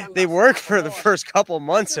 Because they work for the first couple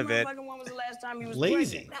months of it.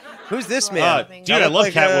 Lazy. Who's this man? Dude, I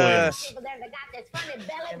love Cat Williams.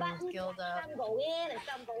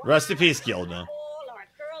 Rest in peace, Gilda.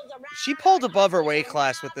 She pulled above her weight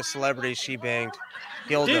class with the celebrities she banged.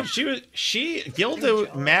 Gilda. Dude,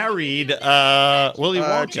 Gilda married Willy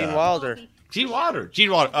Wonka. Gene Wilder. Gene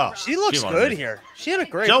Wilder. Oh, She looks Gene good Wilder. here. She had a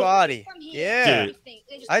great Joe- body. Yeah. Dude.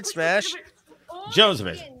 I'd smash. Joe's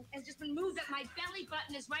amazing. Has just been moved that my belly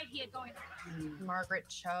button is right here going. Margaret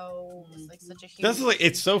Cho was like such a huge. That's like,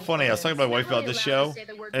 it's so funny. I was talking to my wife about this show,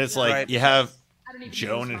 and it's like Right. you have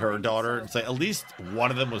Joan and her daughter. It's like at least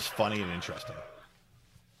one of them was funny and interesting.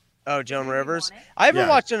 Oh, Joan Rivers. I haven't Yeah.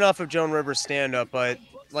 watched enough of Joan Rivers stand up, but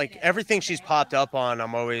like everything she's popped up on,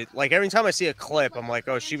 I'm always like every time I see a clip, I'm like,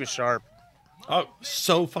 oh, she was sharp. Oh,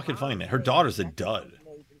 so fucking funny, man. Her daughter's a dud.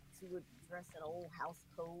 She would dress in an old house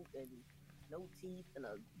coat and no teeth and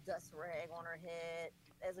a dust rag on her head.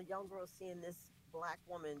 As a young girl seeing this black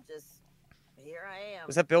woman just, here I am.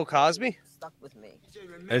 Was that Bill Cosby? Stuck with me.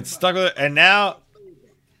 It's stuck with it, and now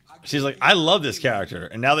she's like, I love this character,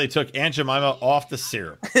 and now they took Aunt Jemima off the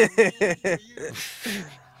syrup.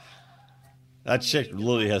 That chick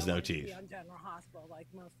literally has no teeth. General Hospital, like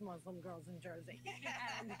most Muslim girls in Jersey.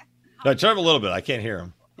 No, turn up a little bit. I can't hear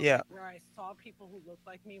him. Yeah. Where I saw people who looked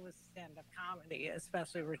like me with stand-up comedy,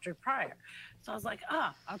 especially Richard Pryor. So I was like,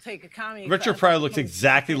 I'll take a comedy. Richard class. Pryor looks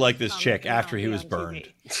exactly like this chick after he was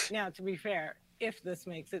burned. Now, to be fair, if this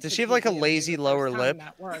makes it, Does to she have like a TV, lazy the lower first lip? time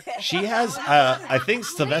that worked. She has, I think,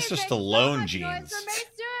 Sylvester Stallone jeans.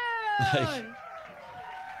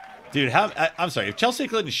 Dude, I'm sorry. If Chelsea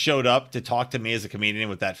Clinton showed up to talk to me as a comedian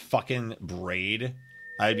with that fucking braid,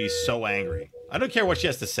 I'd be so angry. I don't care what she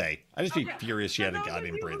has to say. I'd just be furious she had a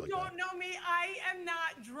goddamn braid like that. Don't know me. I am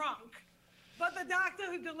not drunk, but the doctor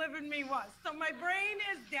who delivered me was. So my brain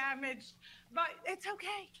is damaged, but it's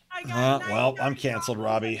okay. I got Well, I'm canceled,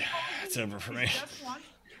 Robbie. It's over for me.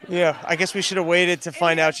 Yeah, I guess we should have waited to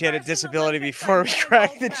find out she had a disability before we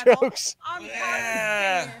cracked the jokes.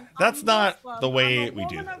 That's not the way we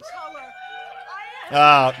do this.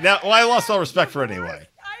 Now, well, I lost all respect for it anyway. I am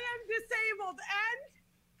disabled,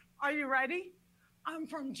 and are you ready? I'm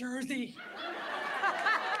from Jersey.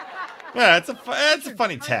 Yeah, it's a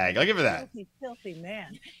funny tag. I'll give her that. Filthy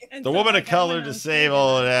man. And The so, woman like, of I color, went on disabled,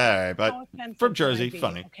 all right, but No offense from to Jersey, my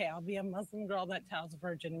funny. Okay, I'll be a Muslim girl that tells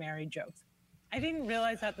Virgin Mary jokes. I didn't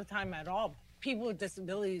realize at the time at all people with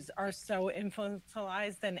disabilities are so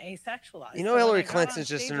infantilized and asexualized. You know, So when Hillary I got on Clinton's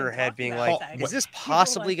just stage in her and head talked being about like, sex, is this people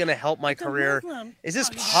possibly like, going to help my "It's a career? Muslim Is this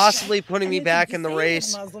talking about possibly sex, putting and me it's a back in the disabled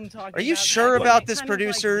race? Muslim talking Are you about sure sex." about It this, kind of, like,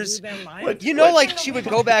 producers? blew their mind. You know, like she would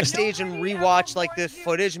go backstage and rewatch like the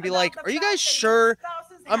footage and be like, are you guys sure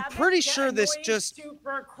I'm pretty sure this just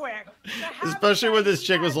super quick. Especially when this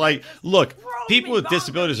chick was like, look, people with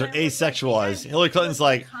disabilities are asexualized. Hillary Clinton's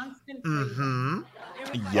like, mm-hmm.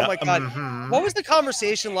 Yeah. Oh my God. What was the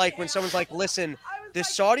conversation like when someone's like, listen, the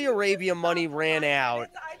Saudi Arabia money ran out,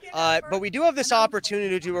 but we do have this opportunity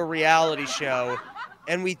to do a reality show,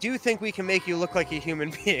 and we do think we can make you look like a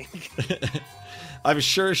human being. I'm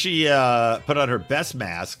sure she put on her best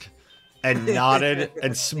mask and nodded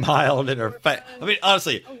and smiled in her face. I mean,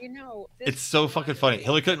 honestly, it's so fucking funny.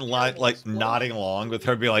 Hillary Clinton like nodding along with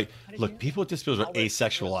her, be like, look, people with disabilities are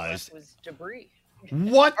asexualized.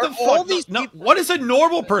 What the fuck? What does a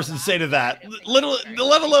normal person say to that? Let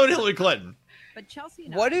alone Hillary Clinton. But Chelsea,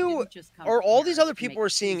 are all these other people we're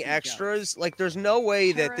seeing extras? Like, there's no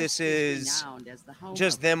way that this is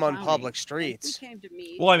just them on public streets.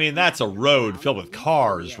 Well, I mean, that's a road filled with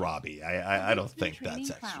cars, Robbie. I don't think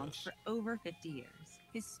that's extras. For over 50 years.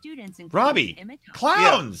 His students include Robbie, Emma Thompson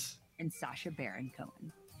clowns, and Sacha Baron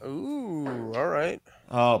Cohen. Ooh, all right.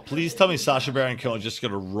 Oh, please tell me Sacha Baron Cohen just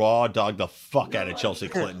gonna raw dog the fuck out of Chelsea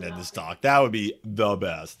Clinton in this talk. That would be the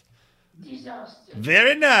best.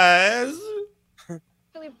 Very nice.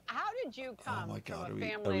 How did you come my God, from a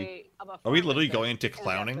family of a are we literally pharmacist going into and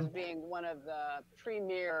clowning? as being one of the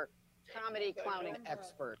premier comedy clowning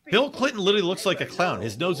experts? Bill Clinton literally looks like a clown.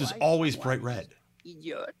 His nose is always bright red.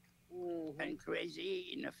 Idiot and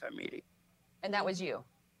crazy in the family. And that was you?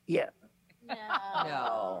 Yeah.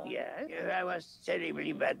 No. Yeah, I was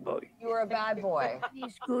terribly bad boy. You were a bad boy.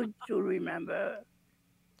 It's good to remember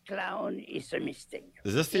clown is a mistake.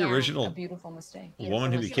 Is this the Yeah, original a beautiful mistake.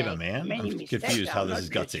 woman who became a man? Many I'm mistakes confused are how this not is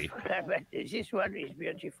gutsy. beautiful, but this one is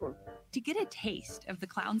beautiful. To get a taste of the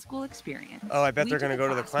clown school experience. Oh, I bet they're we going to took go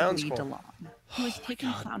to the a class clown with Lee school. DeLong, who has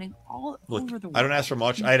taken clowning all Look, over the world. I don't ask for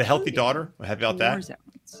much. I had a healthy daughter. I'm happy about War that.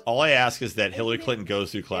 zones. All I ask is that Hillary Clinton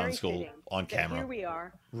goes through clown school on Here camera we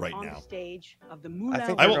are right on now. the stage of the I Moulin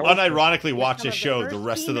think I will they're going unironically with watch some this of show the first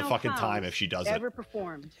rest of the female fucking time clowns if she does it. ever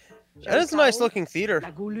performed. That is a nice looking theater.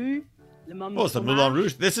 La Goulue, Le Oh, it's the Moulin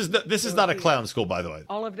Rouge. This is not a clown school, by the way.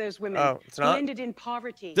 All of those women Oh, it's not? who ended in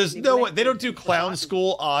poverty. There's no way. They neglected, don't do clown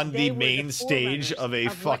school on They the were main the stage of a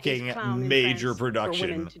forerunners of what is fucking clown in major France for women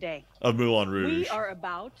production today. of Moulin We Rouge. are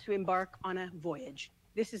about to embark on a voyage.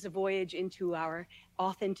 This is a voyage into our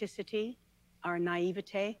authenticity, our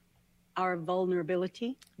naivete, our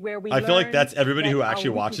vulnerability, where we I feel like learn that's everybody that who our actually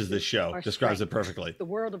watches this weaknesses show are describes it strengths. perfectly. The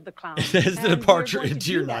world of the clown. It's the And we're departure going to into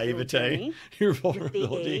do your that little naivete, journey your with the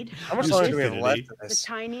vulnerability, aid How much your longer do we have left stupidity. of the this?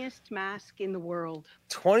 tiniest mask in the world.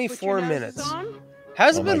 24 Put your minutes. noses on.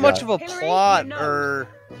 Hasn't Oh my been much God. of a plot or.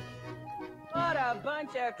 What a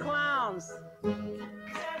bunch of clowns.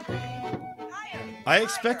 I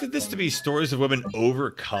expected this to be stories of women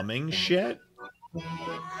overcoming shit.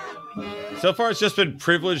 So far, it's just been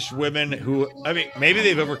privileged women who, I mean, maybe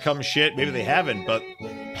they've overcome shit, maybe they haven't, but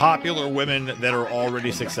popular women that are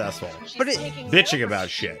already successful. But it, Bitching about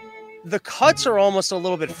shit. the cuts are almost a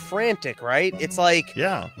little bit frantic, right? It's like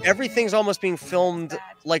Yeah. everything's almost being filmed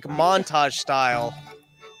like montage style.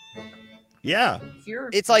 Yeah.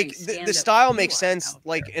 It's like the style makes sense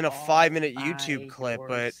like in a 5-minute YouTube clip,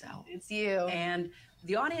 but It's you. And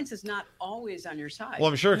the audience is not always on your side. Well,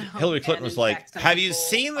 I'm sure No. Hillary Clinton And was in like, fact, some have you people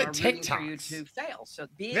seen the are rooting for you TikToks? to fail. So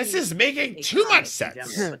being This is making a too much comic in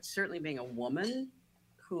sense. general, but certainly being a woman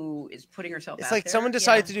who is putting herself it's out like there, someone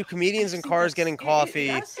decided to do comedians in cars getting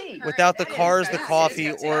coffee without the cars, the coffee,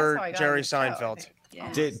 or Jerry Seinfeld.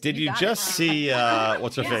 Did you just see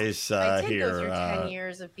what's her face I did go here? through 10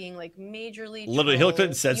 years of being like majorly. Literally, Hillary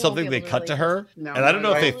Clinton said You won't something. be They able to cut to really her, No, and I don't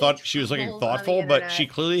know if they no. thought she was looking Trolls on the thoughtful, but she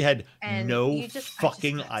internet. clearly had And no you just-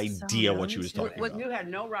 fucking idea what she was talking Well, about. you had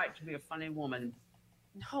no right to be a funny woman.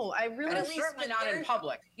 No, I really And certainly not in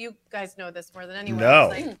public. You guys know this more than anyone.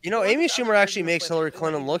 No. It's like, You know, Amy Schumer actually makes Hillary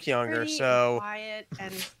Clinton look younger, pretty so quiet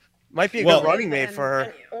and might be a Well- good running mate for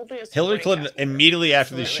her. Hillary Clinton immediately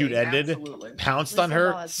after the shoot ended, Absolutely. pounced on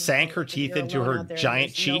her, sank her teeth into her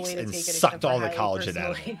giant cheeks, and sucked all the collagen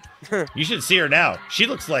out of it. You should see her now. She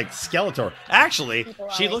looks like Skeletor. Actually,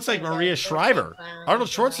 she looks like Maria Shriver. Arnold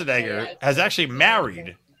Schwarzenegger has actually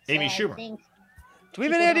married Amy Schumer. Do we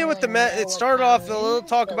have any idea what it started off a little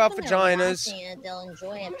talk about vaginas.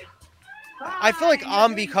 I feel like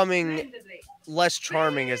I'm becoming less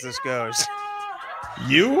charming as this goes.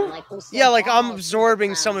 You? Yeah, like I'm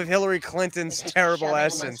absorbing some of Hillary Clinton's terrible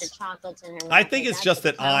essence. I think it's just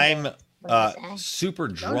that I'm super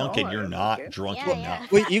drunk and you're not drunk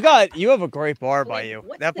enough. Wait, you have a great bar by you.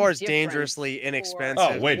 That bar is dangerously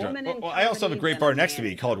inexpensive. Oh, wait. Well, I also have a great bar next to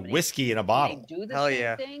me called Whiskey in a Bottle. Hell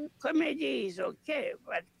yeah. Comedy is okay,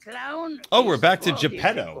 but clown. Oh, we're is back to for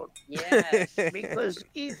Geppetto. Yes, because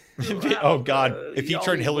if Oh God! If he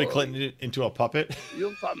turned Hillary Clinton into a puppet,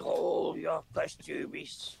 you come home, your costume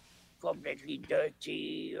is completely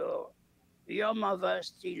dirty. Your mother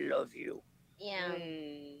still loves you. Yeah.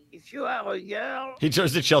 If you are a girl, he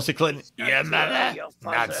turns to Chelsea Clinton. Yeah, mother, your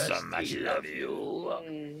not father so much still love love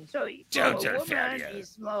you. So Don't for turn a woman, failure.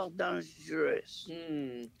 it's more dangerous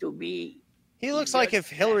to be. He looks like if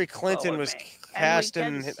Hillary Clinton was cast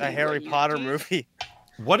in a Harry Potter movie.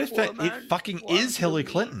 What if it fucking is Hillary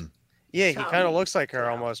Clinton? Yeah, he kind of looks like her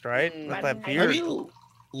almost, right? With that beard.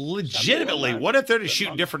 Legitimately, what if they're just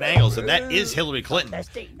shooting different angles and that is Hillary Clinton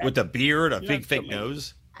with the beard, a big fake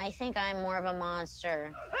nose? I think I'm more of a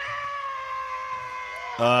monster.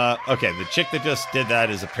 Okay, the chick that just did that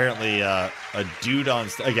is apparently a dude on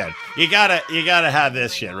again. You gotta have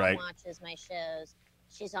this shit right. Watches my shows.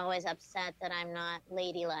 She's always upset that I'm not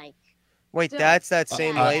ladylike. Wait, that's that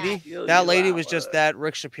same lady? That lady was just that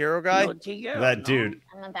Rick Shapiro guy? That dude.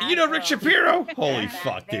 You know Rick Shapiro? Holy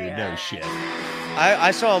fuck, dude. No shit.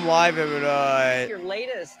 I saw him live at Your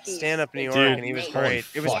latest Stand Up New York, Dude, and he was holy great.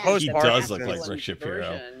 It was fuck, post he does look like Rick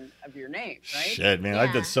Shapiro. Of your name, right? Shit, man.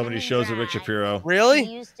 I've done so many shows with Rick Shapiro.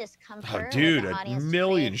 Really? Oh, dude, a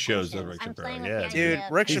million shows with Rick Shapiro. Yeah, Dude,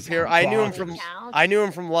 Rick Shapiro. I knew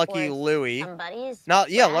him from Lucky Louie. Was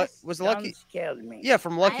it Lucky? Yeah,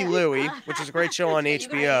 from Lucky Louie, which is a great show on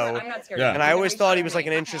HBO. Yeah. And I always thought he was like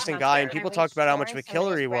an interesting guy, and people talked about how much of a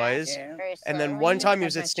killer he was. And then one time he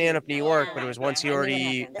was at Stand Up New York, but it was once he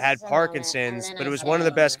already had Parkinson's. But it was one of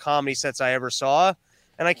the best comedy sets I ever saw.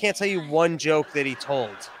 And I can't tell you one joke that he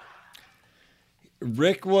told.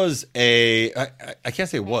 Rick was I can't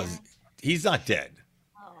say was. He's not dead.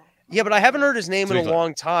 Yeah, but I haven't heard his name in a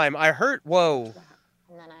long time. I heard, whoa.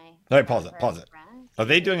 All right, pause it. Are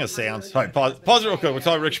they doing a seance? All right, pause it real quick. We'll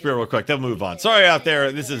talk Rick Shapiro real quick. Then move on. Sorry out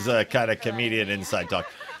there. This is a kind of comedian inside talk.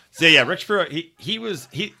 So yeah, Rick Shapiro,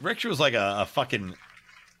 Rick Shapiro was like a fucking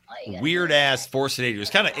weird ass Force He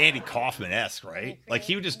was kind of Andy Kaufman-esque, right? Like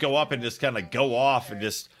he would just go up and just kind of go off and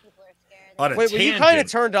just on a Wait, tangent. were you kind of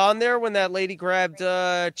turned on there when that lady grabbed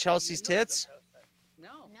Chelsea's tits?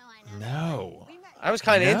 No. I was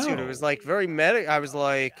kind of into it. It was like very meta. I was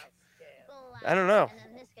like, I don't know.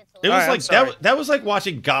 It was like that was like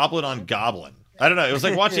watching Goblin on Goblin. I don't know. It was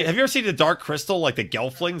like watching. Have you ever seen the Dark Crystal, like the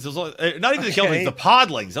Gelflings? It was like, not even the Gelflings, the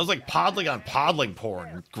Podlings. That was like podling on podling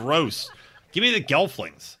porn. Gross. Give me the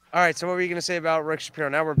Gelflings. All right. So what were you gonna say about Rick Shapiro?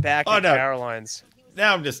 Now we're back at Caroline's.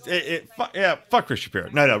 Now I'm just fuck Rick Shapiro.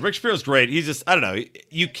 No, Rick Shapiro's great. He's just I don't know.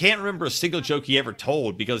 You can't remember a single joke he ever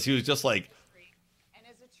told because he was just like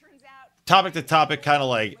topic to topic, kind of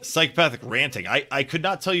like psychopathic ranting. I could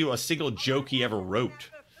not tell you a single joke he ever wrote.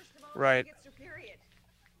 Right.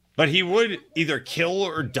 But he would either kill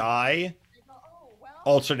or die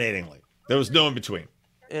alternatingly. There was no in between.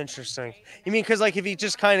 Interesting. You mean because like if he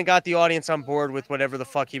just kind of got the audience on board with whatever the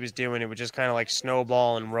fuck he was doing, it would just kind of like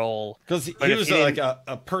snowball and roll. Because he was like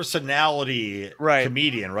a personality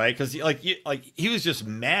comedian, right? Because he was just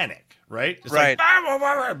manic, right? It's right.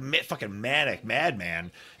 Like fucking manic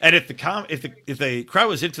madman. And if the crowd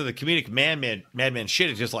was into the comedic madman shit,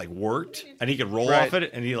 it just like worked, and he could roll off it,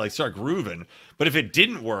 and he like start grooving. But if it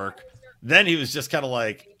didn't work, then he was just kind of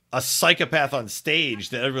like a psychopath on stage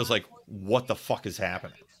that everyone's like, what the fuck is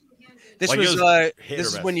happening? This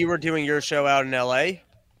was when you were doing your show out in LA?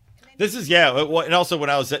 This is, and also when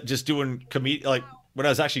I was just doing like when I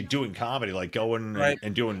was actually doing comedy, like going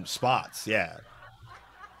and doing spots, yeah.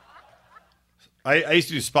 I used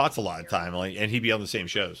to do spots a lot of time, like, and he'd be on the same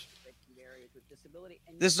shows.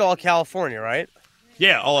 This is all California, right?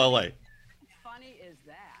 Yeah, all LA. Funny is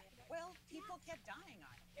that? Well, people kept dying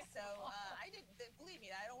on it, so I didn't believe me.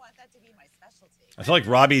 I don't want that to be my specialty. I feel like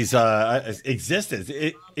Robbie's existence.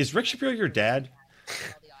 Is Rick Shapiro your dad?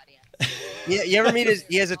 Yeah, you ever meet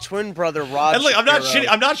he has a twin brother, Rob. And look, I'm not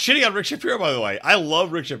shitting on Rick Shapiro, by the way. I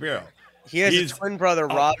love Rick Shapiro. He has a twin brother,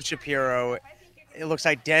 Rob Shapiro. It looks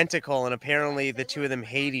identical, and apparently the two of them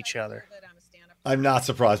hate each other. I'm not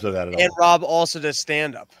surprised by that at all. And Rob also does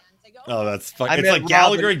stand-up. Oh, that's fucking. It's like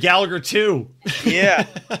Gallagher and Gallagher 2. Yeah.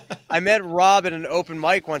 I met Rob at an open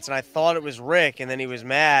mic once, and I thought it was Rick, and then he was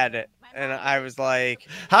mad, and I was like...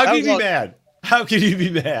 How can you be mad? How can you be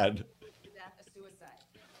mad?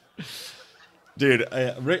 Dude,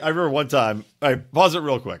 I remember one time... All right, pause it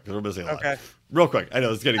real quick, because we're missing a lot. Okay. Real quick. I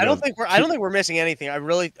know it's getting... I don't think we're missing anything. I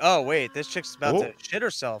really... Oh, wait. This chick's about to shit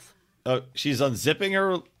herself. Oh, she's unzipping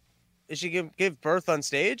her... Did she give birth on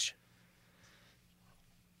stage?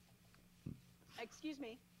 Excuse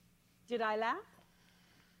me. Did I laugh?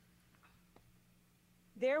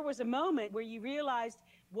 There was a moment where you realized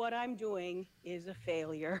what I'm doing is a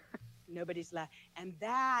failure. Nobody's laughing. And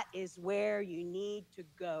that is where you need to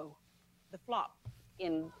go. The flop.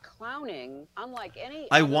 In clowning, unlike any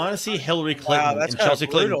I want to see Hillary Clinton that's and kinda Chelsea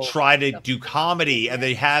Clinton brutal. try to do comedy, and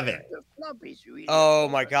they haven't. Oh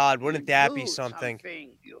my God, wouldn't that be something?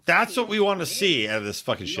 That's what we want to see out of this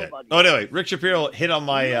fucking shit. Oh, anyway, Rick Shapiro hit on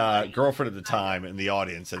my girlfriend at the time in the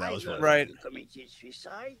audience, and that was really right. You committed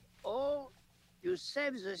suicide, or you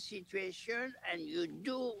save the situation and you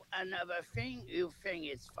do another thing you think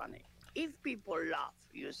it's funny. If people laugh,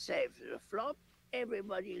 you save the flop.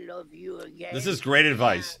 Everybody love you again. This is great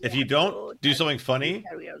advice. If you don't do something funny,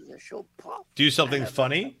 do something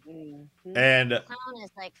funny, and Clown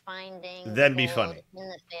is like finding then be gold funny. in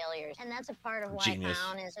the failures, and that's a part of why Genius.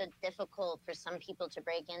 clown is so difficult for some people to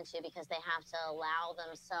break into because they have to allow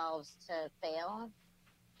themselves to fail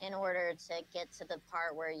in order to get to the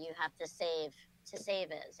part where you have to save. To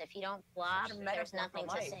save is if you don't flop, there's nothing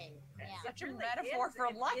to save. Yeah. Such a metaphor for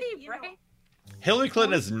life, right? Hillary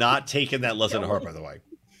Clinton has not taken that lesson to heart, by the way.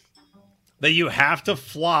 That you have to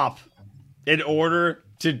flop in order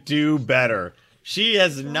to do better. She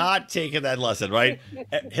has not taken that lesson, right?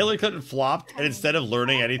 Hillary Clinton flopped, and instead of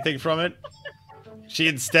learning anything from it, she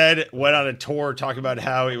instead went on a tour talking about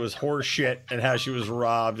how it was horse shit and how she was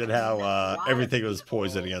robbed and how everything was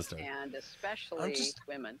poisoned against her. And especially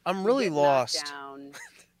women. I'm really You get knocked lost. Down,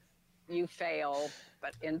 you fail,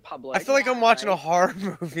 but in public. I feel like I'm watching a horror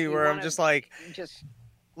movie where I'm wanna just like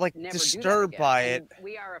never do that disturbed again. by And it.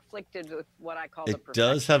 we are afflicted with what I call the It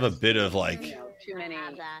does have a bit of like too many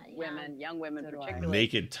women, young women particularly.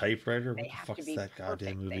 naked typewriter. What They the have to fuck's be that goddamn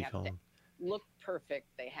perfect. They movie have called? to look perfect.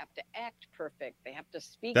 They have to act perfect. They have to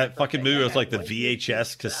speak. That fucking perfect. movie They was like the have to-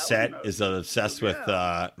 VHS cassette is obsessed with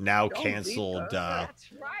now canceled.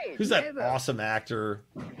 That's right. Who's that awesome actor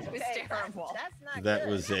It was terrible. that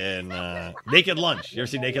was in Naked Lunch? You ever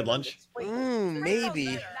see Naked Lunch?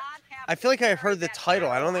 Maybe. I feel like I've heard the title.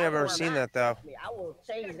 I don't think I've ever seen that though. I will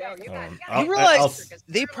change that. You realize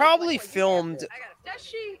they probably filmed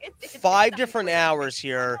 5 different hours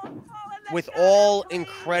here with all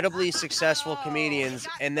incredibly successful comedians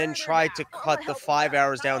and then tried to cut the 5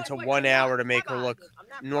 hours down to 1 hour to make her look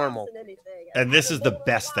normal. And this is the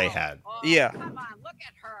best they had. Yeah.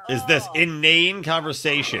 Is this inane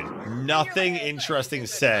conversation? Nothing interesting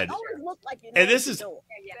said. And this is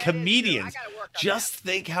comedians. Just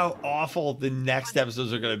think how awful the next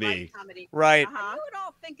episodes are going to be. Right.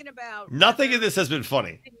 Thinking about Nothing in this has been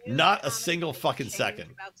funny. Not a single fucking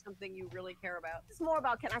second. about something you really care about, It's more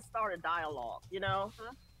about, can I start a dialogue, you know?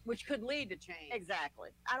 which could lead to change. Exactly.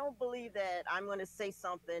 I don't believe that I'm going to say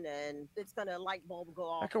something and it's going to light bulb go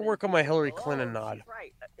off. I could and work on my Hillary people, Clinton oh, nod. she's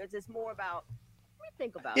right. It's just more about, let me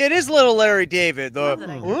think about Yeah, it is little Larry David. The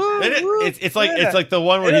It's like the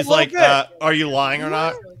one where It he's is a like, little bit. "Are you lying or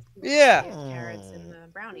not?" Yeah. Carrots and the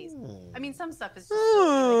brownies. I mean, some stuff is just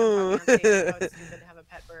Ooh. so easy to come from, it's stupid to have a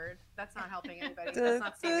pet bird. That's not helping anybody. That's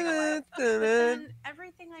not saving a life. But then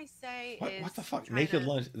everything I say is What the fuck? trying Naked to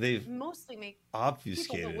Lunch. They've mostly make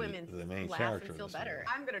obfuscated people, women, the main laugh character. and feel of this better.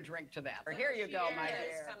 I'm going to drink to that. Here you go, my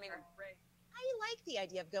dear. I like the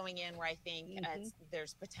idea of going in where I think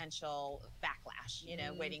there's potential backlash,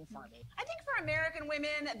 waiting for me. I think for American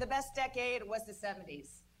women, the best decade was the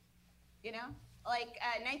 70s. You know, like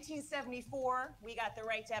 1974, we got the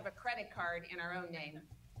right to have a credit card in our own name.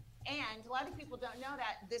 And a lot of people don't know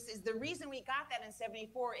that this is the reason we got that in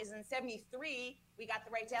 74 is in 73, we got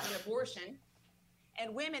the right to have an abortion.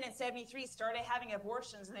 And women in 73 started having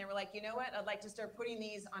abortions and they were like, you know what? I'd like to start putting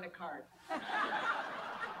these on a card.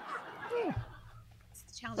 It's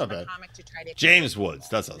the challenge Not of a bad. comic to try to James Woods.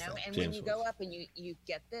 That's you us. know? And James when you go up and you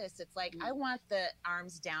get this, it's like I want the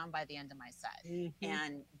arms down by the end of my set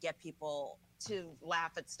and get people to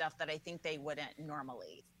laugh at stuff that I think they wouldn't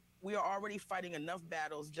normally. We are already fighting enough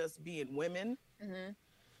battles just being women.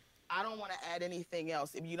 I don't want to add anything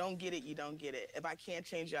else. If you don't get it, you don't get it. If I can't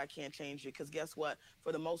change you, I can't change you. Because guess what?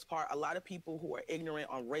 For the most part, a lot of people who are ignorant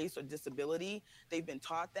on race or disability, they've been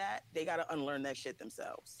taught that. They got to unlearn that shit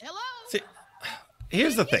themselves. See,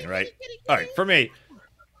 here's the thing, right? All right, for me,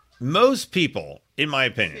 most people, in my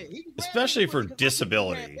opinion, especially for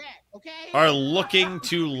disability, are looking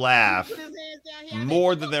to laugh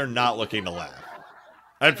more than they're not looking to laugh.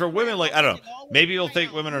 And for women, like, I don't know, maybe you'll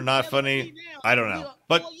think women are not funny. I don't know.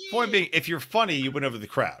 But point being, if you're funny, you win over the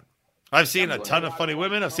crowd. I've seen a ton of funny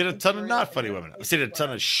women. I've seen a ton of not funny women. I've seen a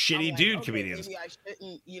ton of shitty dude comedians.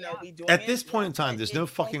 At this point in time, there's no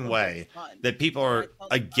fucking way that people are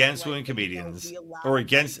against women comedians or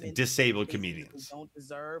against disabled comedians.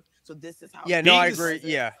 Yeah, no, I agree.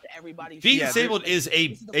 Yeah. Being disabled is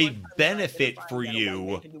a benefit for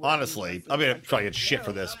you, honestly. I'm going to try to get shit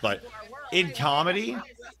for this, but in comedy,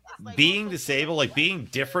 being disabled, like being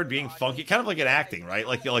different, being funky, kind of like in acting, right?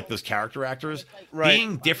 Like those character actors,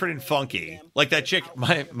 being different and funky. Like that chick,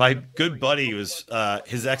 my good buddy was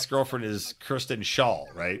his ex-girlfriend is Kirsten Shaw,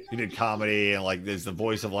 right? He did comedy and like there's the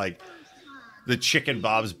voice of like the Chicken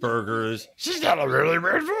Bob's Burgers. She's got a really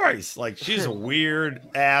weird voice. Like she's a weird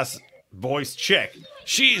ass voice chick.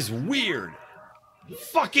 She's weird.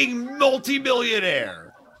 Fucking multimillionaire.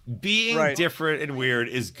 Being different and weird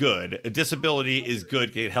is good. A disability is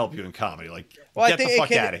good. Can help you in comedy. Like, get the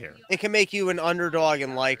fuck out of here. It can make you an underdog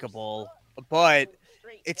and likable, but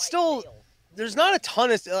it's still there's not a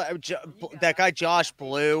ton of that guy Josh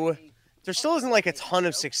Blue. There still isn't like a ton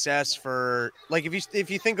of success for like if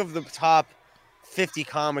you think of the top 50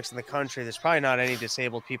 comics in the country, there's probably not any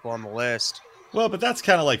disabled people on the list. Well, but that's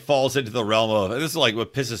kind of like falls into the realm of this is like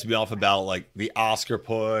what pisses me off about like the Oscar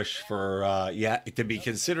push for to be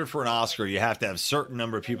considered for an Oscar, you have to have a certain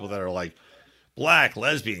number of people that are like black,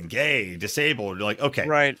 lesbian, gay, disabled. You're like, okay,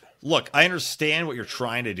 right. Look, I understand what you're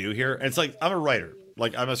trying to do here. And it's like I'm a writer,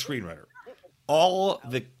 like I'm a screenwriter.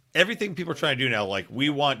 Everything people are trying to do now, like we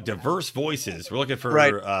want diverse voices. We're looking for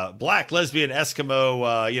black, lesbian,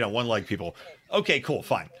 Eskimo, one-leg people. Okay, cool,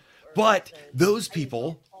 fine. But those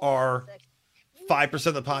people are 5%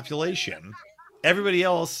 of the population. Everybody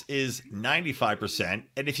else is 95%.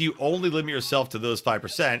 And if you only limit yourself to those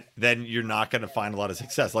 5%, then you're not going to find a lot of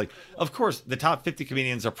success. Like, of course, the top 50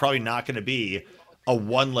 comedians are probably not going to be a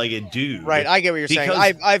one-legged dude. Right, I get what you're saying.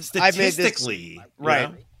 I've made this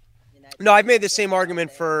right. No, I've made the same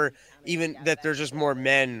argument for even that there's just more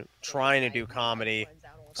men trying to do comedy.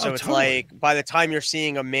 So it's like by the time you're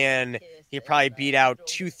seeing a man, he probably beat out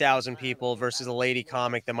 2,000 people versus a lady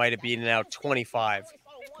comic that might have beaten out 25.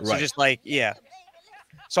 So just like, yeah.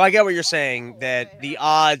 So I get what you're saying, that the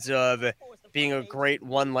odds of being a great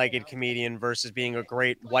one-legged comedian versus being a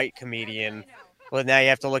great white comedian, well, now you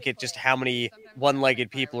have to look at just how many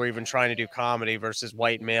one-legged people are even trying to do comedy versus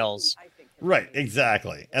white males. Right,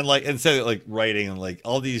 exactly. And like instead of like writing and like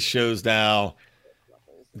all these shows now,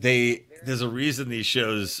 there's a reason these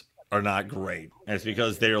shows are not great. And it's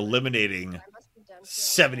because they're eliminating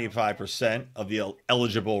 75% of the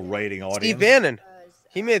eligible writing audience. Steve Bannon.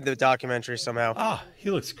 He made the documentary somehow. Ah, he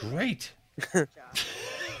looks great.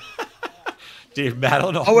 Dave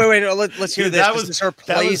Madeline. Oh, wait. Let's hear this. This is her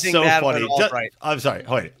praising Madeline Albright. I'm sorry.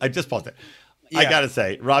 Wait, I just paused it. Yeah. I got to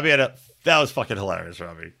say, Robbie that was fucking hilarious,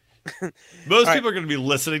 Robbie. Most people are going to be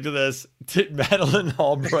listening to this. Madeline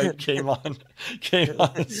Albright came on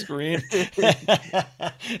the screen,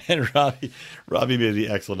 and Robbie made the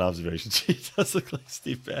excellent observation. She does look like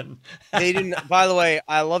Steve Bannon. They didn't. By the way,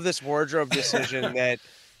 I love this wardrobe decision that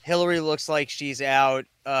Hillary looks like she's out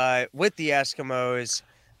with the Eskimos,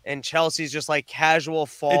 and Chelsea's just like casual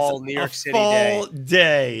fall New York City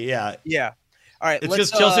day. Yeah. All right, it's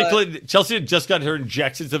just Chelsea had just got her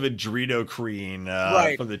injections of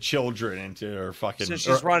adrenochrome from the children into her fucking. So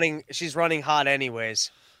she's running hot anyways.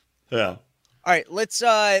 Yeah. All right, let's.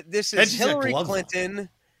 This is Hillary Clinton,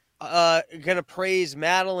 gonna praise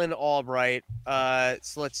Madeline Albright.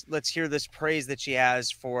 So let's hear this praise that she has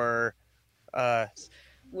for.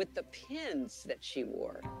 With the pins that she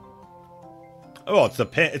wore. Oh, it's the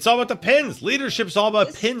pin. It's all about the pins. Leadership's all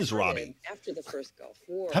about pins, Robbie. After the first Gulf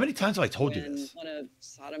War. How many times have I told you this? One of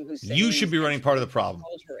Saddam Hussein's you should be running part of the problem.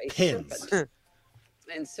 Pins.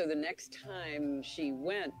 And so the next time she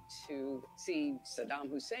went to see Saddam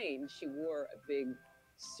Hussein, she wore a big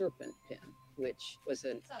serpent pin, which was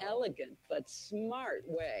an elegant but smart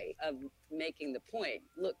way of making the point.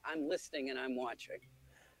 Look, I'm listening and I'm watching.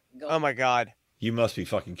 Oh my God. You must be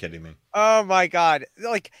fucking kidding me. Oh my God.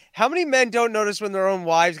 Like, how many men don't notice when their own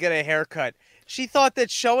wives get a haircut? She thought that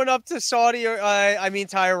showing up to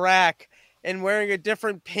to Iraq and wearing a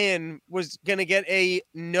different pin was going to get a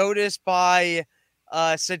notice by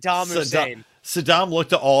Saddam Hussein. Saddam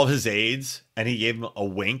looked at all of his aides and he gave him a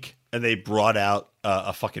wink, and they brought out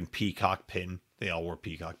a fucking peacock pin. They all wore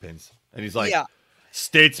peacock pins. And he's like,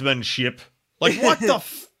 statesmanship. Like, what the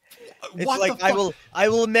It's like I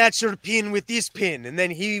will match your pin with this pin, and then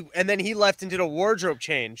he left and did a wardrobe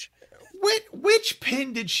change. Which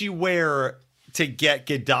pin did she wear to get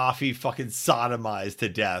Gaddafi fucking sodomized to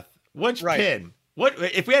death? Which pin? What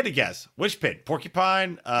if we had to guess? Which pin?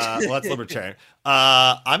 Porcupine? Well, that's libertarian.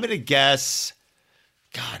 I'm gonna guess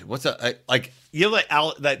God, what's like? You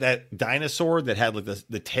know that dinosaur that had like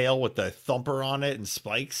the tail with the thumper on it and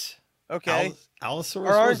spikes. Okay. Allosaurus.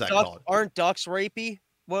 Or What is that called? Aren't ducks rapey?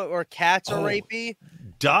 Or cats are rapey?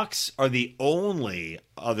 Ducks are the only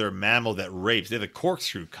other mammal that rapes. They have a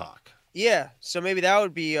corkscrew cock. Yeah, so maybe that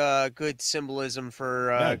would be a good symbolism for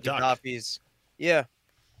duck. Gaddafi's. Yeah.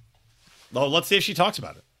 Well, let's see if she talks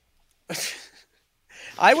about it.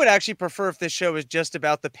 I would actually prefer if this show was just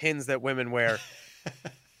about the pins that women wear.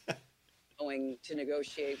 Going to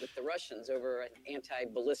negotiate with the Russians over an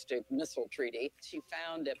anti-ballistic missile treaty. She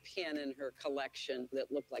found a pin in her collection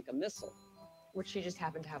that looked like a missile, which she just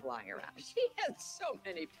happened to have lying around. She had so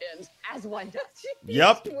many pins. As one does. She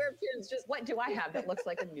Yep. used to wear pins just. What do I have that looks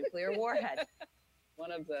like a nuclear warhead?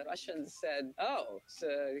 One of the Russians said, "Oh,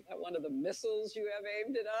 so one of the missiles you have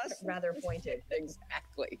aimed at us?" Rather pointed.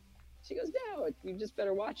 Exactly. She goes, "No, you just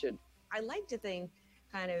better watch it." I like to think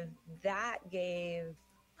kind of that gave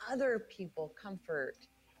other people comfort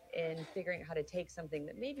in figuring out how to take something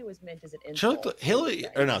that maybe was meant as an insult.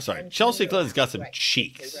 Chelsea Clinton's got some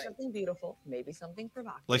cheeks. Something beautiful, maybe something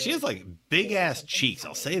provocative. Like she has like big ass cheeks.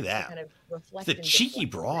 I'll say that. Kind of reflect It's a and cheeky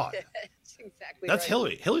deflect. broad. That's exactly That's right.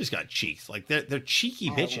 Hillary. Hillary's got cheeks. Like they're cheeky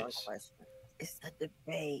I have one bitches. question. It's a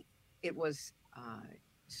debate. It was a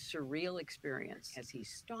surreal experience as he's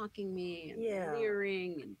stalking me and Yeah.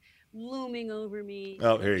 leering and looming over me.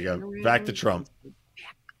 Oh, here you go. Back to Trump.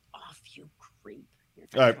 Back off, you creep.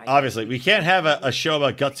 All right, obviously, we can't have a show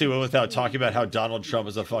about Gutsy without talking about how Donald Trump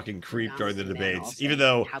is a fucking creep during the debates, even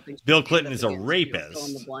though Bill Clinton is a Fill in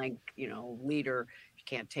rapist. the blank, leader. You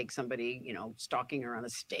can't take somebody, stalking her on a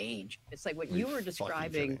stage. It's like what We you were fucking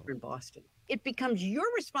describing in Boston. It becomes your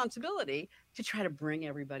responsibility to try to bring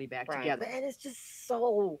everybody back together. And it's just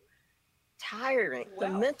so tiring. The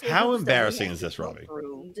mental How hoops that we embarrassing have is to this, go Robbie?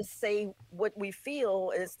 through, just say what we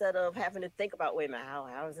feel instead of having to think about, wait a minute,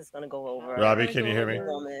 how is this going to go over? Robbie, can you hear me?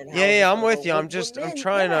 Yeah, I'm with you. I'm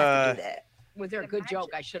trying to. Was there a good joke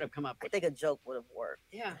I should have come up I with? think a joke would have worked.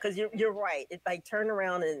 Yeah. Because you're right. If I turn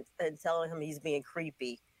around and telling him he's being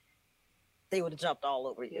creepy, they would have jumped all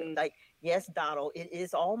over you. Like, yes, Donald, it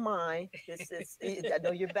is all mine. This is. I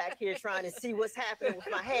know you're back here trying to see what's happening with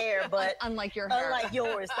my hair, but unlike your hair. unlike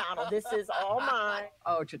yours, Donald, this is all mine.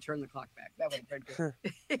 Oh, to turn the clock back. That would have been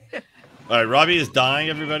good. All right, Robbie is dying,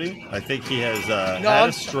 everybody. I think he has had I'm-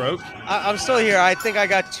 a stroke. I'm still here. I think I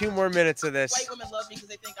got 2 more minutes of this. White women love me because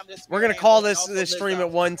they think I'm just. We're gonna call this stream at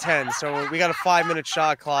 1:10, so we got a 5-minute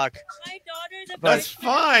shot clock. That's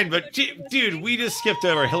fine, but dude, we just skipped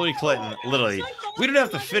over Hillary Clinton. Literally, we didn't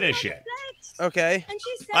have to finish it. Okay.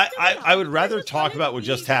 I would rather talk about what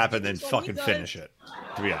just happened than fucking finish it.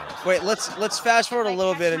 To be honest. Wait, let's fast forward a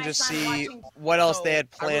little bit and just see what else they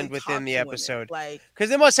had planned within the episode. Because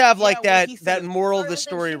they must have like that moral of the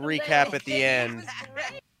story recap at the end.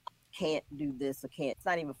 Can't do this or can't. It's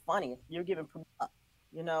not even funny. You're giving,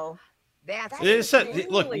 That's It said,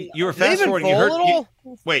 look, you were Did they fast even forwarding. You bowl heard. at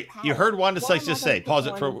all? Wait, you heard Wanda Sykes just say. Pause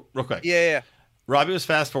it for real quick. Yeah. Robbie was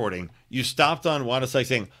fast forwarding. You stopped on Wanda Sykes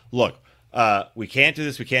saying, "Look, we can't do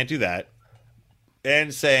this. We can't do that,"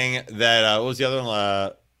 and saying that what was the other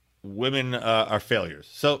one? Women are failures.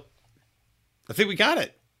 So I think we got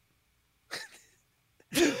it.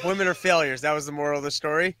 Women are failures. That was the moral of the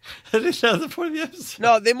story. That was the point of the episode.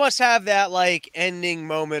 No, they must have that like ending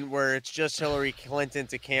moment where it's just Hillary Clinton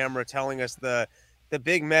to camera telling us the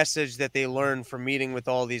big message that they learned from meeting with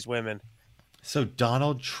all these women. So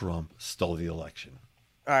Donald Trump stole the election.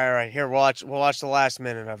 All right. Here, we'll watch the last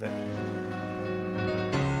minute of it.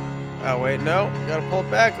 Oh wait, no, you gotta pull it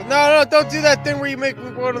back. No, don't do that thing where you make me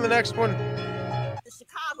go to the next one. It's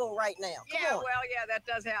Chicago right now. Come on. that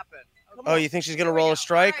does happen. Oh, you think she's gonna roll a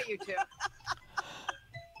strike? All right, you two.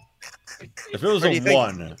 If it was Or do a you think-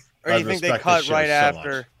 one, Or do you think they cut right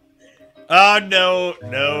after? Oh no.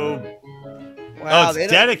 Wow, oh, they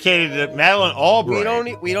it's don't- dedicated to Madeleine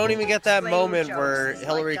Albright. We don't even get that moment where It's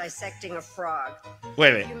Hillary. like dissecting a frog.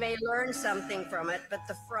 Wait. You may learn something from it, but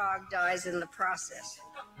the frog dies in the process.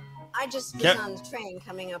 I just was Yep. on the train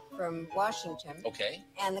coming up from Washington. Okay.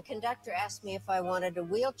 And the conductor asked me if I wanted a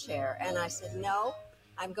wheelchair, and I said no.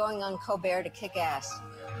 I'm going on Colbert to kick ass.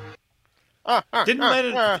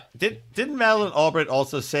 Didn't Madeleine Albright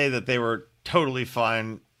also say that they were totally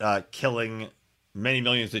fine killing many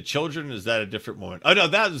millions of children? Is that a different woman? Oh no,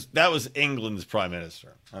 that was England's prime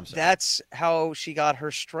minister. I'm sorry. That's how she got her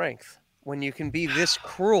strength. When you can be this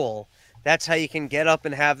cruel, that's how you can get up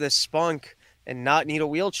and have this spunk and not need a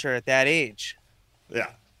wheelchair at that age.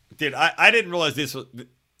 Yeah, dude, I didn't realize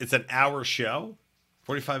it's an hour show,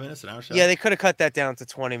 45 minutes, an hour show. Yeah, they could have cut that down to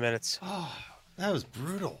 20 minutes. That was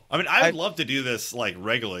brutal. I mean, I would love to do this like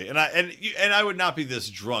regularly, and I would not be this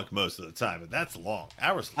drunk most of the time, but that's long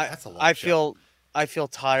hours. That's a long. I feel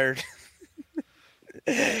tired.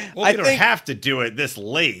 Well, you don't have to do it this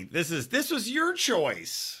late. This was your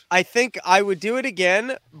choice. I think I would do it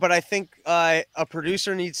again, but I think a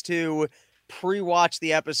producer needs to pre-watch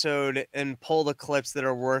the episode and pull the clips that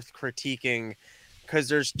are worth critiquing, because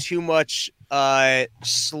there's too much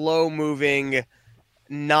slow-moving,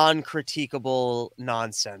 non-critiquable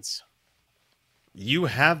nonsense. You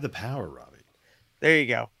have the power, Robbie. There you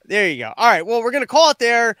go. All right. Well, we're gonna call it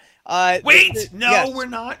there. Wait, no, yes. we're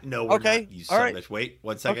not. No, we're okay. not. You son of a bitch. Wait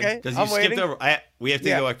 1 second. Okay. Because you skipped over. We have to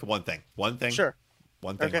go back to one thing. Sure.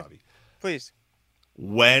 One thing, Robbie. Please.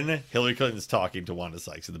 When Hillary Clinton's talking to Wanda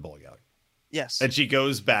Sykes in the bowling alley. Yes. And she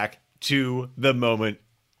goes back to the moment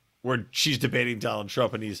where she's debating Donald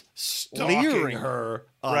Trump and he's stalking Leering her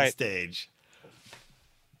on stage.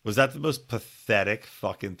 Was that the most pathetic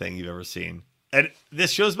fucking thing you've ever seen? And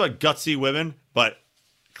this show's about gutsy women, but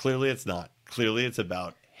clearly it's not. Clearly it's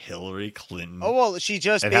about Hillary Clinton. Oh, well, she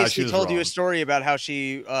just and how basically she was told you wrong. a story about how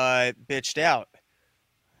she bitched out.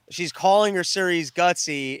 She's calling her series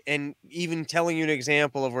gutsy and even telling you an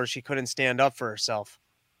example of where she couldn't stand up for herself.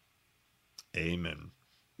 Amen.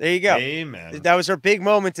 There you go. Amen. That was her big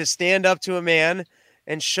moment to stand up to a man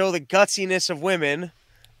and show the gutsiness of women.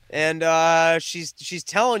 And she's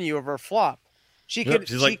telling you of her flop. She Yep, could.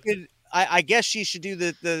 she's She like- could. I guess she should do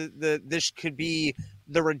the. This could be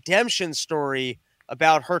the redemption story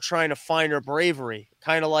about her trying to find her bravery,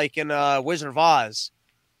 kind of like in Wizard of Oz.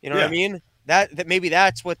 You know what I Yeah. mean? That maybe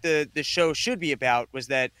that's what the show should be about. Was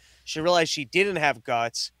that she realized she didn't have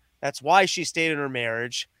guts. That's why she stayed in her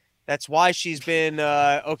marriage. That's why she's been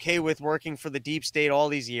okay with working for the deep state all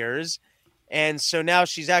these years. And so now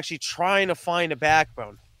she's actually trying to find a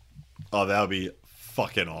backbone. Oh, that would be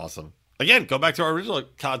fucking awesome. Again, go back to our original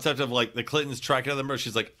concept of like the Clintons tracking down the murder.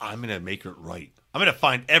 She's like, I'm gonna make it right. I'm gonna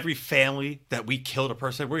find every family that we killed a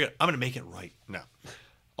person. I'm gonna make it right. No,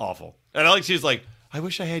 awful. And I like she's like, I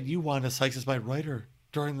wish I had you, Wanda Sykes, as my writer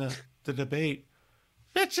during the debate.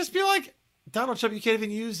 Bitch, just be like, Donald Trump, you can't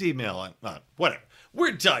even use email. Whatever.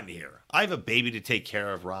 We're done here. I have a baby to take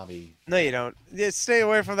care of, Robbie. No, you don't. Just stay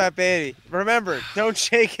away from that baby. Remember, don't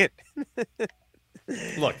shake it.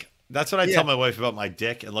 Look, that's what I tell my wife about my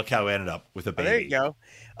dick, and look how I ended up with a baby. There you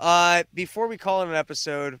go. Before we call it an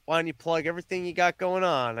episode, why don't you plug everything you got going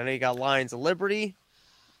on? I know you got Lions of Liberty.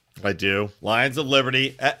 I do. Lions of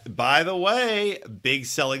Liberty. By the way, big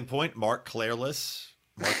selling point, Mark Clareless.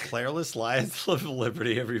 Lions of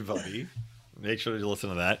Liberty, everybody. Make sure you listen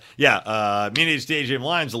to that. Yeah, me and HDJ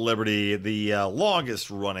Lions of Liberty, the longest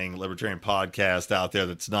running libertarian podcast out there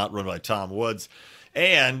that's not run by Tom Woods.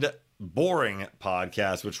 And Boring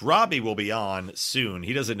podcast, which Robbie will be on soon.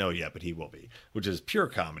 He doesn't know yet, but he will be, which is pure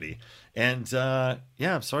comedy. And yeah,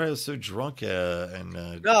 I'm sorry I was so drunk and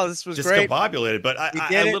no, this was great. Discombobulated, but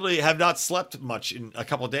I literally have not slept much in a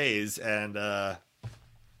couple days, and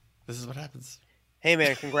this is what happens. Hey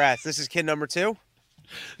man, congrats. This is kid number 2.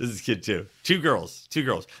 This is kid 2. Two girls,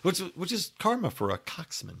 which is karma for a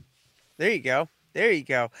coxman. There you go.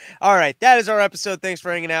 All right, that is our episode. Thanks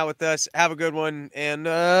for hanging out with us. Have a good one, and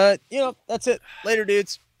that's it. Later,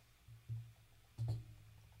 dudes.